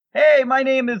Hey, my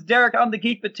name is Derek. I'm the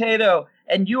Geek Potato,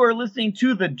 and you are listening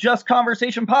to the Just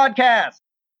Conversation podcast.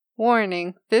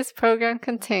 Warning, this program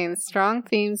contains strong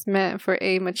themes meant for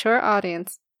a mature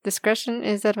audience. Discretion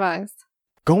is advised.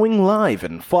 Going live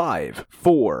in 5,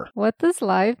 4. What does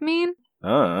live mean?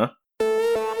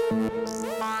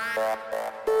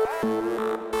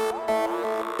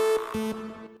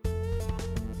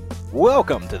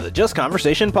 Welcome to the Just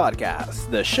Conversation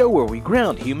podcast, the show where we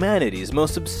ground humanity's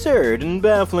most absurd and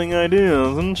baffling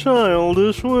ideas in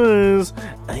childish ways.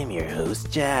 I'm your host,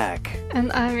 Jack.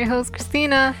 And I'm your host,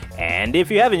 Christina. And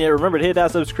if you haven't yet, remember to hit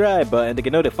that subscribe button to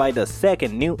get notified the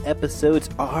second new episodes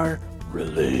are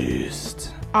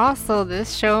released. Also,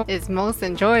 this show is most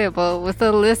enjoyable with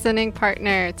a listening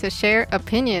partner to share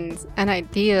opinions and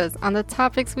ideas on the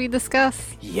topics we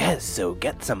discuss. Yes, so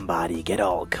get somebody, get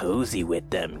all cozy with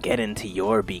them, get into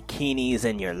your bikinis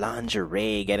and your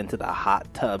lingerie, get into the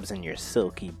hot tubs and your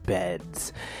silky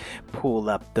beds, pull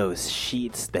up those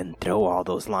sheets, then throw all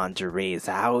those lingeries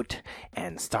out,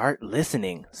 and start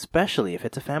listening, especially if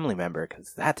it's a family member,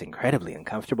 because that's incredibly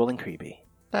uncomfortable and creepy.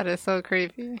 That is so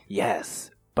creepy.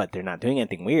 Yes. But they're not doing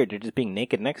anything weird. They're just being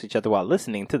naked next to each other while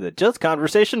listening to the Just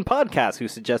Conversation podcast. Who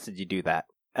suggested you do that?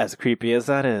 As creepy as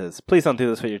that is. Please don't do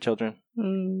this with your children.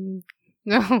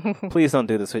 No. Please don't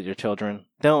do this with your children.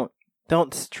 Don't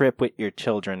strip with your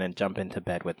children and jump into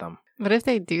bed with them. What if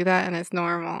they do that and it's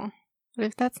normal? What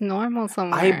if that's normal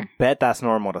somewhere? I bet that's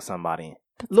normal to somebody.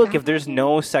 Look, if there's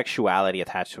no sexuality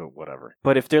attached to it, whatever.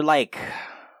 But if they're like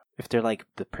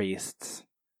the priests,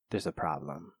 there's a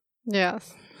problem.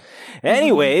 Yes.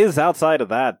 Anyways, outside of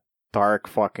that dark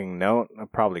fucking note, I'll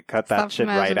probably cut that Stop shit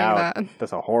right out. that.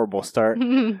 That's a horrible start.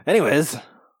 Anyways,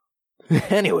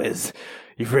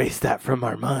 erase that from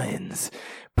our minds.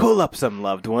 Pull up some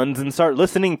loved ones and start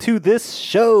listening to this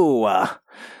show.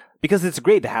 Because it's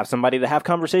great to have somebody to have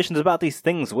conversations about these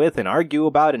things with and argue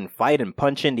about and fight and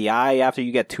punch in the eye after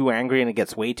you get too angry and it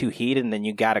gets way too heated and then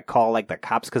you gotta call like the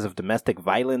cops because of domestic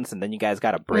violence and then you guys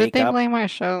gotta break They up. blame our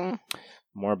show.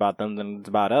 More about them than it's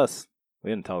about us.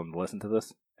 We didn't tell them to listen to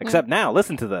this. Except now,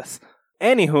 listen to this.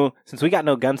 Anywho, since we got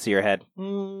no guns to your head,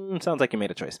 sounds like you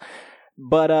made a choice.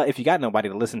 But if you got nobody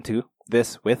to listen to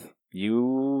this with,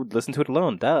 you listen to it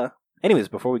alone, duh. Anyways,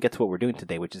 before we get to what we're doing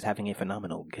today, which is having a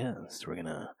phenomenal guest, we're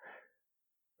gonna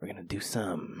do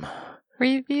some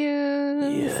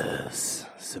Reviews. Yes,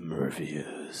 some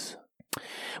reviews.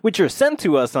 Which are sent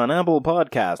to us on Apple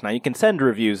Podcasts. Now, you can send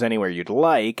reviews anywhere you'd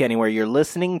like. Anywhere you're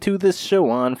listening to this show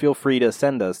on, feel free to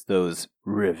send us those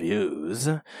reviews.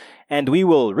 And we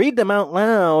will read them out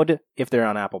loud if they're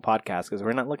on Apple Podcasts, because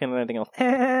we're not looking at anything else.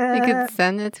 You could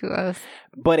send it to us.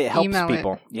 But it helps Email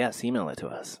people. it. Yes, email it to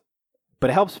us. But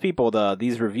it helps people,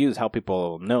 these reviews help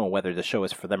people know whether the show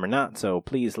is for them or not. So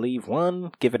please leave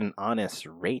one, give it an honest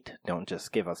rate. Don't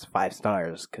just give us 5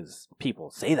 stars, because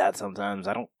people say that sometimes.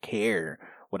 I don't care.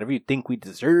 Whatever you think we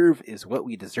deserve is what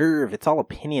we deserve. It's all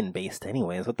opinion-based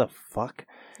anyways. What the fuck?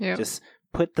 Yep. Just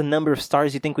put the number of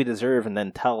stars you think we deserve and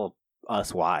then tell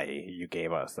us why you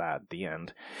gave us that at the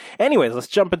end. Anyways, let's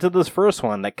jump into this first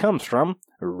one that comes from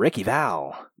Ricky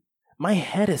Val. My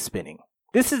head is spinning.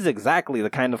 This is exactly the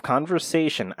kind of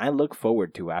conversation I look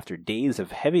forward to after days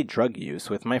of heavy drug use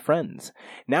with my friends.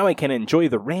 Now I can enjoy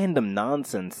the random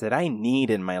nonsense that I need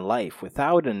in my life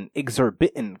without an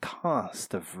exorbitant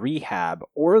cost of rehab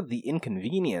or the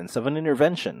inconvenience of an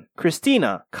intervention.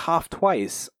 Christina, cough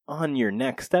twice on your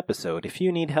next episode if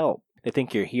you need help. They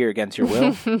think you're here against your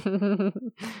will?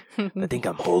 They think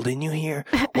I'm holding you here?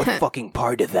 What fucking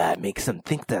part of that makes them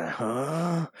think that,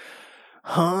 huh?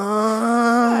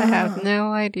 I have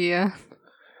no idea.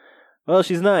 Well,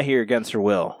 she's not here against her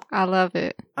will. I love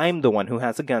it. I'm the one who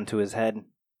has a gun to his head.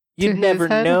 You'd his never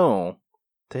head? know.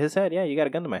 To his head, yeah, you got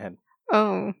a gun to my head.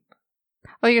 Oh,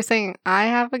 you're saying I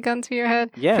have a gun to your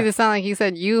head? Yeah. Because it sounded like you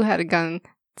said you had a gun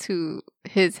to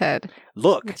his head.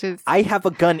 Look, Which is... I have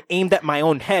a gun aimed at my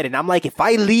own head, and I'm like, if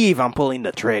I leave, I'm pulling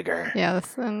the trigger.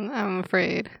 Yes, and I'm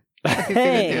afraid. That he's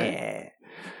gonna do it.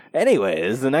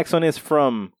 Anyways, the next one is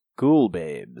from Ghoul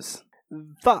Babes.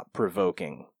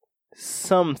 Thought-provoking.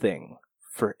 Something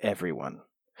for everyone.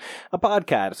 A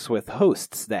podcast with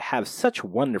hosts that have such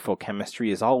wonderful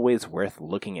chemistry is always worth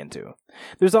looking into.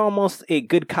 There's almost a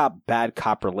good cop, bad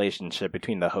cop relationship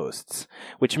between the hosts,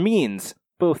 which means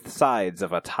both sides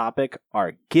of a topic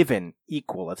are given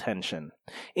equal attention.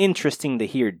 Interesting to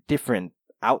hear different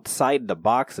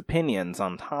outside-the-box opinions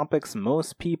on topics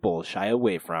most people shy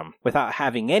away from. Without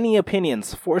having any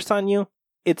opinions forced on you,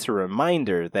 it's a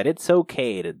reminder that it's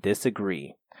okay to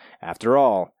disagree. After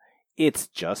all, it's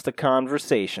just a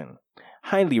conversation.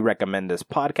 Highly recommend this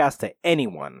podcast to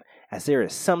anyone, as there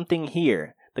is something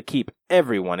here that keep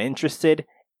everyone interested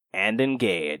and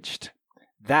engaged.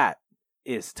 That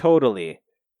is totally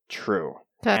true.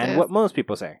 And what most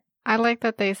people say. I like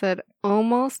that they said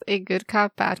almost a good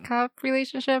cop, bad cop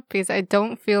relationship, because I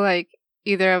don't feel like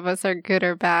either of us are good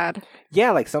or bad.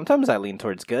 Yeah, like sometimes I lean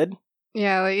towards good.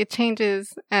 Yeah, like it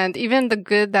changes. And even the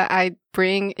good that I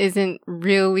bring isn't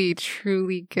really,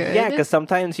 truly good. Yeah, because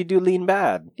sometimes you do lean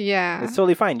bad. Yeah. It's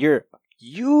totally fine. You're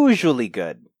usually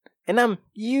good. And I'm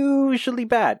usually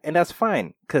bad. And that's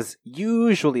fine. Because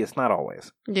usually it's not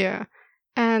always. Yeah.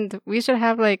 And we should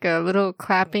have like a little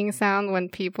clapping sound when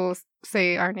people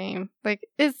say our name. Like,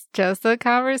 it's just a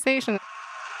conversation.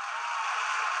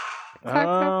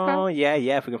 Oh, yeah.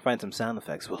 If we can find some sound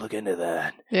effects, we'll look into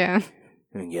that. Yeah.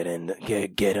 And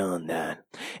get on that.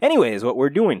 Anyways, what we're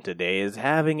doing today is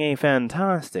having a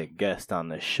fantastic guest on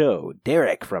the show,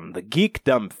 Derek from the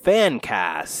Geekdom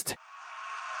Fancast,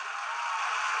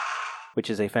 which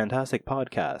is a fantastic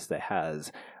podcast that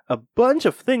has a bunch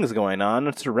of things going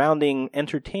on surrounding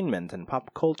entertainment and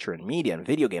pop culture and media and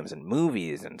video games and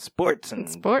movies and sports.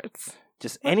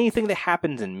 Just anything that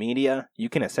happens in media, you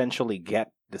can essentially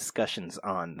get discussions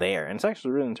on there. And it's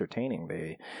actually really entertaining.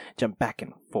 They jump back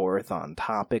and forth on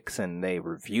topics and they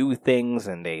review things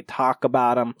and they talk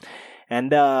about them.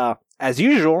 And as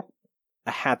usual,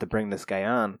 I had to bring this guy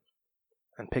on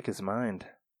and pick his mind,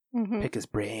 pick his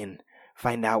brain,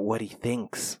 find out what he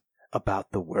thinks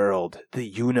about the world, the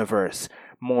universe,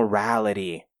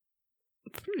 morality.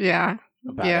 Yeah.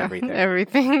 About everything.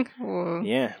 Everything. Whoa.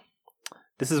 Yeah.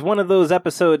 This is one of those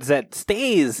episodes that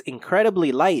stays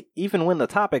incredibly light, even when the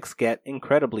topics get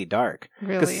incredibly dark.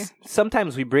 Really? Because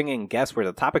sometimes we bring in guests where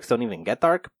the topics don't even get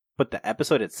dark, but the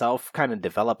episode itself kind of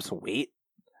develops weight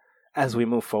as we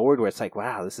move forward, where it's like,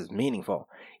 wow, this is meaningful.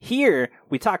 Here,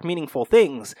 we talk meaningful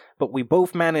things, but we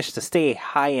both manage to stay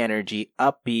high energy,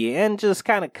 upbeat, and just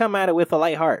kind of come at it with a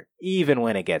light heart, even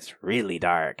when it gets really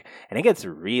dark. And it gets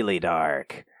really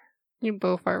dark. You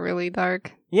both are really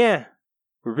dark. Yeah.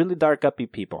 We're really dark,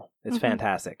 upbeat people. It's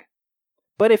fantastic.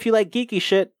 But if you like geeky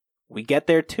shit, we get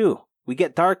there too. We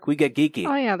get dark, we get geeky.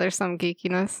 Oh yeah, there's some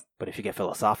geekiness. But if you get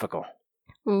philosophical,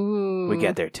 ooh, we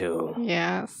get there too.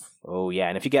 Yes. Oh yeah,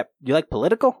 and if you like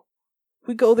political,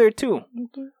 we go there too.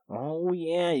 Oh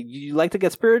yeah, you like to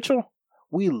get spiritual?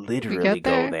 We literally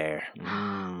go there.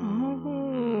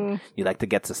 You like to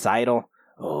get societal?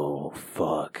 Oh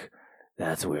fuck.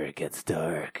 That's where it gets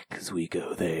dark, because we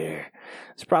go there.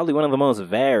 It's probably one of the most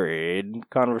varied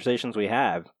conversations we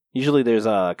have. Usually there's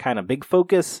a kind of big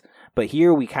focus, but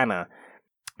here we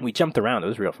jumped around. It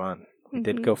was real fun. We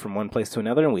did go from one place to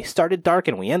another, and we started dark,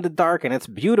 and we ended dark, and it's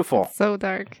beautiful. So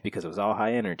dark. Because it was all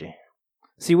high energy.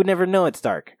 So you would never know it's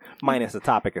dark, minus the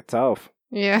topic itself.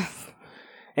 Yes.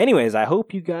 Anyways, I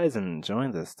hope you guys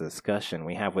enjoyed this discussion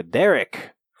we have with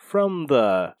Derek from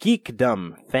the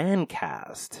Geekdom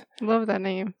Fancast. Love that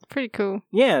name. It's pretty cool.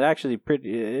 Yeah,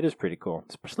 it is pretty cool.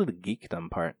 Especially the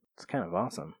Geekdom part. It's kind of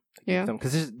awesome. Yeah.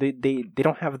 Because they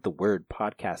don't have the word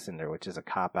podcast in there, which is a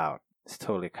cop-out. It's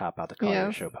totally a cop-out to call it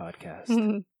a show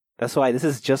podcast. That's why this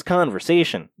is just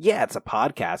conversation. Yeah, it's a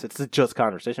podcast. It's a just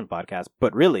conversation podcast.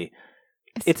 But really,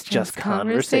 it's just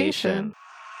conversation.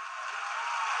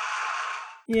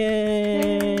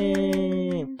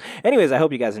 Yay! Anyways, I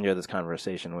hope you guys enjoyed this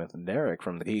conversation with Derek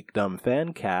from the Geekdom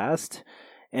Fancast.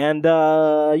 And,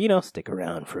 stick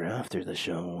around for after the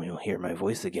show. You'll hear my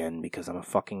voice again because I'm a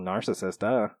fucking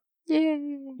narcissist,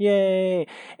 Yay! Yay!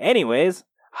 Anyways,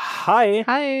 hi!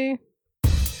 Hi!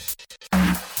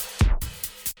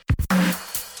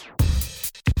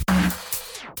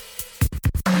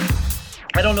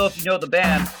 I don't know if you know the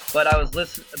band, but I was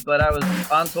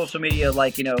on social media,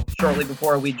 shortly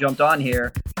before we jumped on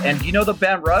here. And do you know the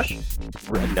band Rush?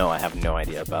 No, I have no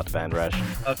idea about the band Rush.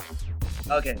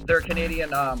 Okay. They're a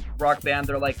Canadian rock band.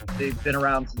 They've been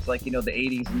around since the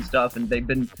 80s and stuff, and they've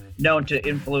been known to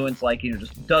influence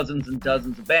just dozens and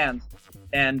dozens of bands.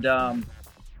 And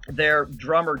their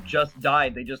drummer just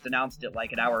died. They just announced it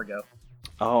an hour ago.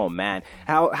 Oh man,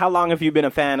 how long have you been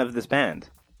a fan of this band?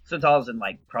 Since I was in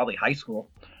probably high school.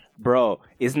 Bro,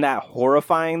 isn't that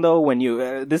horrifying though? When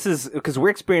you this is because we're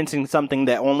experiencing something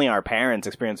that only our parents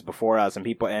experienced before us, and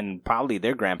people, and probably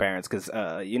their grandparents. Because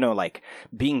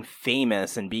being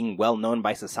famous and being well known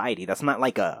by society, that's not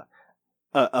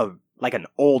an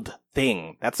old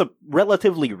thing. That's a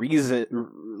relatively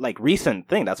recent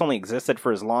thing. That's only existed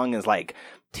for as long as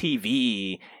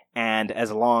TV and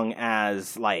as long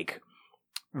as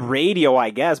radio, I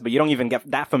guess, but you don't even get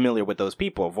that familiar with those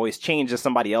people. Voice change is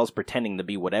somebody else pretending to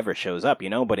be whatever shows up,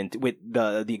 But with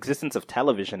the existence of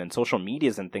television and social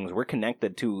medias and things, we're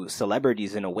connected to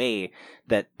celebrities in a way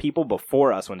that people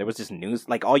before us, when there was just news,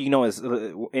 like all you know is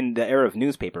in the era of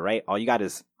newspaper, right? All you got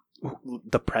is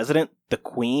the president, the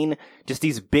queen, just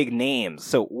these big names.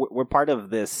 So we're part of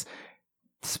this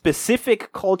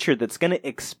specific culture that's going to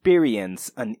experience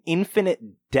an infinite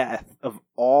death of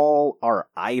all our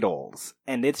idols.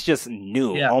 And it's just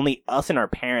new. Yeah. Only us and our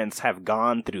parents have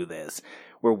gone through this,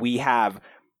 where we have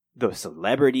the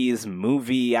celebrities,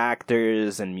 movie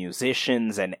actors, and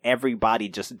musicians, and everybody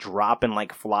just dropping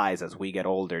like flies as we get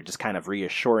older, just kind of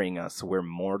reassuring us we're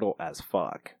mortal as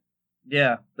fuck.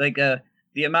 Yeah, like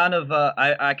the amount of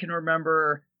I can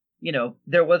remember,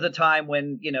 there was a time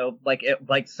when,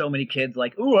 like so many kids,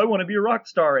 like, ooh, I want to be a rock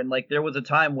star. And like, there was a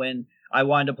time when I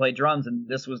wanted to play drums, and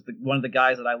this was one of the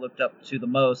guys that I looked up to the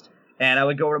most. And I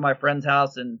would go over to my friend's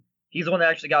house, and he's the one that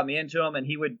actually got me into him. And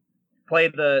he would play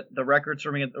the records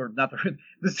for me, or not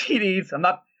the CDs.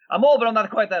 I'm old, but I'm not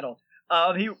quite that old.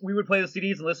 We would play the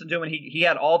CDs and listen to him, and he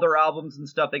had all their albums and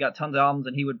stuff. They got tons of albums,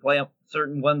 and he would play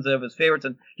certain ones of his favorites.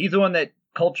 And he's the one that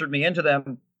cultured me into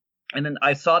them. And then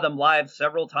I saw them live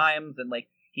several times, and like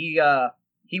he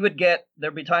would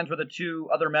there'd be times where the two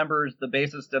other members, the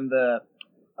bassist and the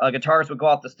guitarist, would go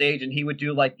off the stage, and he would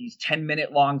do like these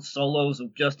 10-minute long solos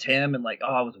of just him, and like,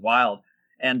 oh, it was wild.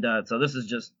 And so this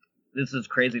is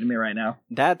crazy to me right now.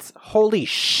 That's holy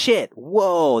shit.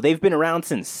 Whoa, they've been around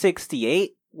since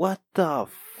 '68? What the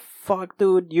fuck,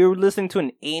 dude? You're listening to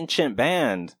an ancient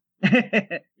band.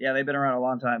 Yeah, they've been around a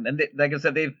long time, and like I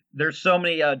said, there's so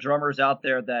many drummers out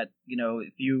there that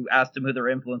if you asked them who their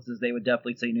influences, they would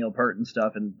definitely say Neil Peart and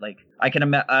stuff. And like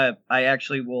I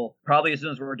actually will probably, as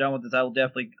soon as we're done with this, I will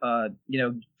definitely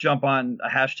jump on a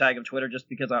hashtag of Twitter, just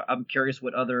because I'm curious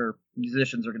what other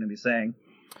musicians are going to be saying.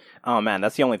 Oh man,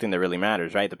 that's the only thing that really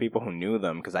matters, right? The people who knew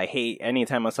them, because I hate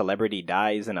anytime a celebrity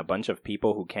dies and a bunch of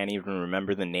people who can't even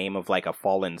remember the name of like a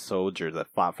fallen soldier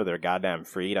that fought for their goddamn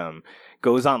freedom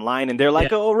goes online and they're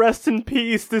like, oh, rest in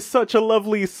peace, this such a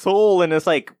lovely soul. And it's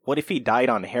like, what if he died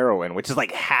on heroin, which is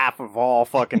like half of all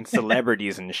fucking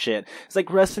celebrities and shit. It's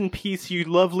like, rest in peace, you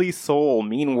lovely soul.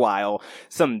 Meanwhile,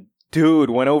 some dude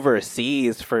went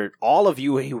overseas, for all of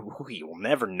you who you'll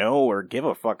never know or give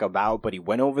a fuck about, but he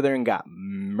went over there and got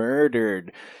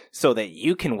murdered so that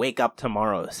you can wake up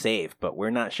tomorrow safe. But we're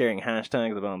not sharing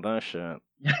hashtags about that shit.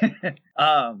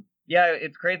 Yeah,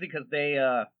 it's crazy because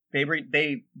the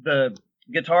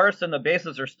guitarists and the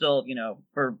bassists are still,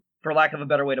 for lack of a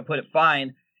better way to put it,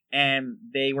 fine. And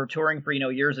they were touring for,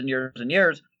 years and years and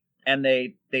years. And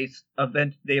they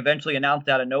eventually announced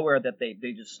out of nowhere that they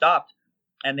just stopped.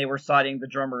 And they were citing the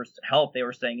drummer's health. They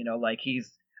were saying, like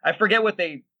I forget what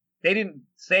they didn't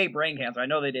say brain cancer. I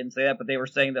know they didn't say that, but they were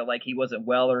saying that like he wasn't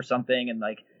well or something, and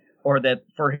like, or that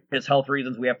for his health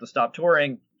reasons we have to stop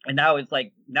touring. And now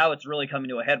it's really coming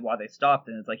to a head why they stopped,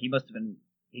 and it's like he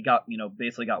got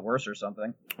basically got worse or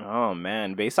something. Oh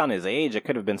man, based on his age, it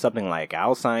could have been something like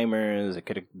Alzheimer's. It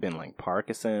could have been like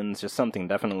Parkinson's, just something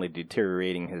definitely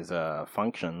deteriorating his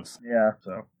functions. Yeah,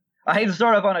 so. I hate to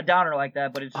start off on a downer like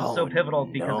that, but it's just so pivotal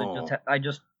because I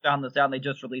just found this out and they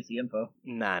just released the info.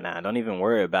 Nah, don't even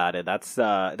worry about it. That's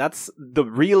the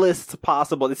realest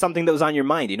possible. It's something that was on your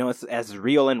mind, it's as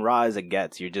real and raw as it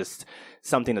gets. You're just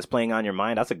something that's playing on your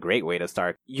mind. That's a great way to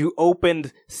start. You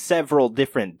opened several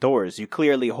different doors. You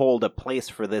clearly hold a place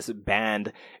for this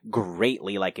band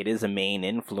greatly, like it is a main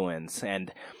influence,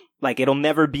 and like it'll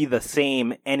never be the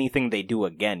same anything they do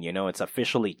again, it's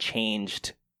officially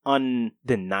changed.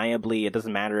 Undeniably, it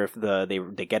doesn't matter if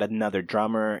they get another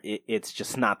drummer. It's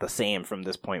just not the same from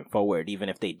this point forward, even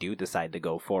if they do decide to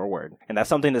go forward. And that's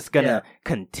something that's gonna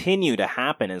continue to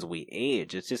happen as we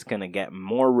age. It's just gonna get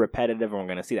more repetitive, and we're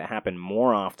gonna see that happen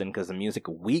more often because the music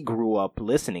we grew up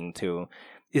listening to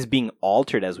is being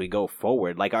altered as we go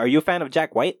forward. Like, are you a fan of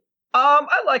Jack White?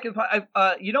 I like him.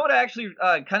 You know what I actually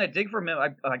kind of dig from him?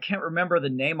 I can't remember the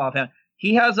name offhand.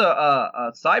 He has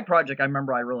a side project I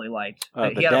remember I really liked. The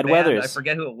he had Dead a band, Weathers. I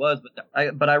forget who it was,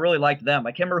 but I really liked them.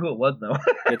 I can't remember who it was though.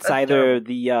 It's either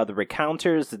the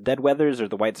Recounters, the Dead Weathers, or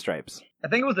the White Stripes. I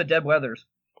think it was the Dead Weathers.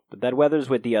 The Dead Weathers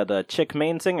with the chick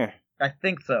main singer. I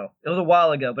think so. It was a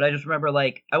while ago, but I just remember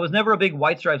I was never a big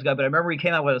White Stripes guy, but I remember he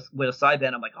came out with a side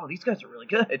band. I'm like, oh, these guys are really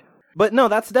good. But no,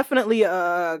 that's definitely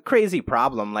a crazy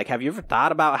problem. Like, have you ever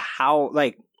thought about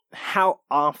how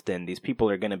often these people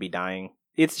are going to be dying?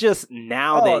 It's just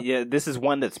now that this is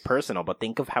one that's personal, but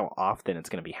think of how often it's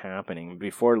going to be happening.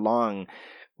 Before long,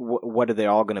 what are they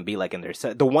all going to be like in their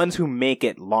set? The ones who make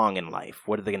it long in life,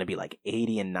 what are they going to be like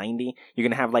 80 and 90? You're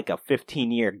going to have like a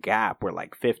 15-year gap where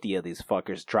like 50 of these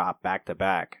fuckers drop back to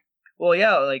back. Well,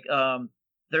 yeah, like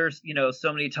there's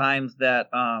so many times that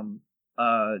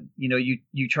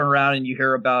you turn around and you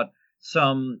hear about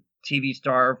some TV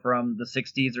star from the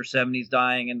 60s or 70s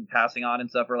dying and passing on and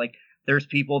stuff, or like there's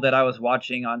people that I was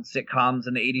watching on sitcoms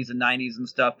in the 80s and 90s and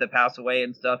stuff that pass away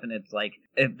and stuff. And it's like,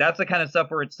 if that's the kind of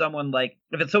stuff where it's someone like,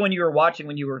 if it's someone you were watching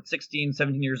when you were 16,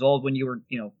 17 years old, when you were,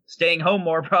 staying home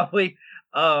more probably,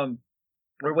 or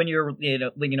when you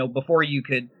were, before you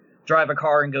could drive a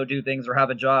car and go do things or have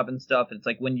a job and stuff. It's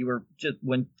like when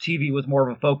when TV was more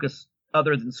of a focus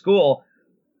other than school.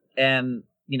 And,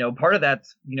 part of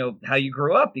that's, how you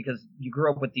grew up, because you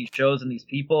grew up with these shows and these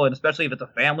people, and especially if it's a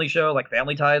family show like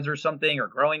Family Ties or something, or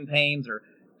Growing Pains or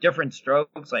Different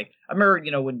Strokes. Like, I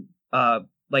remember, when,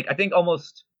 I think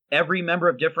almost every member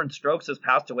of Different Strokes has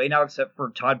passed away now, except for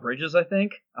Todd Bridges, I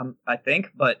think,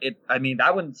 but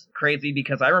that one's crazy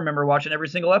because I remember watching every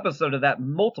single episode of that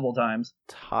multiple times.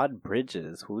 Todd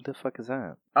Bridges? Who the fuck is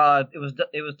that? It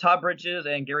was Todd Bridges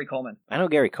and Gary Coleman. I know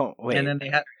Gary Coleman. Wait. And then they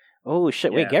had... Oh,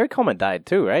 shit. Yeah. Wait, Gary Coleman died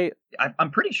too, right? I'm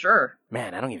pretty sure.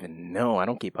 Man, I don't even know. I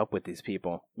don't keep up with these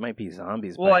people. Might be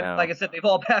zombies well, by now. Like I said, they've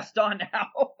all passed on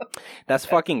now. That's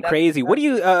fucking crazy. What do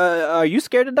you, are you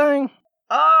scared of dying?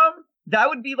 That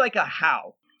would be like a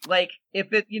how. Like,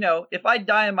 if I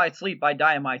die in my sleep, I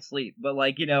die in my sleep. But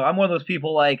like, I'm one of those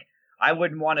people, like, I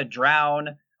wouldn't want to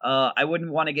drown. I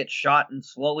wouldn't want to get shot and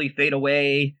slowly fade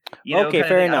away. Okay,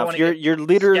 fair enough. You're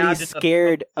literally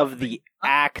scared of the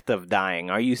act of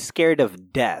dying. Are you scared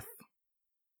of death?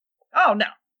 Oh no,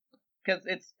 because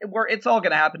it's all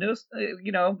going to happen to us.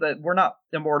 That we're not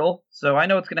immortal, so I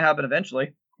know it's going to happen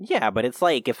eventually. Yeah, but it's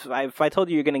like if I told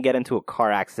you you're going to get into a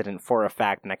car accident for a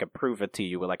fact, and I could prove it to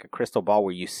you with like a crystal ball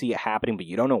where you see it happening, but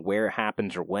you don't know where it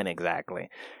happens or when exactly.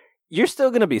 You're still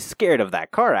going to be scared of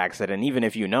that car accident, even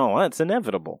if you know it's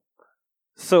inevitable.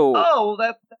 So. Oh,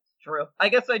 that's true. I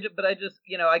guess I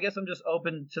guess I'm just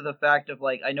open to the fact of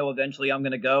like, I know eventually I'm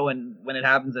going to go, and when it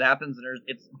happens, and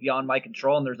it's beyond my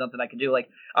control, and there's nothing I can do. Like,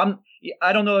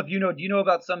 I don't know if do you know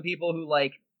about some people who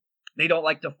like, they don't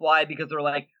like to fly because they're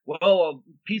like, well,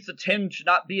 a piece of tin should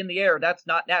not be in the air. That's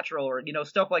not natural, or,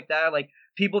 stuff like that. Like,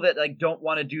 people that like don't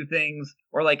want to do things,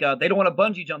 or like, they don't want to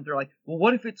bungee jump. They're like, well,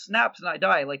 what if it snaps and I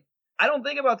die? Like, I don't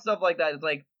think about stuff like that. It's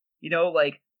like,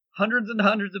 like hundreds and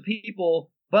hundreds of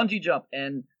people bungee jump,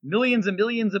 and millions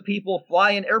of people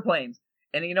fly in airplanes.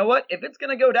 And you know what? If it's going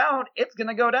to go down, it's going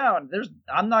to go down.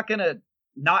 I'm not going to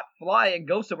not fly and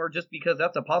go somewhere just because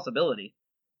that's a possibility.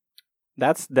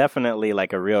 That's definitely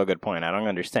like a real good point. I don't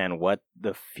understand what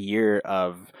the fear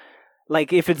of,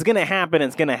 like, if it's going to happen,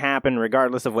 it's going to happen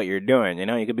regardless of what you're doing.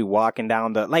 You could be walking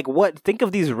down think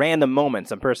of these random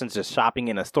moments. A person's just shopping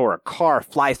in a store. A car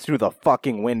flies through the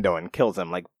fucking window and kills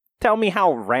him. Like, tell me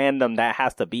how random that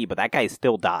has to be, but that guy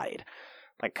still died.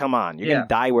 Like, come on. You're going to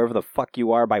die wherever the fuck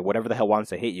you are by whatever the hell wants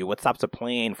to hit you. What stops a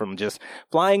plane from just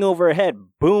flying overhead?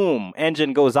 Boom!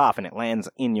 Engine goes off and it lands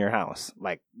in your house.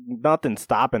 Like, nothing's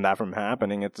stopping that from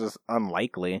happening. It's just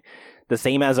unlikely. The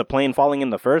same as a plane falling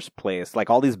in the first place. Like,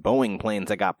 all these Boeing planes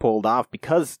that got pulled off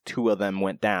because 2 of them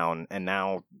went down. And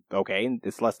now, okay,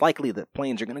 it's less likely that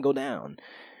planes are going to go down.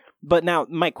 But now,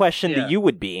 my question to you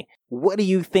would be, what do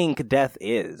you think death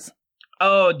is?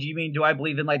 Oh, do you mean, do I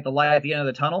believe in, like, the light at the end of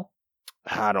the tunnel?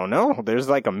 I don't know. There's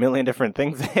like a million different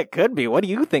things it could be. What do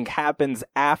you think happens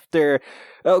after?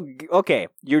 Oh, okay,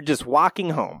 you're just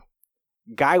walking home.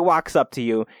 Guy walks up to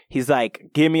you. He's like,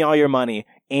 give me all your money.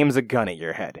 Aims a gun at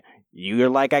your head.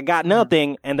 You're like, I got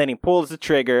nothing. And then he pulls the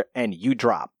trigger and you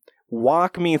drop.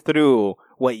 Walk me through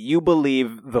what you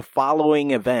believe the following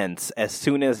events as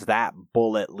soon as that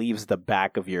bullet leaves the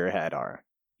back of your head are.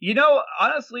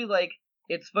 Honestly, like,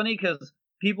 it's funny because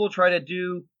people try to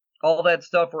do all that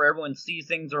stuff where everyone sees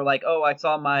things, or like, oh, I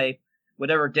saw my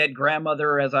whatever dead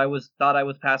grandmother as thought I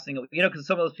was passing away. Because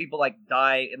some of those people like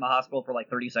die in the hospital for like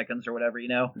 30 seconds or whatever,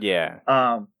 Yeah.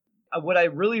 What I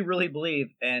really, really believe,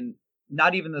 and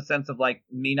not even the sense of like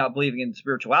me not believing in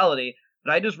spirituality,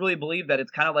 but I just really believe that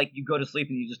it's kind of like you go to sleep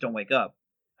and you just don't wake up.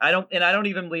 I don't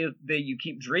even believe that you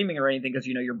keep dreaming or anything because,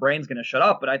 your brain's going to shut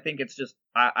up. But I think it's just,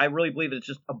 I really believe it's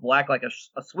just a black, like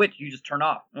a switch you just turn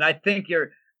off. And I think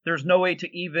there's no way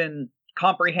to even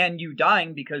comprehend you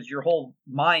dying because your whole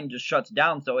mind just shuts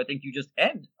down. So I think you just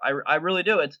end. I really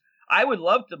do. I would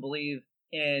love to believe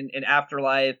in an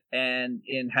afterlife and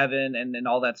in heaven and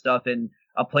all that stuff, and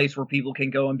a place where people can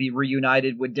go and be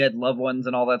reunited with dead loved ones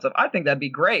and all that stuff. I think that'd be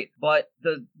great. But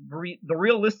the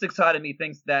realistic side of me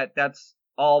thinks that that's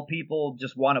all people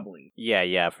just want to believe.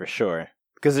 Yeah, for sure.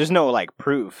 Because there's no like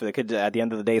proof. It could, at the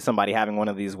end of the day, somebody having one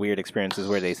of these weird experiences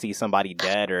where they see somebody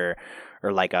dead or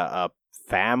like a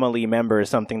family member or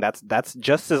something. That's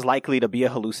just as likely to be a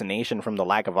hallucination from the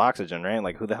lack of oxygen, right?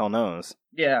 Like, who the hell knows?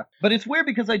 Yeah, but it's weird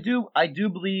because I do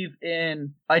believe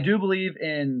in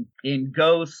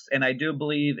ghosts, and I do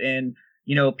believe in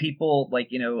people like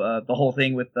the whole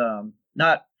thing with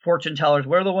not fortune tellers.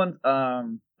 What are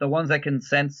the ones that can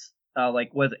sense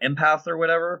like was empaths or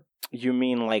whatever? You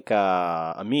mean like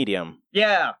a medium?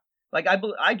 Yeah, like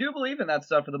I do believe in that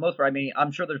stuff for the most part. I mean,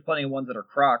 I'm sure there's plenty of ones that are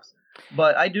crocs,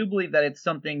 but I do believe that it's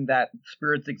something that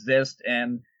spirits exist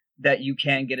and that you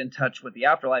can get in touch with the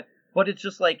afterlife. But it's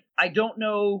just like, I don't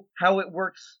know how it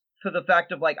works to the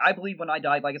fact of like, I believe when I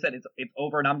die, like I said, it's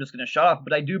over and I'm just going to shut off.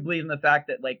 But I do believe in the fact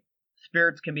that like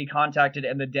spirits can be contacted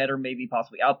and the dead are maybe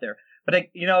possibly out there. But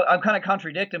I'm kind of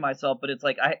contradicting myself, but it's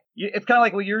like, it's kind of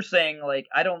like what you're saying. Like,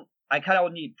 I kind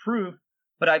of need proof,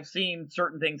 but I've seen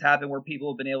certain things happen where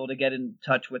people have been able to get in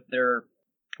touch with their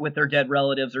dead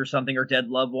relatives or something, or dead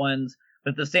loved ones.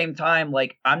 But at the same time,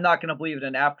 like, I'm not going to believe that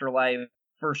an afterlife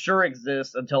for sure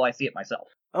exists until I see it myself.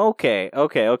 Okay.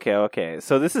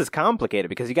 So this is complicated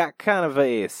because you got kind of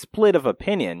a split of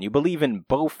opinion. You believe in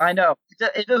both. I know.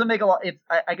 It doesn't make a lot.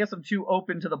 I guess I'm too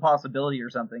open to the possibility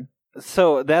or something.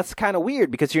 So that's kind of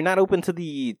weird because you're not open to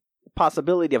the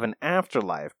possibility of an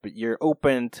afterlife, but you're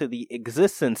open to the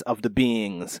existence of the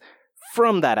beings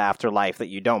from that afterlife that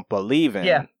you don't believe in.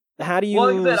 Yeah. How do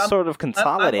you sort of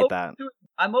consolidate that?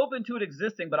 I'm open to it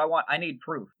existing, but I need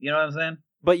proof. You know what I'm saying?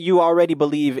 But you already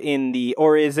believe in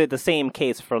or is it the same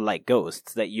case for like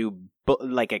ghosts that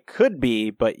like it could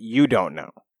be, but you don't know?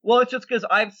 Well, it's just because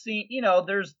I've seen,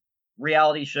 there's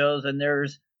reality shows and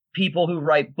there's people who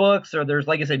write books, or there's,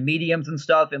 like I said, mediums and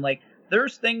stuff. And like,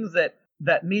 there's things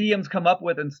that mediums come up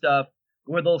with and stuff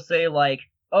where they'll say like,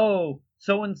 oh,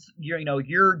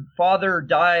 your father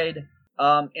died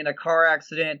in a car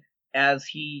accident as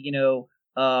he,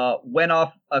 went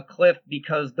off a cliff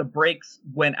because the brakes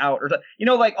went out, or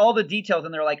like all the details.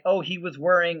 And they're like, oh, he was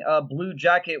wearing a blue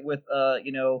jacket with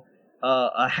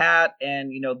a hat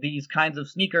and these kinds of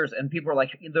sneakers, and people are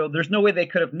like, there's no way they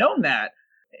could have known that,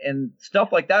 and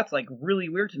stuff like that's like really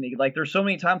weird to me. Like, there's so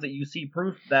many times that you see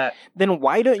proof that. Then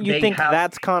why don't you think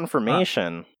that's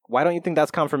confirmation? Why don't you think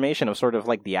that's confirmation of sort of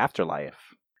like the afterlife?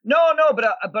 No,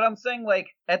 but I'm saying, like,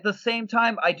 at the same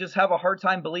time, I just have a hard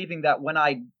time believing that when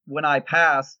I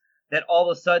pass, that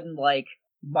all of a sudden, like,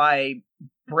 my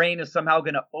brain is somehow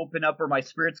going to open up, or my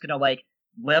spirit's going to like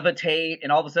levitate,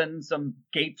 and all of a sudden some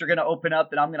gates are going to open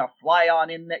up and I'm going to fly on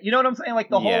in that. You know what I'm saying? Like,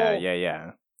 the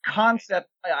whole concept.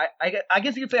 I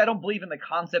guess you could say I don't believe in the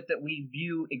concept that we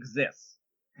view exists.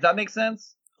 Does that make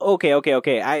sense? Okay.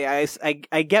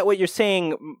 I get what you're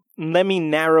saying. Let me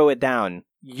narrow it down.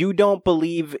 You don't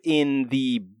believe in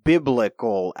the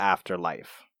biblical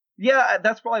afterlife. Yeah,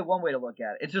 that's probably one way to look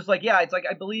at it. It's just like, yeah, it's like,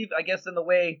 I believe, I guess, in the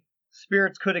way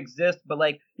spirits could exist, but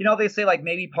like, they say like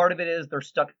maybe part of it is they're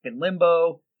stuck in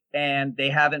limbo and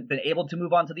they haven't been able to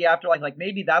move on to the afterlife. Like,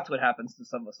 maybe that's what happens to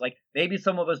some of us. Like, maybe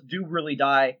some of us do really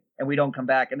die and we don't come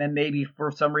back. And then maybe for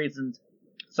some reasons,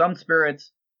 some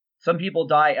people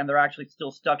die and they're actually still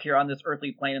stuck here on this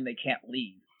earthly plane and they can't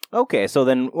leave. Okay, so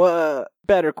then,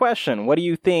 better question. What do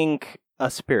you think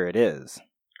a spirit is?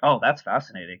 Oh, that's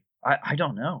fascinating. I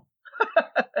don't know.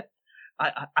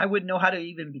 I wouldn't know how to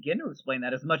even begin to explain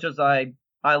that. As much as I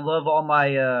love all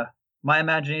my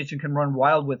imagination can run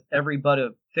wild with every bit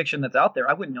of fiction that's out there,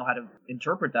 I wouldn't know how to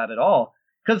interpret that at all.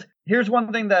 Because here's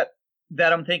one thing that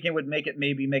I'm thinking would make it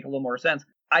maybe make a little more sense.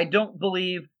 I don't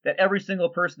believe that every single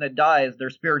person that dies, their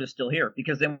spirit is still here,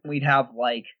 because then we'd have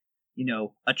like,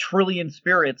 a trillion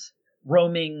spirits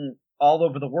roaming all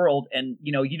over the world. And,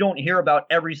 you don't hear about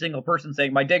every single person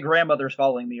saying, my dead grandmother's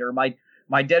following me, or my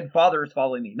dead father is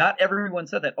following me. Not everyone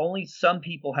said that. Only some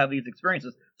people have these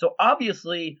experiences. So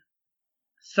obviously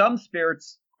some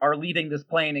spirits are leaving this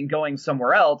plane and going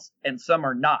somewhere else, and some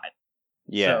are not.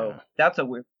 Yeah. So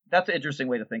that's an interesting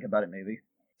way to think about it, maybe.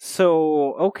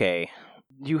 So, okay.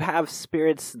 You have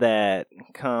spirits that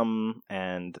come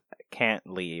and can't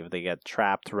leave. They get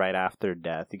trapped right after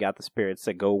death. You got the spirits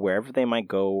that go wherever they might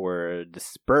go, or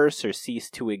disperse or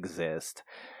cease to exist.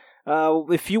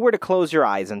 If you were to close your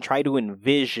eyes and try to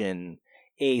envision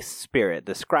a spirit,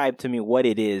 describe to me what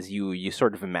it is you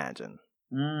sort of imagine.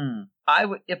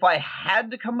 If I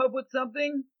had to come up with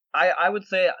something, I would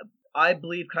say I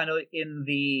believe kind of in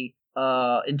the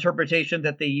interpretation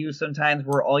that they use sometimes,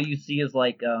 where all you see is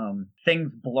like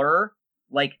things blur.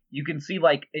 Like, you can see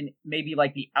like maybe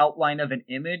like the outline of an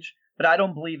image, but I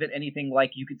don't believe in anything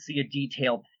like you could see a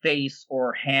detailed face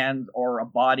or hands or a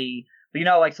body. But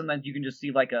like sometimes you can just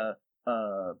see like a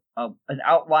an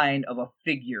outline of a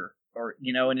figure, or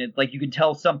and it like you can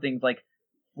tell something's like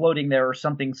floating there or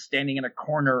something standing in a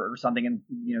corner or something,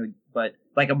 and but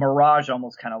like a mirage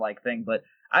almost kind of like thing. But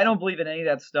I don't believe in any of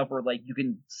that stuff where like you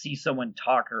can see someone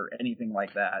talk or anything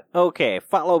like that. Okay,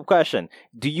 follow-up question.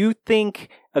 Do you think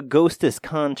a ghost is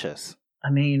conscious? I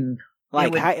mean,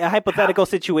 like a hypothetical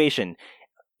situation.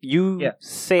 You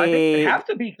say I think it have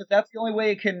to be, because that's the only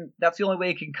way it can. That's the only way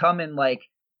it can come and like,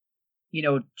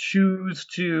 choose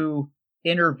to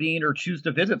intervene or choose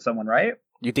to visit someone, right?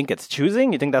 You think it's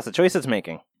choosing? You think that's the choice it's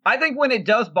making? I think when it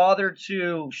does bother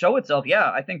to show itself,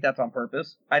 I think that's on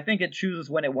purpose. I think it chooses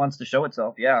when it wants to show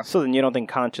itself, So then you don't think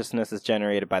consciousness is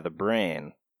generated by the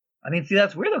brain? I mean, see,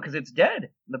 that's weird, though, because it's dead.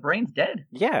 The brain's dead.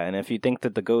 Yeah, and if you think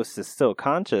that the ghost is still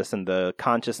conscious and the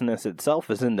consciousness itself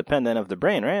is independent of the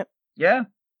brain, right? Yeah,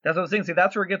 that's what I was saying. See,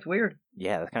 that's where it gets weird.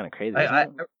 Yeah, that's kind of crazy. I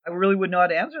really wouldn't know how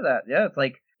to answer that. Yeah,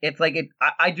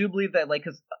 I do believe that, like,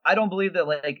 because I don't believe that,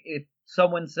 like, if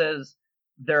someone says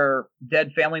their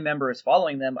dead family member is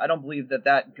following them, I don't believe that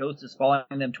that ghost is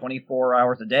following them 24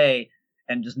 hours a day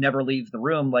and just never leaves the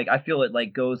room. Like, I feel it,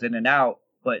 like, goes in and out.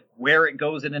 But where it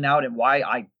goes in and out and why,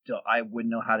 I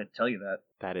wouldn't know how to tell you that.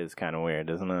 That is kind of weird,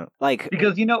 isn't it? Like,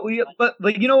 because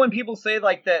when people say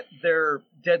like that their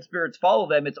dead spirits follow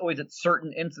them, it's always at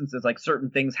certain instances, like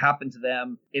certain things happen to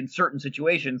them in certain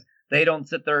situations. They don't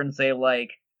sit there and say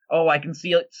like, oh, I can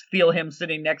feel him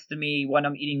sitting next to me when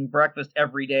I'm eating breakfast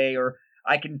every day, or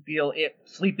I can feel it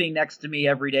sleeping next to me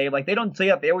every day. Like, they don't say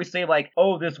that. They always say like,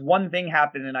 oh, this one thing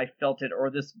happened and I felt it, or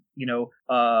this,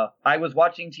 I was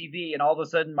watching TV and all of a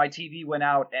sudden my TV went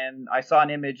out and I saw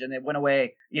an image and it went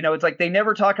away. It's like they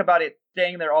never talk about it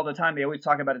staying there all the time. They always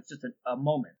talk about it's just a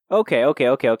moment.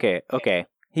 Okay.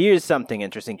 Here's something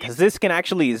interesting, because this can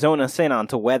actually zone us in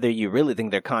onto whether you really think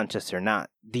they're conscious or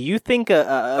not. Do you think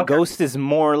a ghost is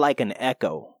more like an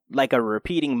echo? Like a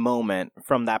repeating moment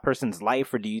from that person's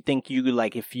life? Or do you think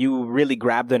if you really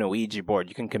grabbed an Ouija board,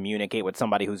 you can communicate with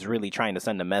somebody who's really trying to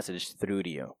send a message through to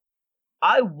you?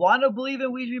 I want to believe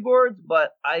in Ouija boards,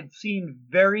 but I've seen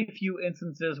very few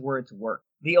instances where it's worked.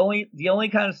 The only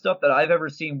kind of stuff that I've ever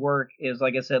seen work is,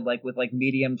 like I said, like with like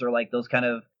mediums or like those kind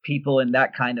of people in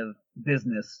that kind of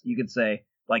business, you could say,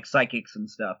 like psychics and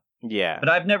stuff. Yeah. But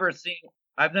I've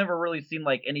never really seen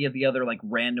like any of the other like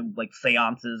random like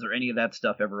seances or any of that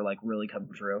stuff ever like really come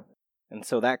true. And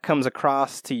so that comes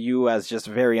across to you as just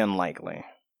very unlikely.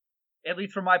 At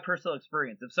least from my personal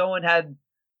experience. If someone had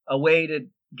a way to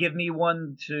give me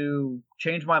one to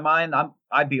change my mind,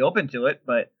 I'd be open to it,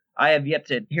 but I have yet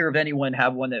to hear of anyone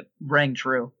have one that rang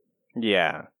true.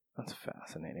 Yeah. That's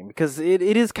fascinating, because it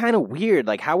is kind of weird.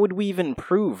 Like, how would we even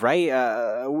prove, right?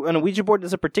 An Ouija board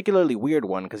is a particularly weird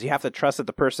one, because you have to trust that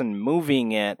the person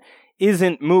moving it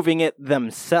isn't moving it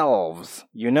themselves,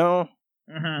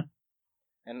 Mm-hmm.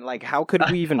 And, like, how could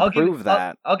we even prove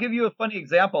that? I'll give you a funny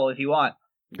example if you want.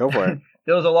 Go for it.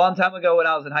 There was a long time ago when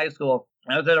I was in high school.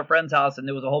 I was at a friend's house, and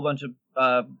there was a whole bunch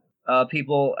of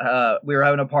people. We were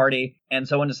having a party, and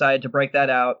someone decided to break that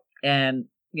out. And,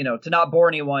 to not bore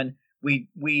anyone,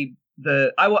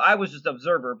 I was just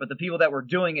observer, but the people that were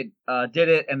doing it did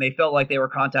it, and they felt like they were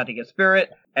contacting a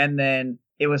spirit. And then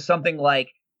it was something like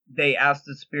they asked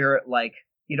the spirit, like,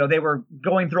 they were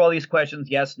going through all these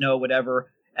questions, yes, no,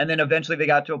 whatever. And then eventually they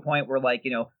got to a point where, like,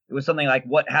 it was something like,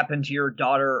 what happened to your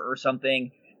daughter or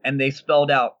something, and they spelled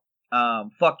out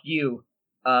fuck you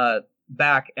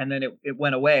back, and then it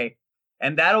went away.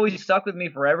 And that always stuck with me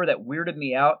forever. That weirded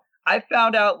me out. I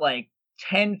found out like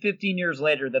 10, 15 years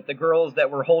later that the girls that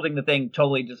were holding the thing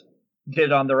totally just did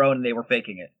it on their own and they were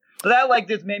faking it. So that like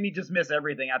just made me dismiss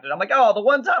everything after that. I'm like, oh, the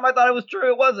one time I thought it was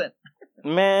true, it wasn't.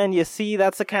 Man, you see,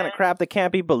 that's the kind of crap that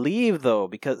can't be believed, though,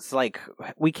 because, like,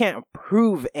 we can't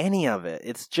prove any of it.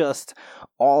 It's just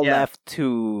all left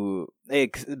to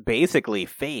basically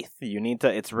faith.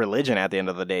 It's religion at the end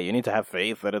of the day. You need to have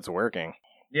faith that it's working.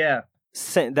 Yeah.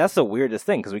 That's the weirdest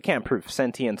thing, because we can't prove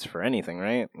sentience for anything,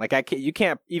 right? Like, you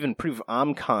can't even prove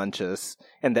I'm conscious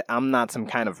and that I'm not some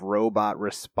kind of robot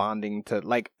responding to,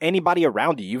 like, anybody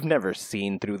around you. You've never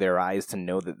seen through their eyes to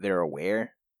know that they're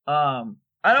aware.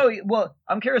 I know. Well,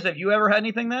 I'm curious. Have you ever had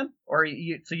anything then, or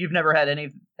so you've never had any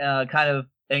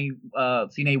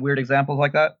seen any weird examples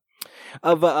like that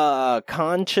of a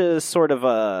conscious sort of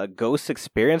a ghost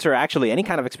experience, or actually any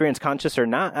kind of experience, conscious or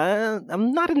not?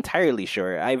 I'm not entirely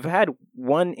sure. I've had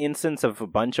one instance of a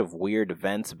bunch of weird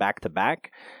events back to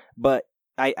back, but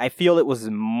I feel it was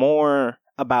more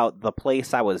about the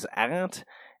place I was at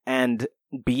and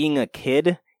being a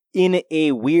kid in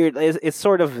a weird, it's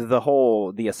sort of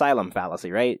the asylum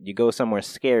fallacy, right? You go somewhere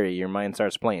scary, your mind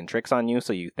starts playing tricks on you,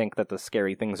 so you think that the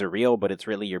scary things are real, but it's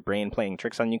really your brain playing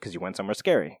tricks on you because you went somewhere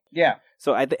scary. Yeah.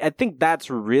 So I think that's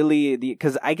really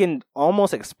because I can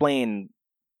almost explain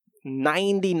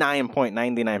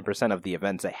 99.99% of the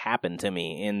events that happened to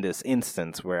me in this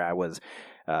instance where I was,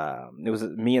 it was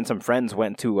me and some friends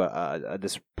went to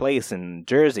this place in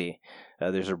Jersey.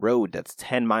 There's a road that's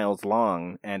 10 miles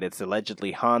long, and it's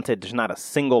allegedly haunted. There's not a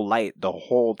single light the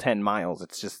whole 10 miles.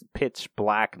 It's just pitch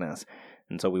blackness.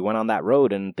 And so we went on that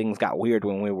road, and things got weird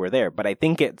when we were there. But I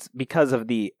think it's because of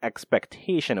the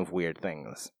expectation of weird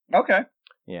things. Okay.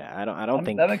 Yeah, I don't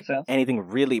think that makes sense. Anything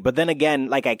really. But then again,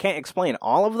 like, I can't explain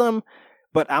all of them,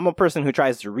 but I'm a person who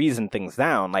tries to reason things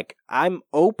down. Like, I'm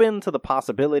open to the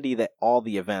possibility that all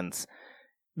the events,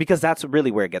 because that's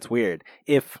really where it gets weird.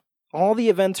 If all the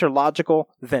events are logical,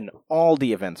 then all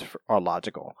the events are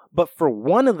logical. But for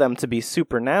one of them to be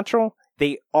supernatural,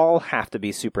 they all have to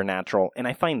be supernatural, and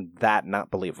I find that not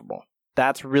believable.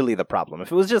 That's really the problem. If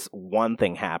it was just one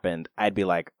thing happened, I'd be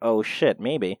like, oh shit,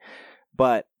 maybe.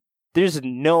 But there's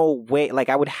no way, like,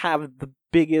 I would have the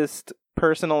biggest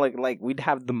personal, like we'd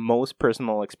have the most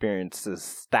personal experiences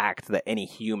stacked that any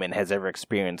human has ever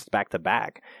experienced back to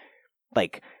back.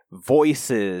 Like,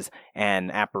 voices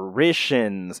and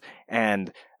apparitions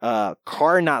and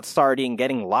car not starting,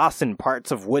 getting lost in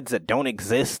parts of woods that don't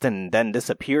exist and then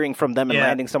disappearing from them and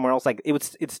landing somewhere else. Like,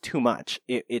 it's too much.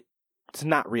 It's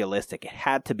not realistic. It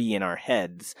had to be in our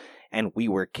heads, and we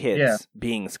were kids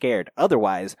being scared.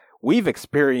 Otherwise, we've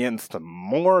experienced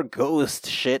more ghost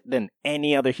shit than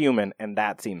any other human, and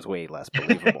that seems way less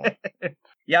believable.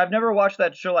 Yeah, I've never watched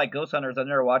that show like Ghost Hunters. I've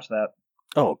never watched that.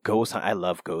 Oh, I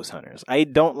love Ghost Hunters. I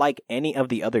don't like any of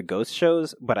the other ghost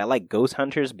shows, but I like Ghost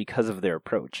Hunters because of their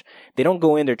approach. They don't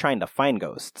go in there trying to find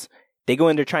ghosts. They go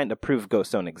in there trying to prove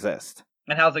ghosts don't exist.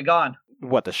 And how's it gone?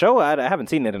 What, the show? I haven't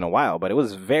seen it in a while, but it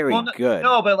was very good.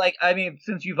 No, but like, I mean,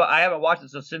 I haven't watched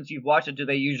it, so since you've watched it, do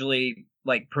they usually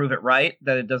like prove it right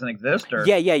that it doesn't exist? Or?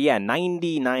 Yeah.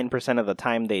 99% of the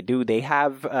time they do. They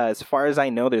have, as far as I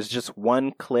know, there's just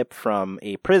one clip from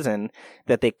a prison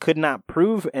that they could not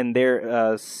prove, and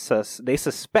they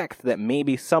suspect that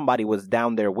maybe somebody was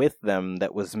down there with them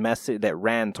that was that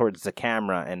ran towards the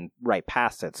camera and right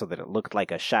past it, so that it looked like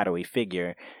a shadowy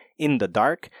figure in the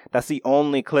dark. That's the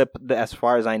only clip that, as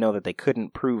far as I know, that they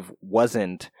couldn't prove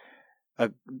wasn't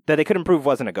a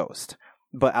ghost.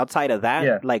 But outside of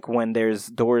that, like when there's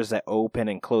doors that open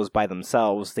and close by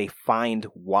themselves, they find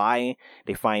why.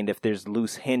 They find if there's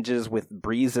loose hinges with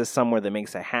breezes somewhere that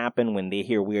makes it happen when they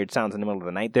hear weird sounds in the middle of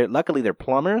the night. Luckily, they're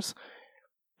plumbers.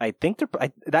 I think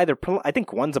I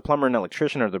think one's a plumber and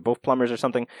electrician, or they're both plumbers or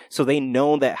something. So they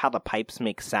know that how the pipes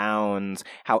make sounds,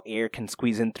 how air can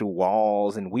squeeze in through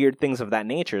walls, and weird things of that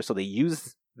nature. So they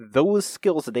use those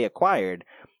skills that they acquired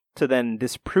to then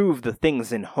disprove the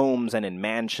things in homes and in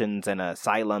mansions and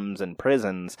asylums and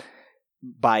prisons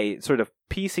by sort of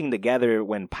piecing together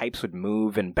when pipes would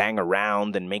move and bang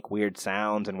around and make weird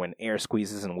sounds, and when air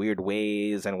squeezes in weird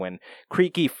ways, and when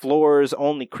creaky floors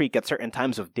only creak at certain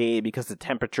times of day because the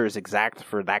temperature is exact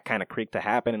for that kind of creak to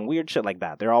happen, and weird shit like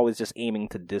that. They're always just aiming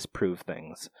to disprove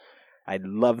things. I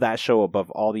love that show above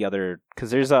all the other,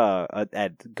 because there's a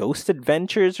Ghost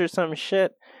Adventures or some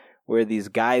shit where these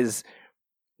guys,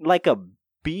 like a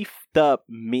beefed up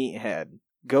meathead,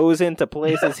 goes into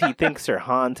places he thinks are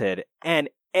haunted, and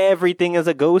everything is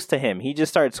a ghost to him. He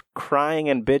just starts crying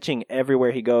and bitching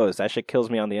everywhere he goes. That shit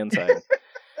kills me on the inside.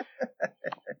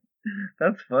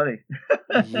 That's funny.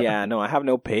 Yeah, no, I have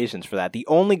no patience for that. The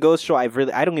only ghost show I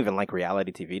don't even like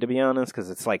reality TV, to be honest, because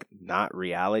it's like not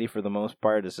reality for the most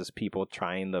part. It's just people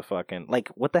trying to fucking, like,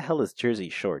 what the hell is Jersey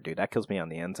Shore, dude? That kills me on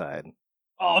the inside.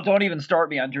 Oh, don't even start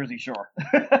me on Jersey Shore.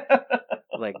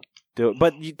 Like, dude,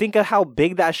 but you think of how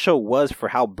big that show was for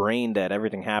how brain dead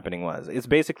everything happening was. It's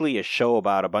basically a show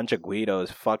about a bunch of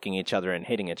Guidos fucking each other and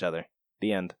hitting each other.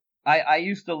 The end. I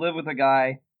used to live with a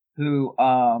guy who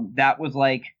that was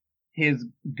like his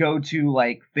go-to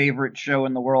like favorite show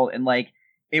in the world, and like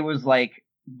it was like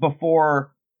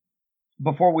before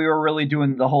we were really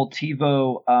doing the whole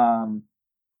TiVo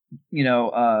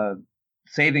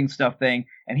saving stuff thing,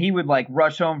 and he would like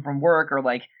rush home from work, or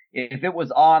like if it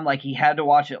was on, like he had to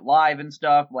watch it live and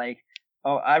stuff. Like,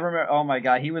 oh, I remember, oh my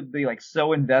god, he would be like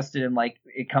so invested in like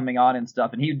it coming on and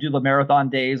stuff, and he would do the marathon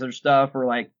days or stuff, or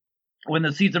like when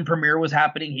the season premiere was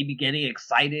happening, he'd be getting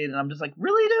excited, and I'm just like,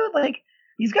 really, dude? Like,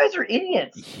 these guys are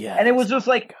idiots. Yes. And it was just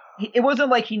like, it wasn't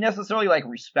like he necessarily like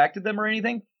respected them or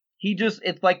anything.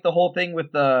 It's like the whole thing with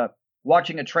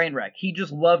watching a train wreck. He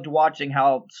just loved watching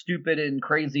how stupid and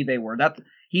crazy they were.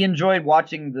 He enjoyed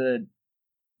watching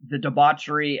the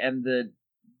debauchery and the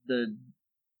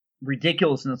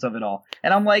ridiculousness of it all.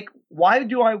 And I'm like, why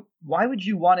would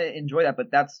you want to enjoy that? But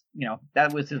that's,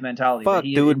 that was his mentality. Fuck,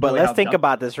 dude, but let's think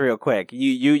about this real quick.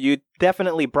 You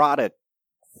definitely brought a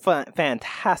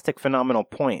fantastic, phenomenal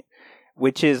point,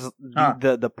 which is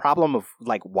the problem of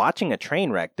like watching a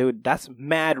train wreck, dude. That's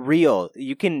mad real.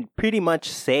 You can pretty much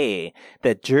say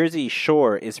that Jersey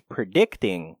Shore is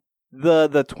predicting the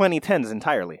 2010s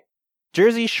entirely.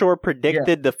 Jersey Shore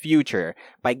predicted the future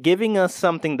by giving us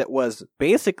something that was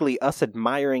basically us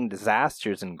admiring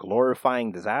disasters and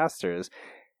glorifying disasters.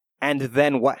 And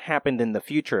then what happened in the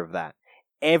future of that?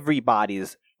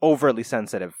 Everybody's overly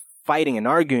sensitive, fighting and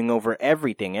arguing over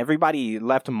everything. Everybody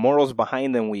left morals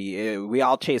behind them. We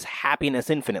all chase happiness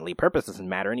infinitely. Purpose doesn't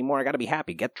matter anymore. I gotta be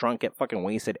happy. Get drunk, get fucking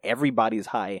wasted. Everybody's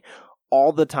high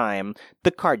all the time.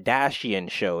 The Kardashian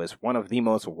Show is one of the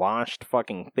most watched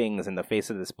fucking things in the face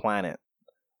of this planet.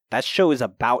 That show is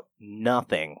about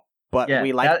nothing, but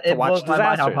we like to watch disasters. It blows my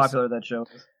mind how popular that show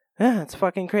is. Yeah, it's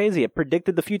fucking crazy. It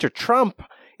predicted the future. Trump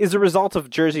is a result of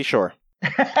Jersey Shore.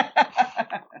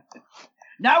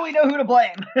 Now we know who to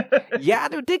blame. Yeah,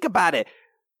 dude, think about it.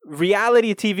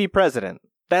 Reality TV president.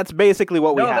 That's basically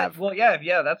what we have.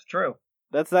 Yeah, that's true.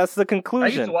 That's the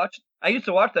conclusion. I used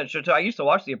to watch that show too. I used to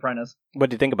watch The Apprentice.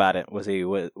 What do you think about it? Was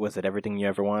it everything you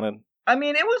ever wanted? I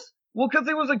mean, it was because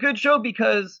it was a good show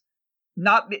because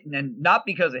not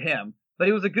because of him, but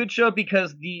it was a good show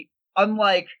because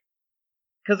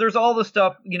because there's all the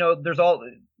stuff, there's all,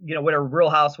 whatever,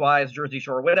 Real Housewives, Jersey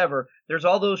Shore, whatever. There's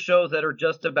all those shows that are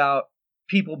just about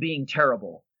people being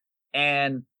terrible.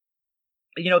 And,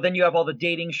 then you have all the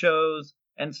dating shows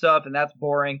and stuff, and that's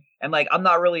boring. And, like, I'm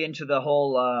not really into the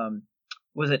whole,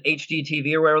 was it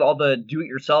HGTV or whatever, all the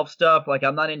do-it-yourself stuff. Like,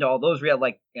 I'm not into all those,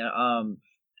 Flip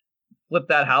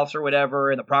That House or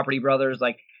whatever, and the Property Brothers.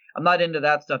 Like, I'm not into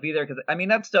that stuff either, because, I mean,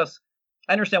 that stuff's,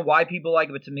 I understand why people like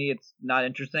it, but to me, it's not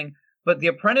interesting. But The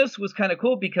Apprentice was kind of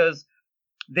cool because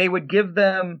they would give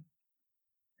them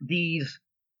these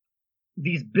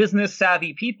business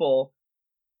savvy people.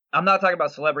 I'm not talking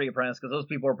about Celebrity Apprentice because those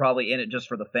people are probably in it just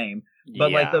for the fame.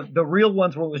 But like the real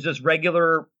ones where it was just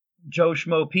regular Joe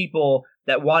Schmo people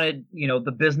that wanted,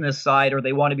 the business side, or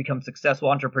they want to become successful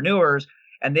entrepreneurs,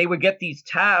 and they would get these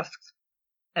tasks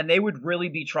and they would really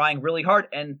be trying really hard.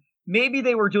 And maybe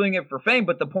they were doing it for fame,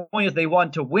 but the point is they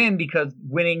wanted to win because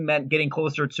winning meant getting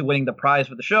closer to winning the prize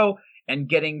for the show and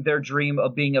getting their dream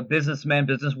of being a businessman,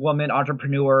 businesswoman,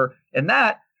 entrepreneur, and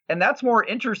that's more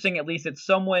interesting. At least it's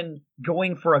someone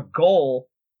going for a goal.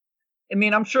 I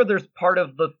mean, I'm sure there's part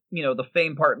of the, the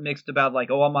fame part mixed about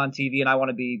like, oh, I'm on TV and I want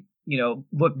to be,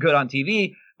 look good on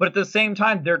TV. But at the same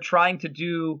time, they're trying to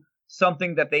do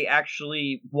something that they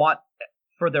actually want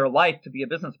for their life, to be a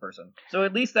business person. So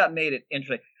at least that made it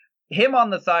interesting. Him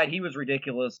on the side, he was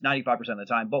ridiculous 95% of the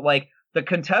time. But like the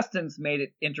contestants made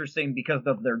it interesting because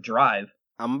of their drive.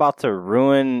 I'm about to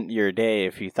ruin your day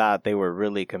if you thought they were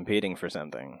really competing for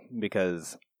something,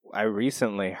 because I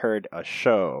recently heard a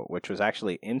show which was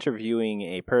actually interviewing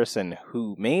a person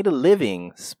who made a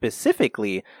living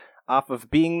specifically off of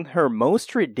being her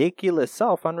most ridiculous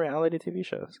self on reality TV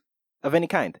shows of any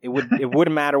kind. It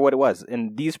wouldn't matter what it was.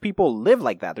 And these people live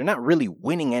like that. They're not really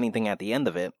winning anything at the end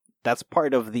of it. That's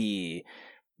part of the,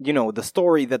 the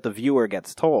story that the viewer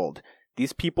gets told.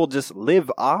 These people just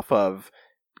live off of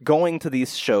going to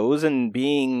these shows and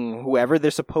being whoever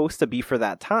they're supposed to be for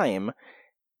that time.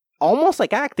 Almost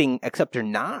like acting, except they're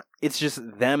not. It's just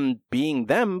them being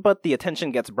them, but the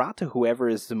attention gets brought to whoever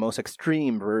is the most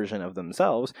extreme version of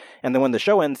themselves. And then when the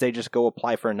show ends, they just go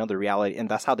apply for another reality, and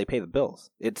that's how they pay the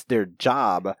bills. It's their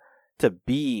job to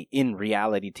be in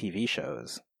reality TV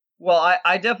shows. Well,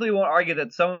 I definitely won't argue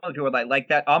that some people are like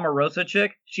that Omarosa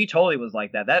chick. She totally was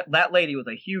like that. That lady was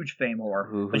a huge fame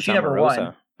whore, but she never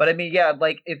won. But I mean, yeah,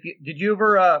 like did you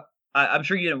ever? I'm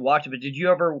sure you didn't watch it, but did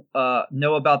you ever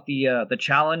know about the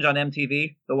challenge on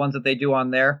MTV, the ones that they do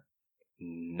on there?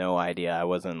 No idea. I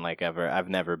wasn't I've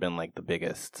never been like the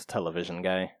biggest television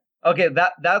guy. Okay,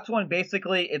 that's one.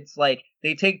 Basically, it's like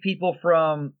they take people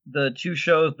from the two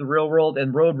shows, The Real World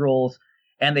and Road Rules,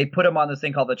 and they put them on this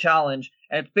thing called the challenge,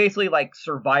 and it's basically like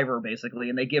Survivor, basically,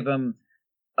 and they give them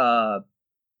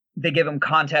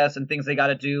contests and things they got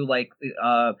to do, like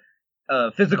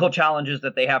physical challenges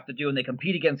that they have to do, and they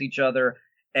compete against each other,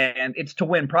 and it's to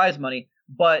win prize money.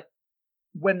 But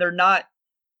when they're not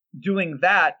doing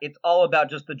that, it's all about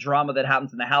just the drama that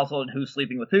happens in the household and who's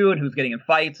sleeping with who and who's getting in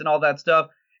fights and all that stuff.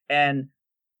 And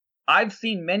I've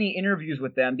seen many interviews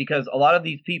with them because a lot of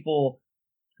these people,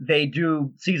 they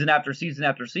do season after season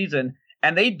after season,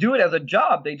 and they do it as a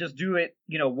job. They just do it,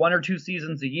 1 or 2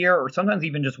 seasons a year, or sometimes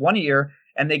even just one a year.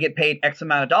 and they get paid X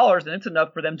amount of dollars, and it's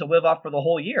enough for them to live off for the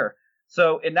whole year.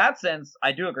 So in that sense,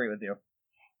 I do agree with you.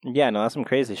 Yeah, no, that's some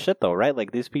crazy shit though, right?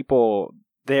 Like these people,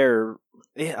 they're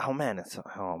oh man,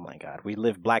 oh my god, we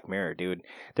live Black Mirror, dude.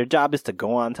 Their job is to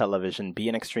go on television, be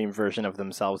an extreme version of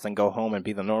themselves, then go home and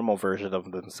be the normal version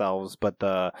of themselves. But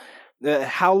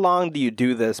how long do you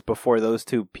do this before those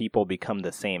two people become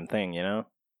the same thing, you know?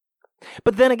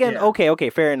 But then again, okay,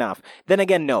 fair enough. Then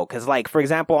again, no, because like, for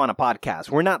example, on a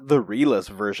podcast, we're not the realest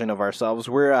version of ourselves.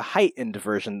 We're a heightened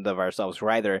version of ourselves.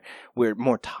 We're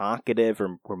more talkative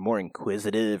or we're more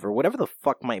inquisitive or whatever the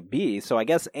fuck might be. So I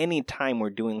guess any time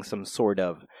we're doing some sort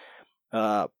of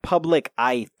public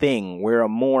eye thing, we're a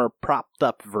more propped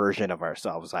up version of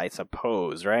ourselves, I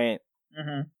suppose, right?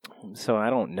 Mm-hmm. So I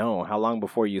don't know how long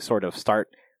before you sort of start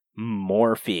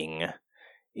morphing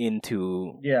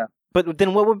into... Yeah. But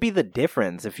then what would be the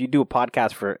difference if you do a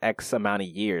podcast for X amount of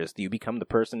years? Do you become the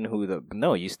person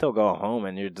No, you still go home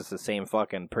and you're just the same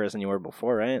fucking person you were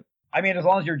before, right? I mean, as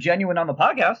long as you're genuine on the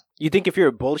podcast. You think if you're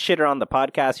a bullshitter on the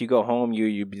podcast, you go home,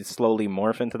 you slowly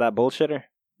morph into that bullshitter?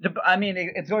 I mean,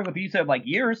 it's going with you said, like,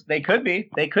 years. They could be.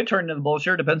 They could turn into the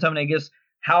bullshitter. Depends on, I guess,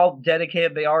 how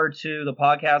dedicated they are to the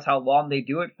podcast, how long they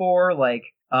do it for. Like,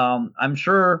 I'm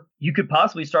sure you could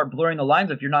possibly start blurring the lines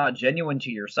if you're not genuine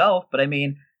to yourself. But I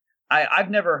mean... I've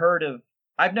never heard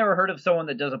of someone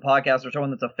that does a podcast or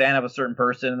someone that's a fan of a certain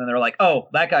person and then they're like, oh,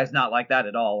 that guy's not like that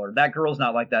at all, or that girl's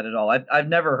not like that at all. I've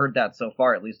never heard that so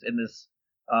far, at least in this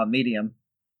medium.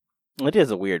 It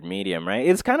is a weird medium, right?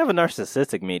 It's kind of a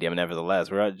narcissistic medium, nevertheless.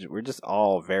 We're just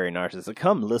all very narcissistic.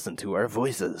 Come listen to our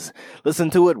voices. Listen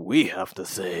to what we have to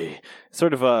say.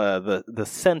 Sort of the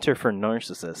center for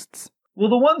narcissists. Well,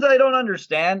 the ones I don't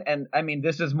understand, and I mean,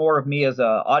 this is more of me as a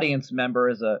audience member.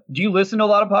 Do you listen to a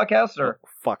lot of podcasts or? Oh,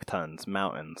 fuck tons,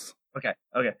 mountains. Okay.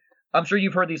 I'm sure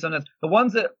you've heard these sometimes. The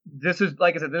ones that this is,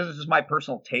 like I said, this is just my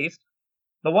personal taste.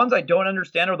 The ones I don't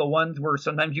understand are the ones where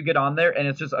sometimes you get on there and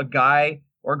it's just a guy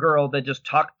or girl that just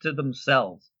talk to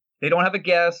themselves. They don't have a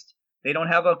guest. They don't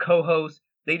have a co-host.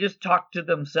 They just talk to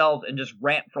themselves and just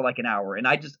rant for like an hour. And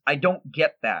I don't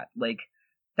get that. Like,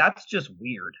 that's just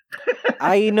weird.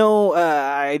 I know,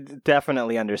 I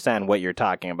definitely understand what you're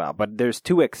talking about, but there's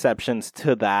two exceptions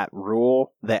to that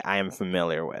rule that I am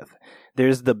familiar with.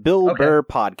 There's the Bill Burr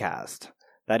podcast.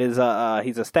 That is,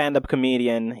 he's a stand-up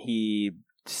comedian. He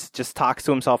just talks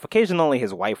to himself occasionally.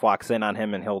 His wife walks in on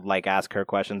him and he'll like ask her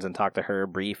questions and talk to her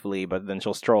briefly, but then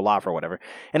she'll stroll off or whatever.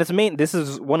 And this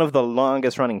is one of the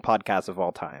longest running podcasts of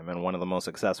all time and one of the most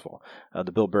successful,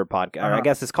 the Bill Burr podcast. Or I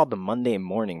guess it's called the Monday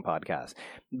Morning Podcast.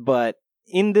 But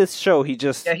in this show, he's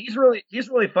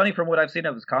really funny from what I've seen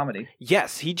of his comedy.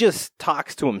 Yes, he just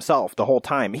talks to himself the whole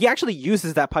time. He actually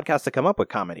uses that podcast to come up with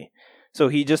comedy. So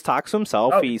he just talks to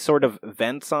himself. Oh. He sort of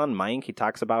vents on mic. He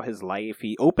talks about his life.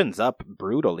 He opens up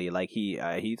brutally. Like he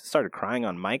started crying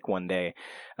on mic one day,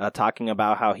 talking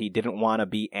about how he didn't want to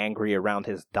be angry around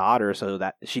his daughter so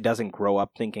that she doesn't grow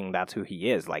up thinking that's who he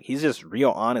is. Like he's just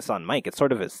real honest on mic. It's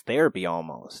sort of his therapy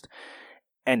almost.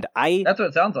 And that's what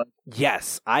it sounds like.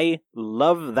 Yes, I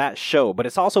love that show, but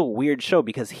it's also a weird show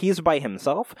because he's by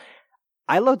himself.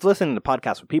 I love listening to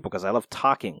podcasts with people because I love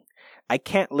talking. I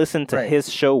can't listen to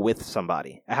his show with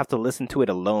somebody. I have to listen to it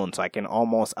alone so I can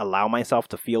almost allow myself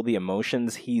to feel the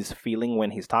emotions he's feeling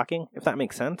when he's talking, if that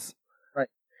makes sense. Right.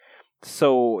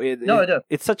 So it does.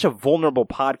 It's such a vulnerable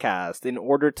podcast. In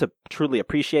order to truly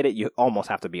appreciate it, you almost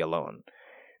have to be alone.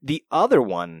 The other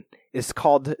one is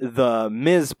called the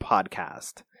Ms.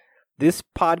 Podcast. This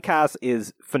podcast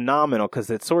is phenomenal because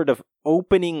it's sort of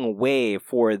opening way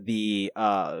for the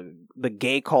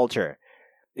gay culture.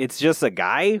 It's just a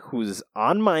guy who's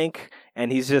on mic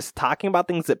and he's just talking about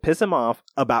things that piss him off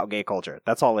about gay culture.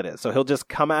 That's all it is. So he'll just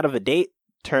come out of a date,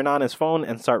 turn on his phone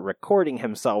and start recording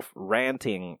himself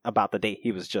ranting about the date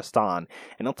he was just on.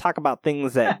 And he'll talk about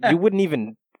things that you wouldn't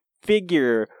even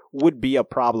figure would be a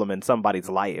problem in somebody's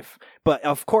life. But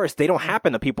of course, they don't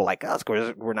happen to people like us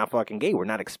because we're not fucking gay. We're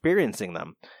not experiencing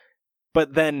them.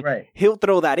 But then he'll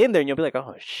throw that in there and you'll be like,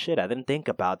 oh shit, I didn't think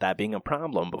about that being a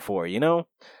problem before, you know?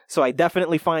 So I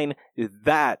definitely find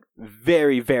that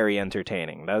very, very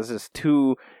entertaining. That's just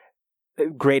two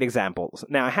great examples.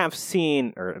 Now I have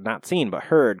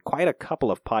heard quite a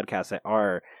couple of podcasts that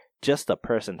are just a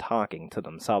person talking to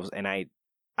themselves. And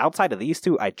outside of these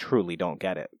two, I truly don't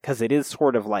get it. Because it is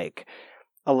sort of like,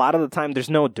 a lot of the time there's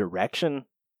no direction.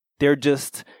 They're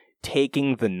just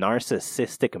taking the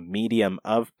narcissistic medium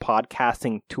of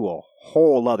podcasting to a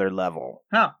whole other level.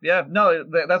 Huh, yeah, no,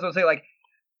 that's what I say, like,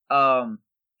 a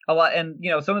lot, and,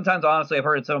 you know, sometimes, honestly, I've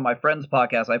heard some of my friends'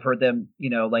 podcasts, I've heard them, you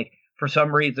know, like, for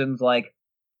some reasons, like,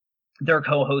 their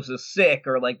co-host is sick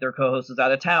or like their co-host is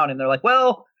out of town, and they're like,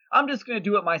 well, I'm just going to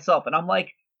do it myself. And I'm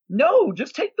like, no,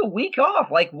 just take the week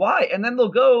off. Like, why? And then they'll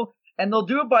go and they'll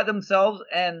do it by themselves.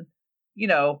 And, you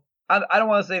know, I don't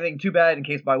want to say anything too bad in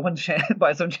case by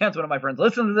some chance one of my friends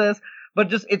listens to this, but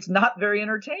just, it's not very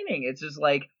entertaining. It's just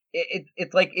like,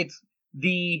 it's like, it's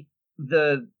the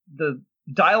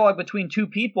dialogue between two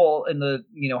people and the,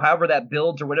 you know, however that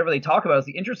builds or whatever they talk about is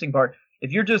the interesting part.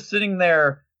 If you're just sitting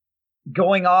there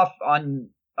going off on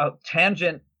a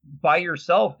tangent by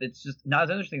yourself, it's just not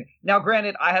as interesting. Now,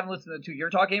 granted, I haven't listened to the two you're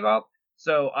talking about,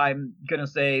 so I'm gonna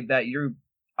say that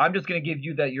I'm just gonna give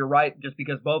you that you're right, just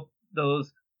because both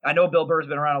those. I know Bill Burr's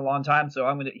been around a long time, so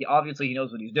obviously he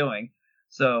knows what he's doing.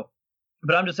 So,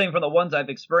 but I'm just saying, from the ones I've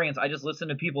experienced, I just listen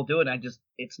to people do it, and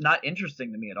it's not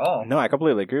interesting to me at all. No, I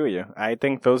completely agree with you. I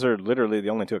think those are literally the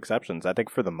only two exceptions. I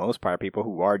think for the most part, people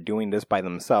who are doing this by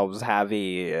themselves have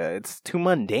it's too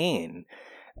mundane.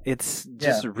 It's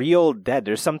just real dead.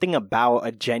 There's something about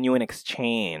a genuine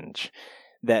exchange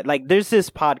that, like, there's this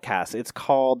podcast. It's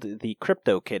called the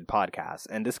Crypto Kid Podcast.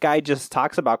 And this guy just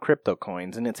talks about crypto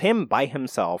coins. And it's him by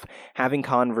himself having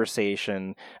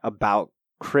conversation about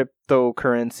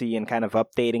cryptocurrency and kind of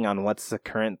updating on what's the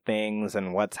current things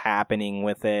and what's happening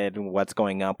with it, what's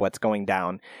going up, what's going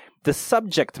down. The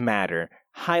subject matter,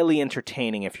 highly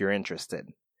entertaining if you're interested.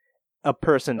 A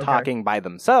person talking by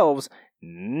themselves,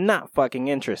 not fucking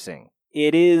interesting.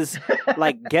 It is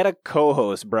like, get a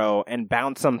co-host, bro, and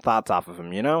bounce some thoughts off of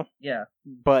him, you know? Yeah.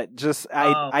 But just,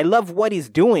 I love what he's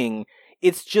doing.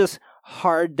 It's just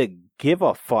hard to give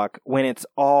a fuck when it's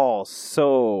all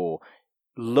so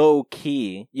low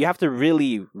key. You have to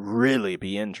really, really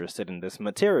be interested in this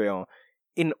material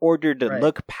in order to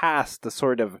look past the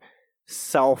sort of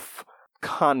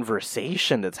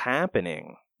self-conversation that's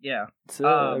happening. Yeah. It's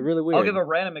really weird. I'll give a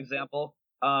random example.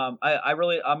 I'm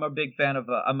a big fan of,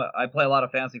 I play a lot of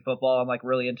fantasy football. I'm like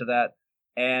really into that.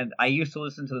 And I used to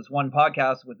listen to this one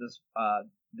podcast with this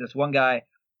one guy,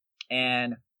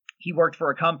 and he worked for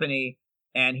a company,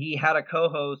 and he had a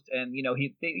co-host, and, you know,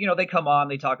 they come on,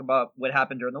 they talk about what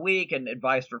happened during the week and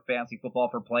advice for fantasy football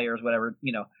for players, whatever,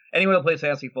 you know, anyone who plays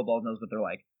fantasy football knows what they're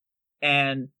like.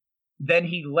 And then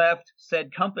he left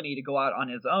said company to go out on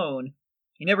his own.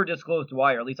 He never disclosed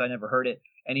why, or at least I never heard it.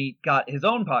 And he got his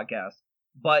own podcast.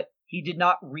 But he did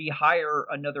not rehire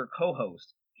another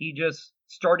co-host. He just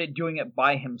started doing it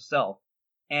by himself.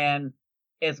 And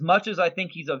as much as I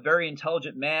think he's a very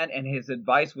intelligent man and his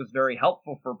advice was very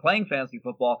helpful for playing fantasy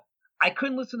football, I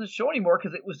couldn't listen to the show anymore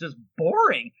because it was just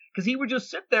boring. Because he would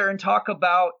just sit there and talk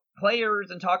about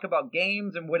players and talk about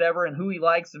games and whatever and who he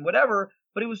likes and whatever.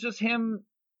 But it was just him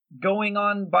going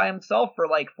on by himself for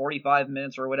like 45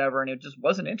 minutes or whatever, and it just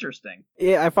wasn't interesting.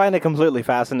 Yeah, I find it completely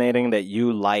fascinating that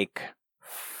you like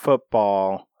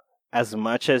football as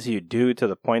much as you do, to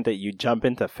the point that you jump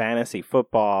into fantasy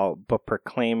football but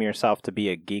proclaim yourself to be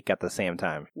a geek at the same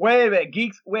time. Wait,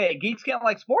 geeks can't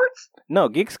like sports? No,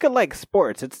 geeks can like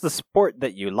sports. It's the sport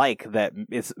that you like that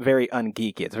is very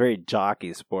ungeeky. It's a very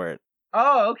jockey sport.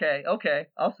 Oh, okay.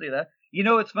 I'll see that. You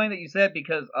know, it's funny that you said,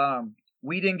 because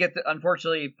we didn't get to,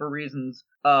 unfortunately, for reasons,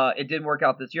 it didn't work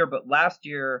out this year, but last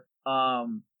year,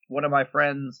 one of my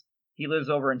friends, he lives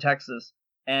over in Texas,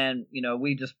 and, you know,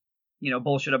 we just, you know,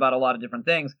 bullshit about a lot of different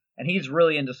things. And he's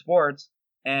really into sports.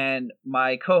 And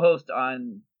my co-host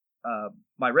on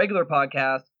my regular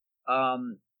podcast,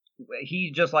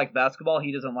 he just likes basketball.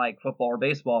 He doesn't like football or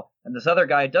baseball. And this other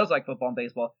guy does like football and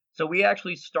baseball. So we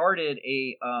actually started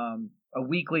a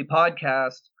weekly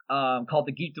podcast called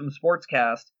the Geekdom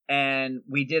Sportscast. And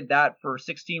we did that for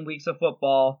 16 weeks of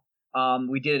football.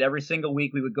 We did it every single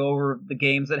week. We would go over the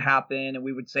games that happened, and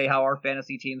we would say how our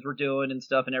fantasy teams were doing and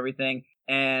stuff and everything.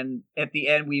 And at the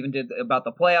end, we even did about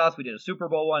the playoffs. We did a Super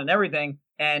Bowl one and everything.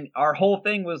 And our whole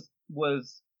thing was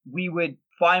we would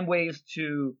find ways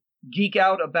to geek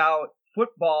out about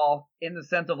football, in the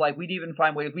sense of, like, we'd even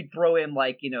find ways, we'd throw in,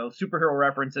 like, you know, superhero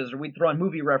references, or we'd throw in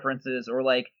movie references, or,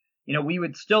 like, you know, we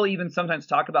would still even sometimes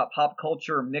talk about pop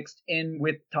culture mixed in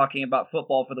with talking about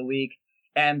football for the week.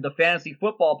 And the fantasy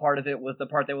football part of it was the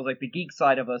part that was like the geek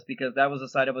side of us, because that was the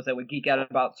side of us that would geek out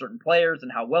about certain players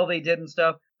and how well they did and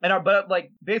stuff. And but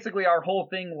like, basically our whole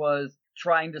thing was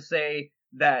trying to say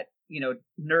that, you know,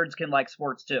 nerds can like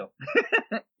sports too.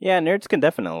 Yeah, nerds can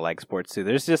definitely like sports too.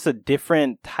 There's just a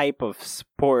different type of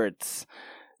sports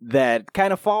that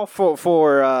kind of fall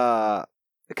for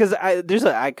because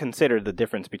I consider the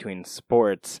difference between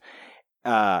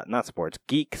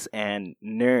geeks and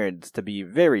nerds to be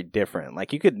very different.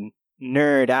 Like, you could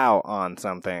nerd out on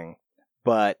something,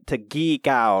 but to geek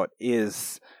out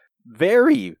is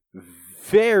very,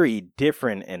 very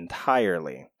different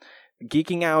entirely.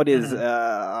 Geeking out is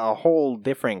a whole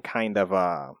different kind of,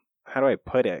 how do I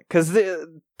put it? Because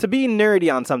to be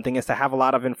nerdy on something is to have a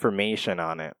lot of information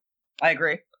on it. I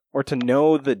agree. Or to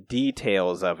know the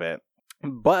details of it.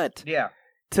 But yeah,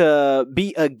 to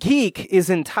be a geek is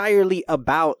entirely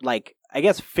about, like, I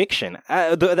guess fiction.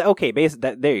 Okay,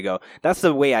 there you go. That's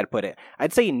the way I'd put it.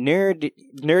 I'd say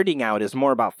nerding out is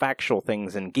more about factual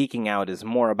things and geeking out is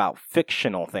more about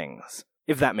fictional things,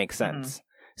 if that makes sense. Mm-hmm.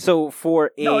 So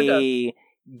for a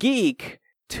geek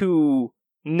to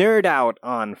nerd out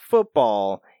on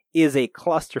football is a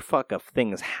clusterfuck of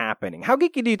things happening. How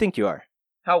geeky do you think you are?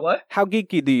 How what? How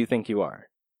geeky do you think you are?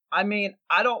 I mean,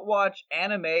 I don't watch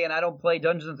anime and I don't play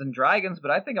Dungeons and Dragons,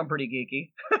 but I think I'm pretty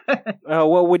geeky.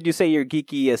 What would you say you're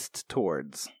geekiest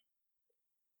towards?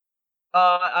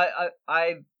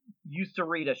 I used to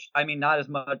read not as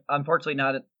much, unfortunately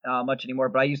not much anymore,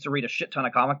 but I used to read a shit ton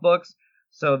of comic books.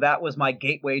 So that was my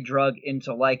gateway drug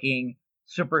into liking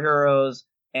superheroes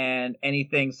and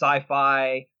anything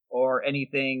sci-fi or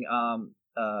anything,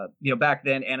 back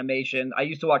then animation. I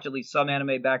used to watch at least some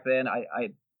anime back then.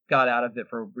 I got out of it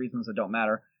for reasons that don't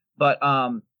matter. But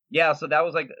so that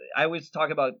was like, I always talk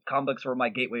about comic books were my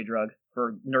gateway drug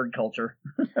for nerd culture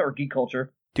or geek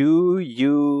culture. Do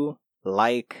you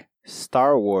like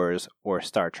Star Wars or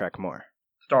Star Trek more?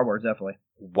 Star Wars, definitely.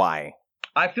 Why?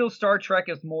 I feel Star Trek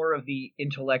is more of the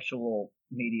intellectual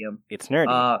medium. It's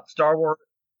nerdy. Star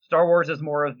Wars is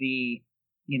more of the,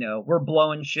 we're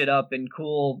blowing shit up and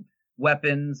cool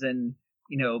weapons and,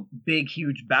 big,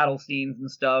 huge battle scenes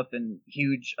and stuff and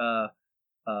huge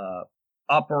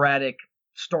operatic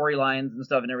storylines and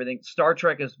stuff and everything. Star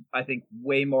Trek is, I think,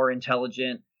 way more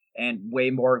intelligent and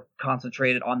way more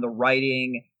concentrated on the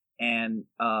writing and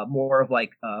more of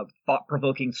like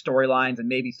thought-provoking storylines and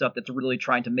maybe stuff that's really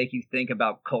trying to make you think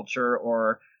about culture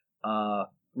or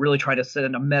really try to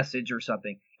send a message or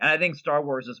something. And I think Star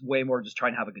Wars is way more just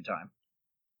trying to have a good time.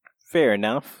 Fair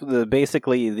enough.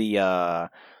 Basically, the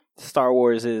Star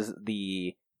Wars is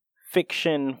the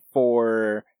fiction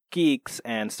for geeks,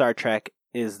 and Star Trek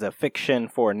is the fiction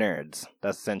for nerds.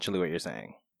 That's essentially what you're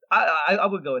saying. I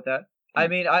would go with that. I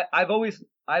mean, I've always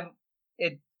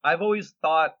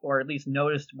thought, or at least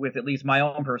noticed with at least my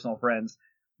own personal friends,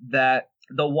 that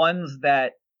the ones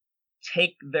that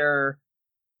take their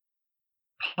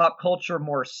pop culture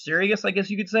more serious, I guess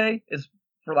you could say, is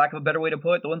for lack of a better way to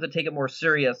put it, the ones that take it more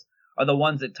serious are the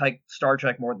ones that take Star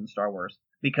Trek more than Star Wars.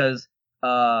 Because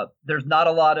there's not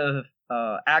a lot of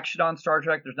action on Star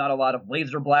Trek. There's not a lot of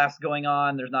laser blasts going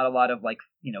on. There's not a lot of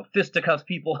fisticuffs,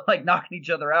 people like knocking each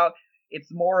other out. It's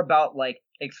more about like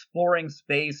exploring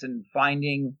space and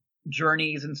finding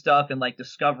journeys and stuff and like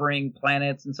discovering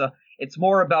planets and stuff. It's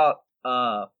more about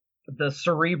the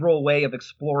cerebral way of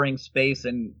exploring space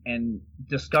and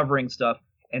discovering stuff.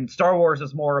 And Star Wars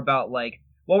is more about like,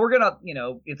 well, we're gonna,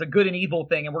 it's a good and evil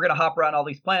thing, and we're gonna hop around all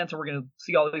these planets, and we're gonna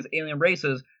see all these alien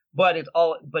races. But at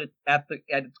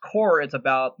its core, it's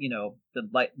about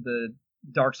the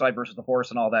dark side versus the Force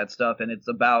and all that stuff, and it's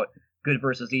about good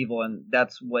versus evil, and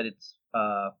that's what it's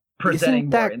presenting. Isn't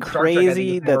that more. crazy? Star Trek, I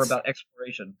think, is more about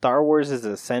exploration. Star Wars is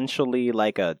essentially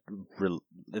like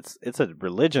it's a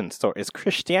religion story. It's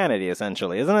Christianity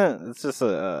essentially, isn't it? It's just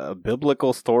a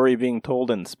biblical story being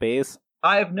told in space.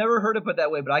 I've never heard it put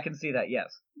that way, but I can see that,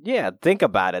 yes. Yeah, think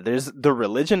about it. There's the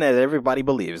religion that everybody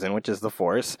believes in, which is the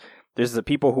Force. There's the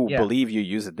people who believe you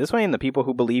use it this way, and the people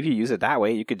who believe you use it that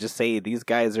way. You could just say these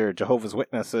guys are Jehovah's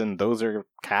Witness, and those are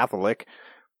Catholic.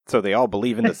 So they all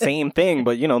believe in the same thing,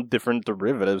 but, different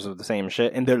derivatives of the same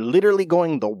shit. And they're literally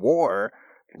going to war,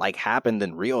 like happened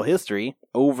in real history,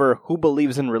 over who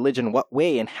believes in religion what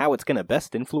way and how it's going to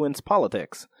best influence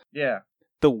politics. Yeah.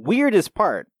 The weirdest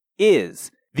part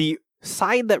is the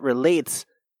side that relates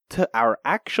to our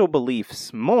actual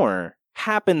beliefs more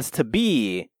happens to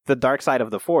be the dark side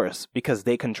of the Force because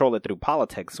they control it through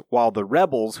politics, while the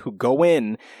rebels who go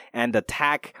in and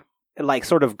attack like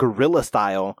sort of guerrilla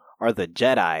style are the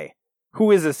Jedi, who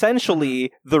is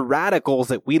essentially the radicals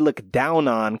that we look down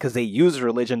on because they use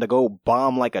religion to go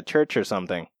bomb like a church or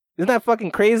something. Isn't that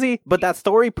fucking crazy? But that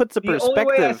story puts a perspective. The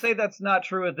only way I say that's not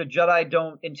true is the Jedi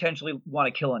don't intentionally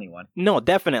want to kill anyone. No,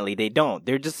 definitely they don't.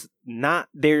 They're just not.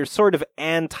 They're sort of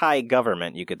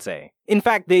anti-government, you could say. In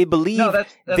fact, they believe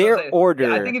that's their order.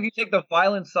 Yeah, I think if you take the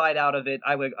violent side out of it,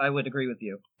 I would agree with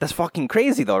you. That's fucking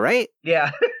crazy, though, right?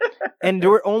 Yeah. And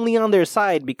we're only on their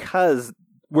side because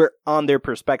we're on their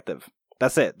perspective.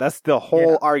 That's it. That's the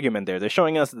whole argument there. They're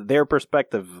showing us their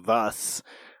perspective, thus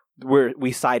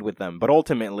we side with them. But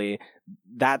ultimately,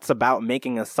 that's about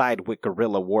making a side with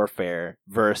guerrilla warfare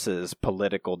versus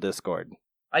political discord.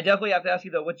 I definitely have to ask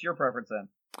you though, what's your preference then?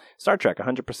 Star Trek,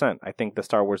 100%. I think the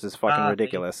Star Wars is fucking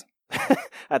ridiculous.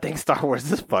 I think Star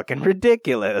Wars is fucking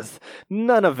ridiculous.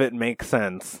 None of it makes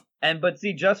sense. But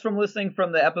see, just from listening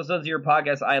from the episodes of your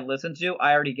podcast I listened to,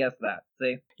 I already guessed that.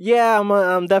 See? Yeah,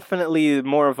 I'm definitely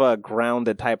more of a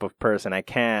grounded type of person. I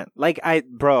can't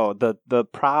the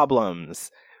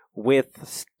problems with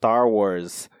Star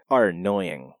Wars are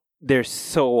annoying. They're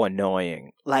so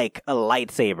annoying. Like a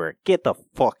lightsaber. Get the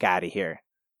fuck out of here.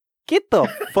 Get the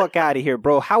fuck out of here,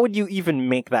 bro. How would you even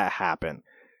make that happen?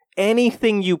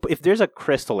 If there's a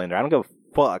crystal in there, I don't give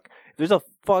a fuck. If there's a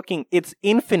fucking, it's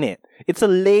infinite. It's a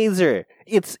laser.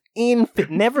 It's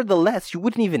infinite. Nevertheless, you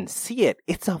wouldn't even see it.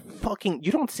 It's a fucking,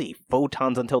 you don't see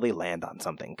photons until they land on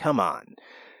something. Come on.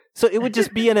 So it would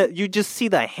just be you just see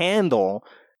the handle,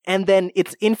 and then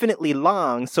it's infinitely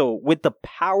long. So with the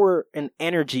power and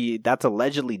energy that's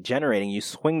allegedly generating, you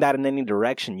swing that in any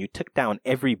direction. You took down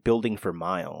every building for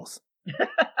miles.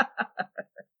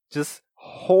 Just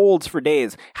holds for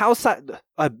days.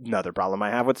 Another problem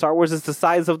I have with Star Wars is the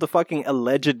size of the fucking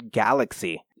alleged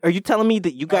galaxy. Are you telling me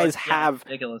that you guys have...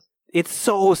 ridiculous. It's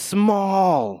so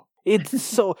small. It's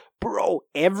so... Bro,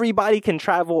 everybody can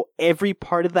travel every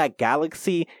part of that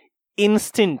galaxy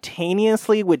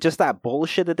instantaneously with just that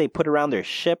bullshit that they put around their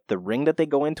ship, the ring that they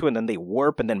go into, and then they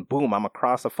warp, and then boom, I'm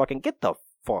across the fucking... Get the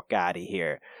fuck out of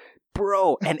here.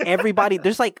 Bro, and everybody...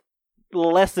 There's like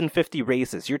less than 50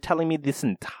 races. You're telling me this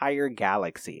entire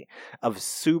galaxy of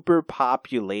super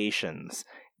populations,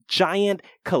 giant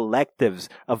collectives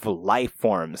of life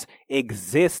forms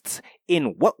exists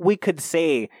in what we could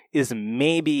say is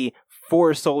maybe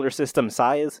 4 solar system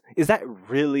size? Is that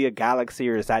really a galaxy,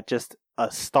 or is that just a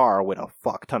star with a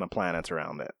fuck ton of planets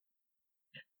around it?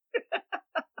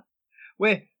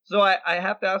 Wait, so I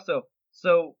have to ask though.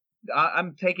 So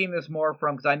I'm taking this more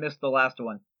from, because I missed the last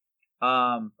one.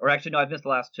 Or actually, no, I've missed the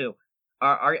last 2.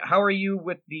 How are you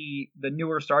with the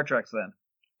newer Star Treks then?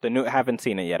 Haven't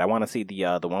seen it yet. I want to see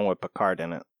the one with Picard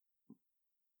in it.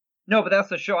 No, but that's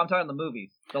the show. I'm talking the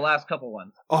movies, the last couple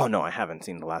ones. Oh no, I haven't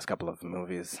seen the last couple of the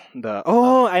movies. I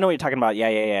know what you're talking about.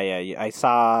 Yeah. I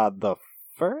saw the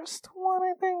first one,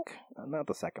 I think, not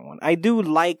the second one. I do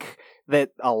like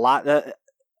that a lot.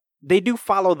 They do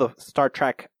follow the Star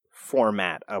Trek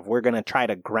format of, we're going to try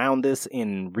to ground this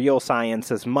in real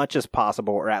science as much as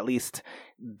possible, or at least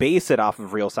base it off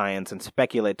of real science and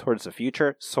speculate towards the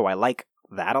future. So I like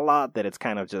that a lot, that it's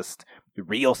kind of just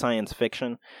real science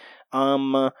fiction.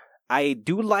 I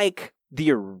do like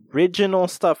the original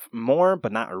stuff more,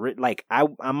 but not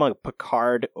I'm a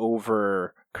Picard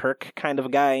over Kirk kind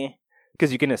of guy,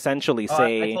 because you can essentially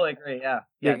say... I totally agree, yeah.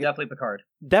 Yeah, definitely Picard.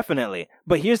 Definitely.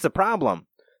 But here's the problem.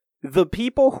 The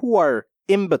people who are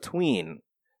in between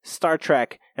Star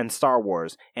Trek and Star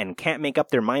Wars and can't make up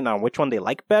their mind on which one they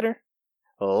like better,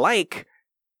 like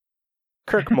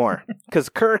Kirk more. Because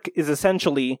Kirk is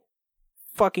essentially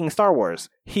fucking Star Wars.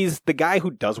 He's the guy who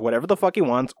does whatever the fuck he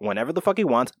wants, whenever the fuck he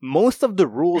wants. Most of the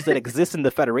rules that exist in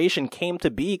the Federation came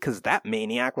to be because that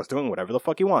maniac was doing whatever the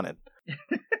fuck he wanted.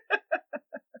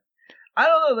 I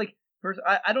don't know,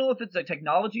 I don't know if it's a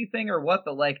technology thing or what,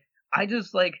 but I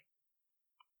just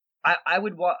I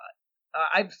would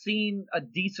I've seen a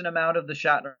decent amount of the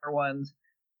Shatner ones,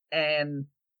 and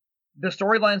the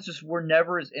storylines just were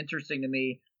never as interesting to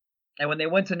me. And when they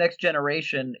went to Next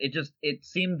Generation, it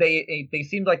seemed they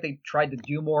seemed like they tried to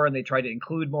do more, and they tried to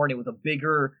include more, and it was a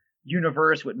bigger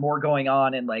universe with more going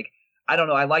on. And I don't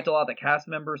know, I liked a lot of the cast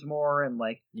members more, and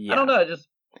I don't know,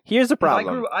 here's the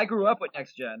problem. I grew up with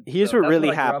Next Gen. Here's what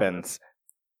really happens.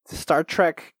 Star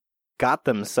Trek got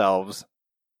themselves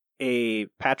a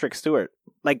Patrick Stewart.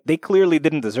 They clearly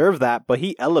didn't deserve that, but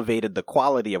he elevated the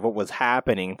quality of what was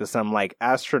happening to some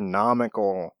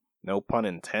astronomical, no pun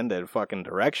intended, fucking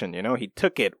direction. He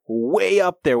took it way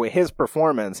up there with his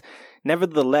performance.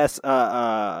 Nevertheless,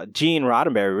 Gene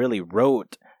Roddenberry really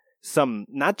wrote some,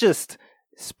 not just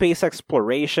space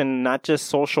exploration, not just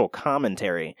social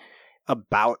commentary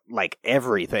about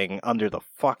everything under the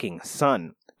fucking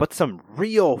sun, but some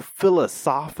real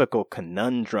philosophical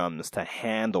conundrums to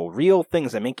handle, real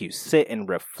things that make you sit and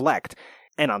reflect.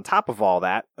 And on top of all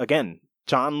that, again,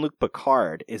 Jean-Luc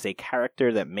Picard is a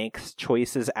character that makes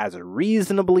choices as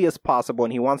reasonably as possible,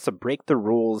 and he wants to break the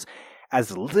rules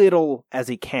as little as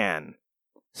he can.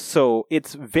 So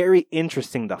it's very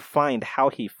interesting to find how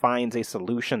he finds a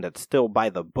solution that's still by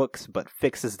the books, but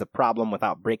fixes the problem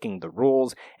without breaking the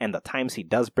rules. And the times he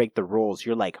does break the rules,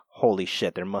 you're like, holy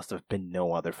shit, there must have been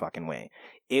no other fucking way.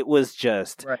 It was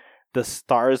just the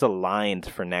stars aligned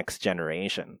for Next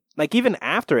Generation. Even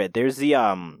after it, there's the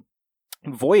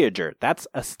Voyager. That's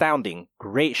astounding.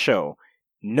 Great show.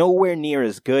 Nowhere near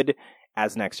as good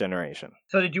as Next Generation.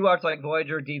 So did you watch like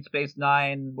Voyager, Deep Space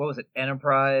Nine? What was it?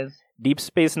 Enterprise? Deep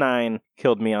Space Nine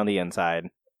killed me on the inside.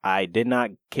 I did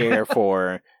not care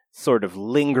for sort of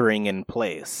lingering in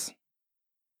place.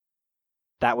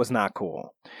 That was not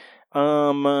cool.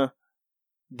 What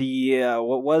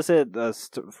was it? What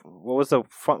was the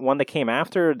one that came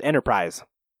after? Enterprise.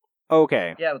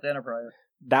 Okay. Yeah, with Enterprise.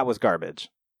 That was garbage.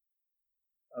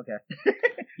 Okay.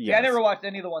 Yes. Yeah, I never watched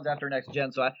any of the ones after Next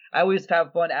Gen, so I always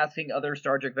have fun asking other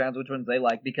Star Trek fans which ones they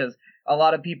like, because a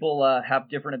lot of people have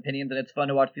different opinions, and it's fun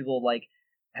to watch people like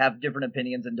have different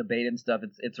opinions and debate and stuff.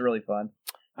 It's really fun.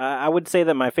 I would say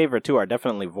that my favorite two are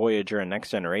definitely Voyager and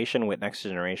Next Generation, with Next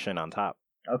Generation on top.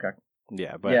 Okay.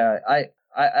 Yeah, but yeah,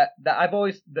 I've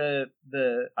always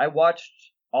I watched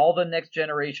all the Next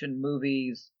Generation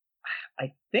movies.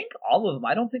 I think all of them.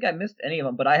 I don't think I missed any of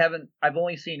them, but I've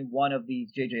only seen one of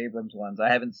these J.J. Abrams ones. I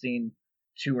haven't seen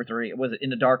 2 or 3. Was it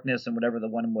In the Darkness and whatever the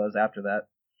one was after that?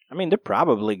 I mean, they're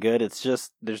probably good. It's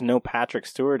just there's no Patrick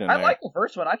Stewart in there. I like the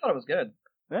first one. I thought it was good.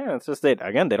 Yeah, it's just that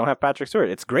again they don't have Patrick Stewart.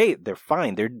 It's great. They're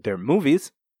fine. They're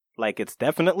movies. Like it's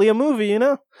definitely a movie, you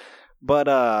know. But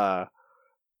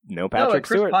no Patrick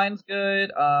Chris Stewart. Pine's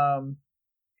good.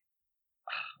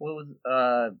 What was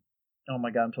oh my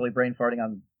god, I'm totally brain farting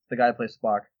on the guy who plays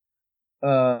Spock.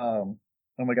 Oh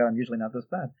my god, I'm usually not this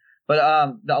bad. But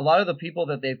a lot of the people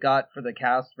that they've got for the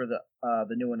cast for the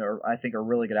new one I think are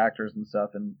really good actors and stuff.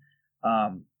 And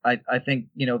I think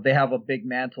they have a big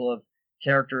mantle of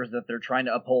characters that they're trying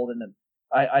to uphold, and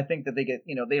I think that they get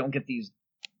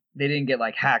they didn't get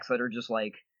like hacks that are just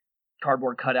like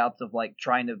cardboard cutouts of like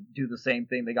trying to do the same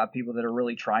thing. They got people that are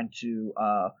really trying to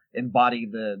embody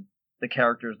the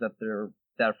characters that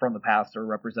that from the past are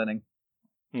representing.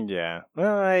 Yeah.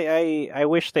 Well, I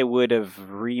wish they would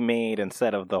have remade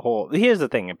instead of the whole... Here's the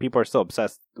thing, and people are still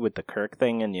obsessed with the Kirk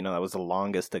thing, and, that was the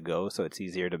longest to go, so it's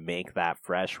easier to make that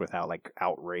fresh without, like,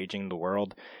 outraging the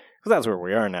world. Because that's where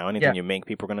we are now. Anything you make,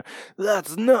 people are going to,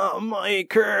 that's not my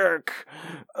Kirk!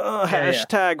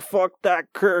 Hashtag fuck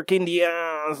that Kirk in the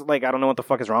ass! Like, I don't know what the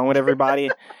fuck is wrong with everybody.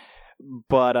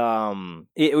 But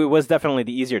it was definitely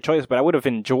the easier choice, but I would have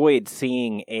enjoyed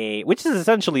seeing which is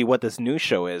essentially what this new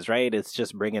show is, right? It's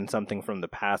just bringing something from the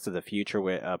past to the future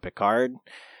with Picard.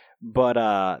 But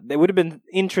it would have been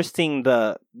interesting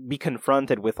to be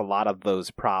confronted with a lot of those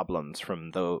problems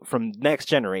from Next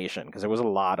Generation, because there was a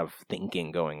lot of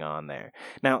thinking going on there.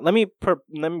 Now, let me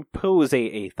pose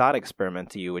a thought experiment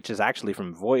to you, which is actually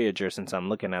from Voyager, since I'm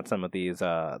looking at some of these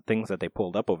things that they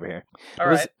pulled up over here.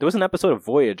 There was an episode of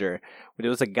Voyager where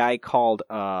there was a guy called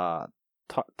Tarvok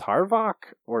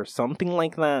or something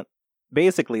like that.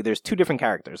 Basically, there's 2 different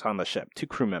characters on the ship, 2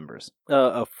 crew members.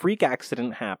 A freak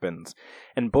accident happens,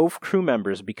 and both crew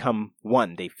members become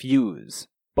one. They fuse.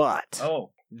 But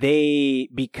they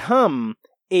become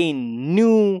a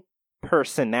new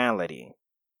personality.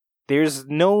 There's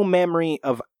no memory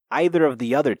of either of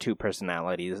the other 2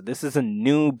 personalities. This is a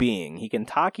new being. He can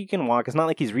talk, he can walk. It's not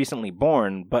like he's recently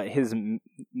born, but his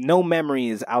no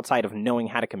memories outside of knowing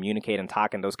how to communicate and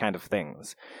talk and those kind of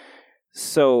things.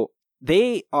 So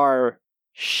they are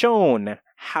shown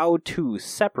how to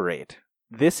separate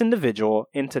this individual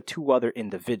into 2 other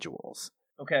individuals.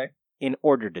 Okay. In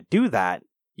order to do that,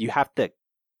 you have to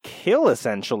kill,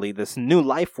 essentially, this new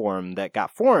life form that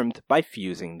got formed by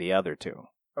fusing the other 2.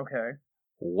 Okay.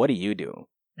 What do you do?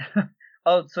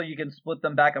 Oh, so you can split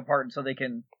them back apart, and so they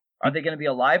can... Are they going to be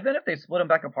alive then if they split them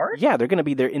back apart? Yeah, they're going to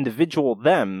be their individual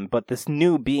them, but this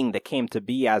new being that came to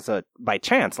be by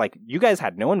chance. Like, you guys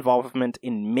had no involvement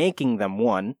in making them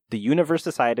one. The universe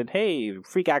decided, hey,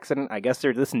 freak accident, I guess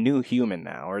they're this new human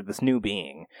now, or this new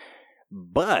being.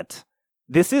 But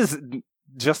this is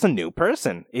just a new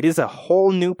person. It is a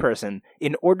whole new person.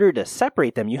 In order to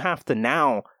separate them, you have to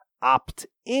now opt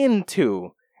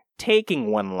into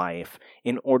taking one life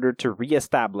in order to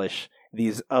reestablish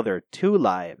these other 2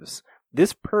 lives.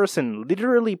 This person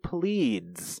literally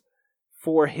pleads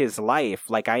for his life,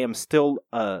 like, I am still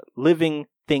a living,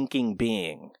 thinking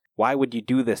being. Why would you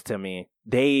do this to me?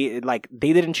 They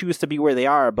didn't choose to be where they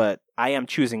are, but I am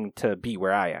choosing to be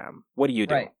where I am. What do you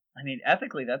do? Right. I mean,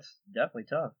 ethically, that's definitely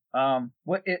tough.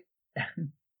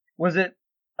 Was it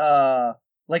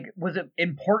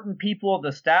important people of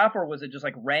the staff, or was it just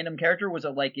like random character? Was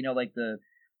it like, like the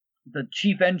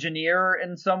chief engineer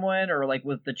in someone, or like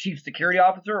with the chief security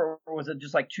officer, or was it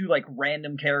just like 2 like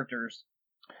random characters?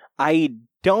 I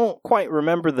don't quite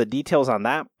remember the details on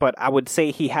that, but I would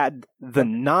say he had the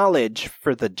knowledge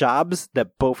for the jobs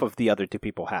that both of the other 2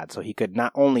 people had. So he could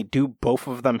not only do both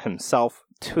of them himself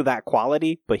to that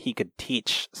quality, but he could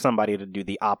teach somebody to do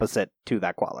the opposite to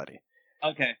that quality.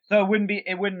 Okay. So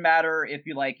it wouldn't matter if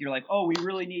you're like, oh, we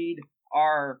really need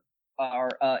our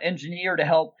engineer to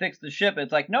help fix the ship.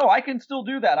 It's like, no, I can still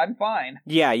do that. I'm fine.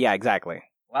 Yeah, exactly.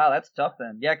 Wow, that's tough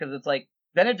then. Yeah, because it's like,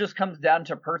 then it just comes down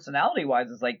to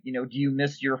personality-wise. It's like, do you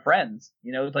miss your friends?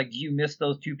 It's like, do you miss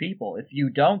those two people? If you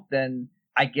don't, then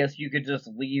I guess you could just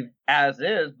leave as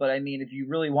is. But I mean, if you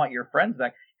really want your friends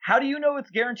back, how do you know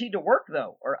it's guaranteed to work,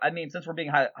 though? Or, I mean, since we're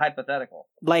being hypothetical.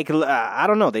 Like, I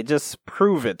don't know. They just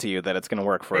prove it to you that it's going to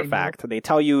work for a fact. They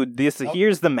tell you this.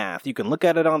 Here's the math. You can look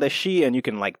at it on the sheet, and you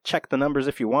can, like, check the numbers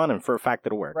if you want, and for a fact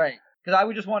it'll work. Right. Because I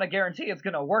would just want to guarantee it's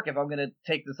going to work if I'm going to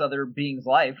take this other being's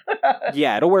life.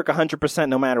 Yeah, it'll work 100%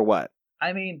 no matter what.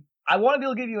 I mean, I want to be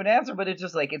able to give you an answer, but it's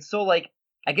just like, it's so like,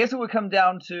 I guess it would come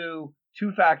down to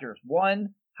two factors. One,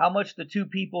 how much the two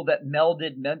people that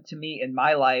melded meant to me in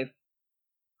my life.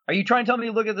 Are you trying to tell me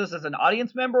to look at this as an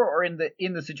audience member or in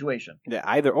the situation? Yeah,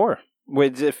 either or.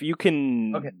 Which, if you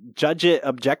can judge it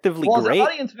objectively, well, great. As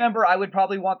an audience member, I would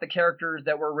probably want the characters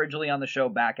that were originally on the show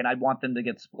back, and I'd want them to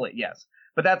get split, yes.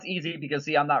 But that's easy because,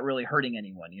 see, I'm not really hurting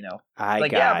anyone,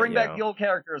 bring back the old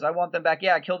characters. I want them back.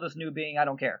 Yeah, kill this new being. I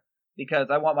don't care. Because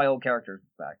I want my old characters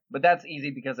back. But that's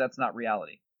easy because that's not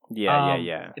reality.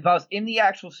 Yeah. If I was in the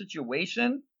actual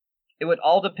situation, it would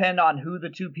all depend on who the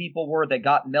two people were that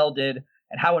got melded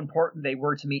and how important they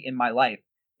were to me in my life.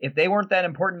 If they weren't that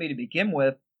important to me to begin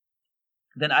with,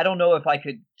 then I don't know if I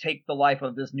could take the life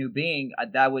of this new being.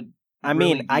 That would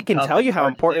really I can tell you how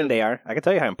important they are.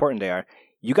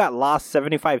 You got lost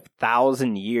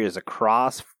 75,000 years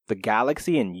across the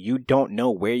galaxy and you don't know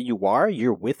where you are.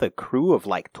 You're with a crew of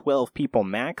like 12 people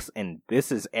max, and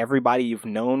this is everybody you've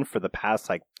known for the past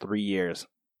like 3 years.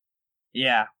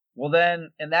 Yeah. Well,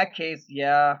 then, in that case,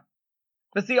 yeah.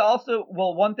 But see, also,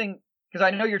 one thing, because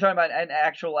I know you're talking about an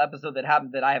actual episode that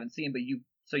happened that I haven't seen, but you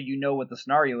know what the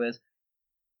scenario is.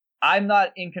 I'm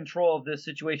not in control of this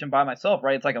situation by myself,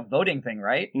 right? It's like a voting thing,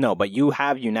 right? No, but you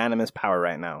have unanimous power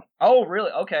right now. Oh, really?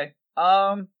 Okay.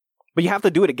 But you have to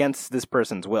do it against this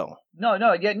person's will.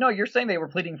 No, you're saying they were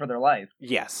pleading for their life.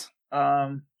 Yes.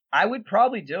 I would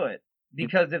probably do it.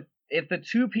 Because if the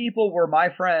two people were my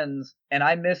friends and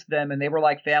I missed them and they were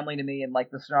like family to me, and like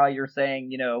the scenario you're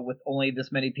saying, with only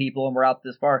this many people and we're out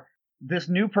this far, this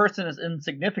new person is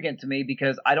insignificant to me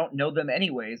because I don't know them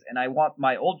anyways, and I want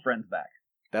my old friends back.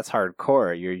 That's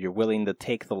hardcore. You're willing to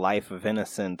take the life of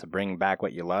innocent to bring back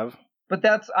what you love? But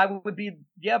I would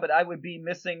be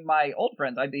missing my old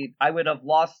friends. I would have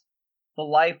lost the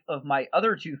life of my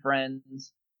other two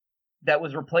friends that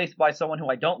was replaced by someone who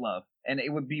I don't love, and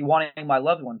it would be wanting my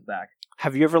loved ones back.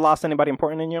 Have you ever lost anybody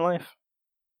important in your life?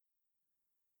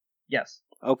 Yes.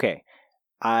 Okay.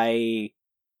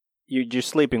 You're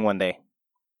sleeping one day.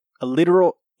 A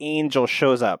literal angel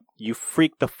shows up. You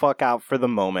freak the fuck out for the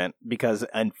moment because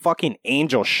a fucking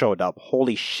angel showed up.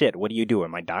 Holy shit, what do you do?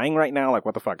 Am I dying right now? Like,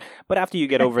 what the fuck? But after you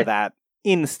get over that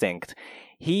instinct,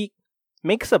 he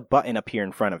makes a button appear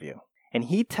in front of you. And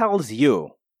he tells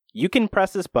you can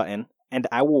press this button and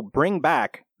I will bring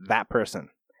back that person.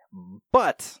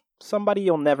 But somebody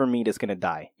you'll never meet is going to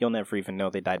die. You'll never even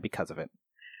know they died because of it.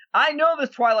 I know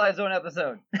this Twilight Zone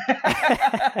episode.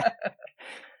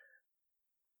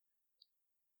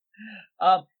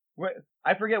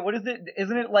 I forget, what is it?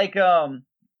 Isn't it like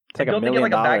it's like don't $1 million. They get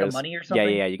like a bag of money or something?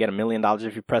 Yeah. You get $1 million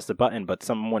if you press the button, but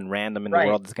someone random in the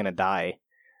world is gonna die.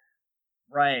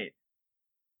 Right.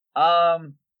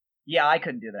 Yeah, I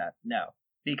couldn't do that. No,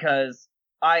 because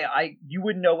you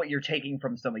wouldn't know what you're taking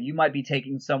from someone. You might be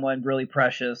taking someone really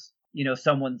precious,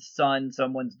 someone's son,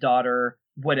 someone's daughter,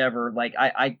 whatever. Like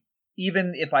I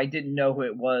even if I didn't know who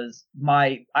it was,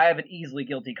 I have an easily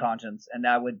guilty conscience, and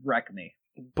that would wreck me.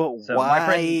 But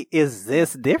why is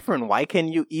this different? Why can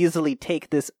you easily take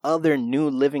this other new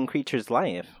living creature's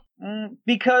life?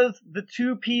 Because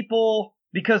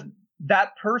because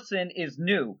that person is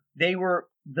new.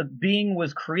 The being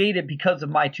was created because of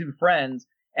my two friends,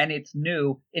 and it's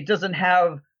new. It doesn't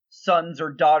have sons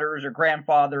or daughters or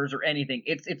grandfathers or anything.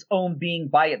 It's its own being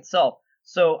by itself.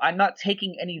 So I'm not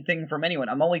taking anything from anyone.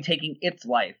 I'm only taking its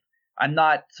life. I'm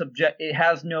not it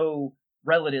has no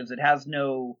relatives. It has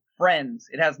no friends.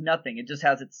 It has nothing. It just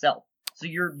has itself. So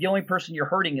the only person you're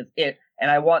hurting is it, and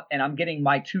I'm getting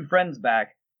my two friends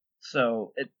back.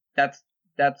 So that's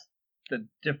the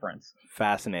difference.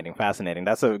 Fascinating.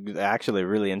 That's actually a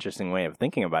really interesting way of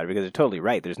thinking about it, because you're totally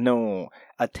right. There's no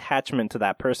attachment to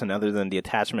that person other than the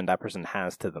attachment that person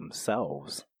has to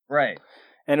themselves. Right.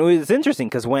 And it was interesting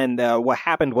because when what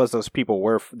happened was those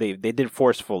people they did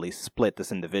forcefully split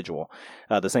this individual,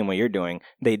 the same way you're doing.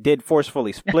 They did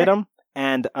forcefully split him.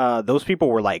 And those people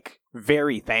were, like,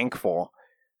 very thankful,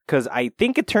 because I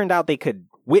think it turned out they could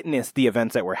witness the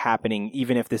events that were happening,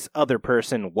 even if this other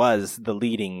person was the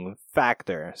leading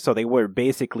factor. So they were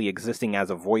basically existing as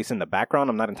a voice in the background.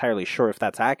 I'm not entirely sure if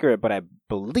that's accurate, but I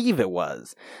believe it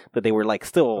was. But they were like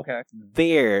still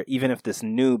there, even if this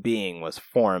new being was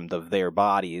formed of their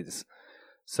bodies.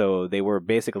 So they were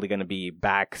basically going to be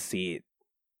backseat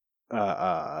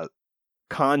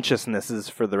consciousnesses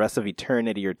for the rest of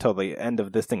eternity or till the end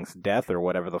of this thing's death or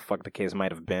whatever the fuck the case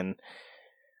might have been.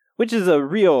 Which is a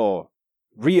real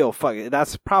fuck.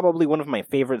 That's probably one of my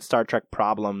favorite Star Trek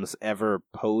problems ever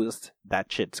posed. That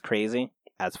shit's crazy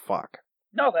as fuck.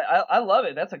 No, but I love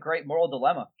it. That's a great moral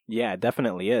dilemma. Yeah, it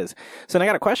definitely is. So now I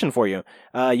got a question for you.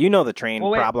 You know the train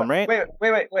problem, right? Wait.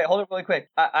 Hold it really quick.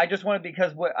 I just want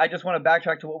to I just want to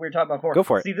backtrack to what we were talking about before. Go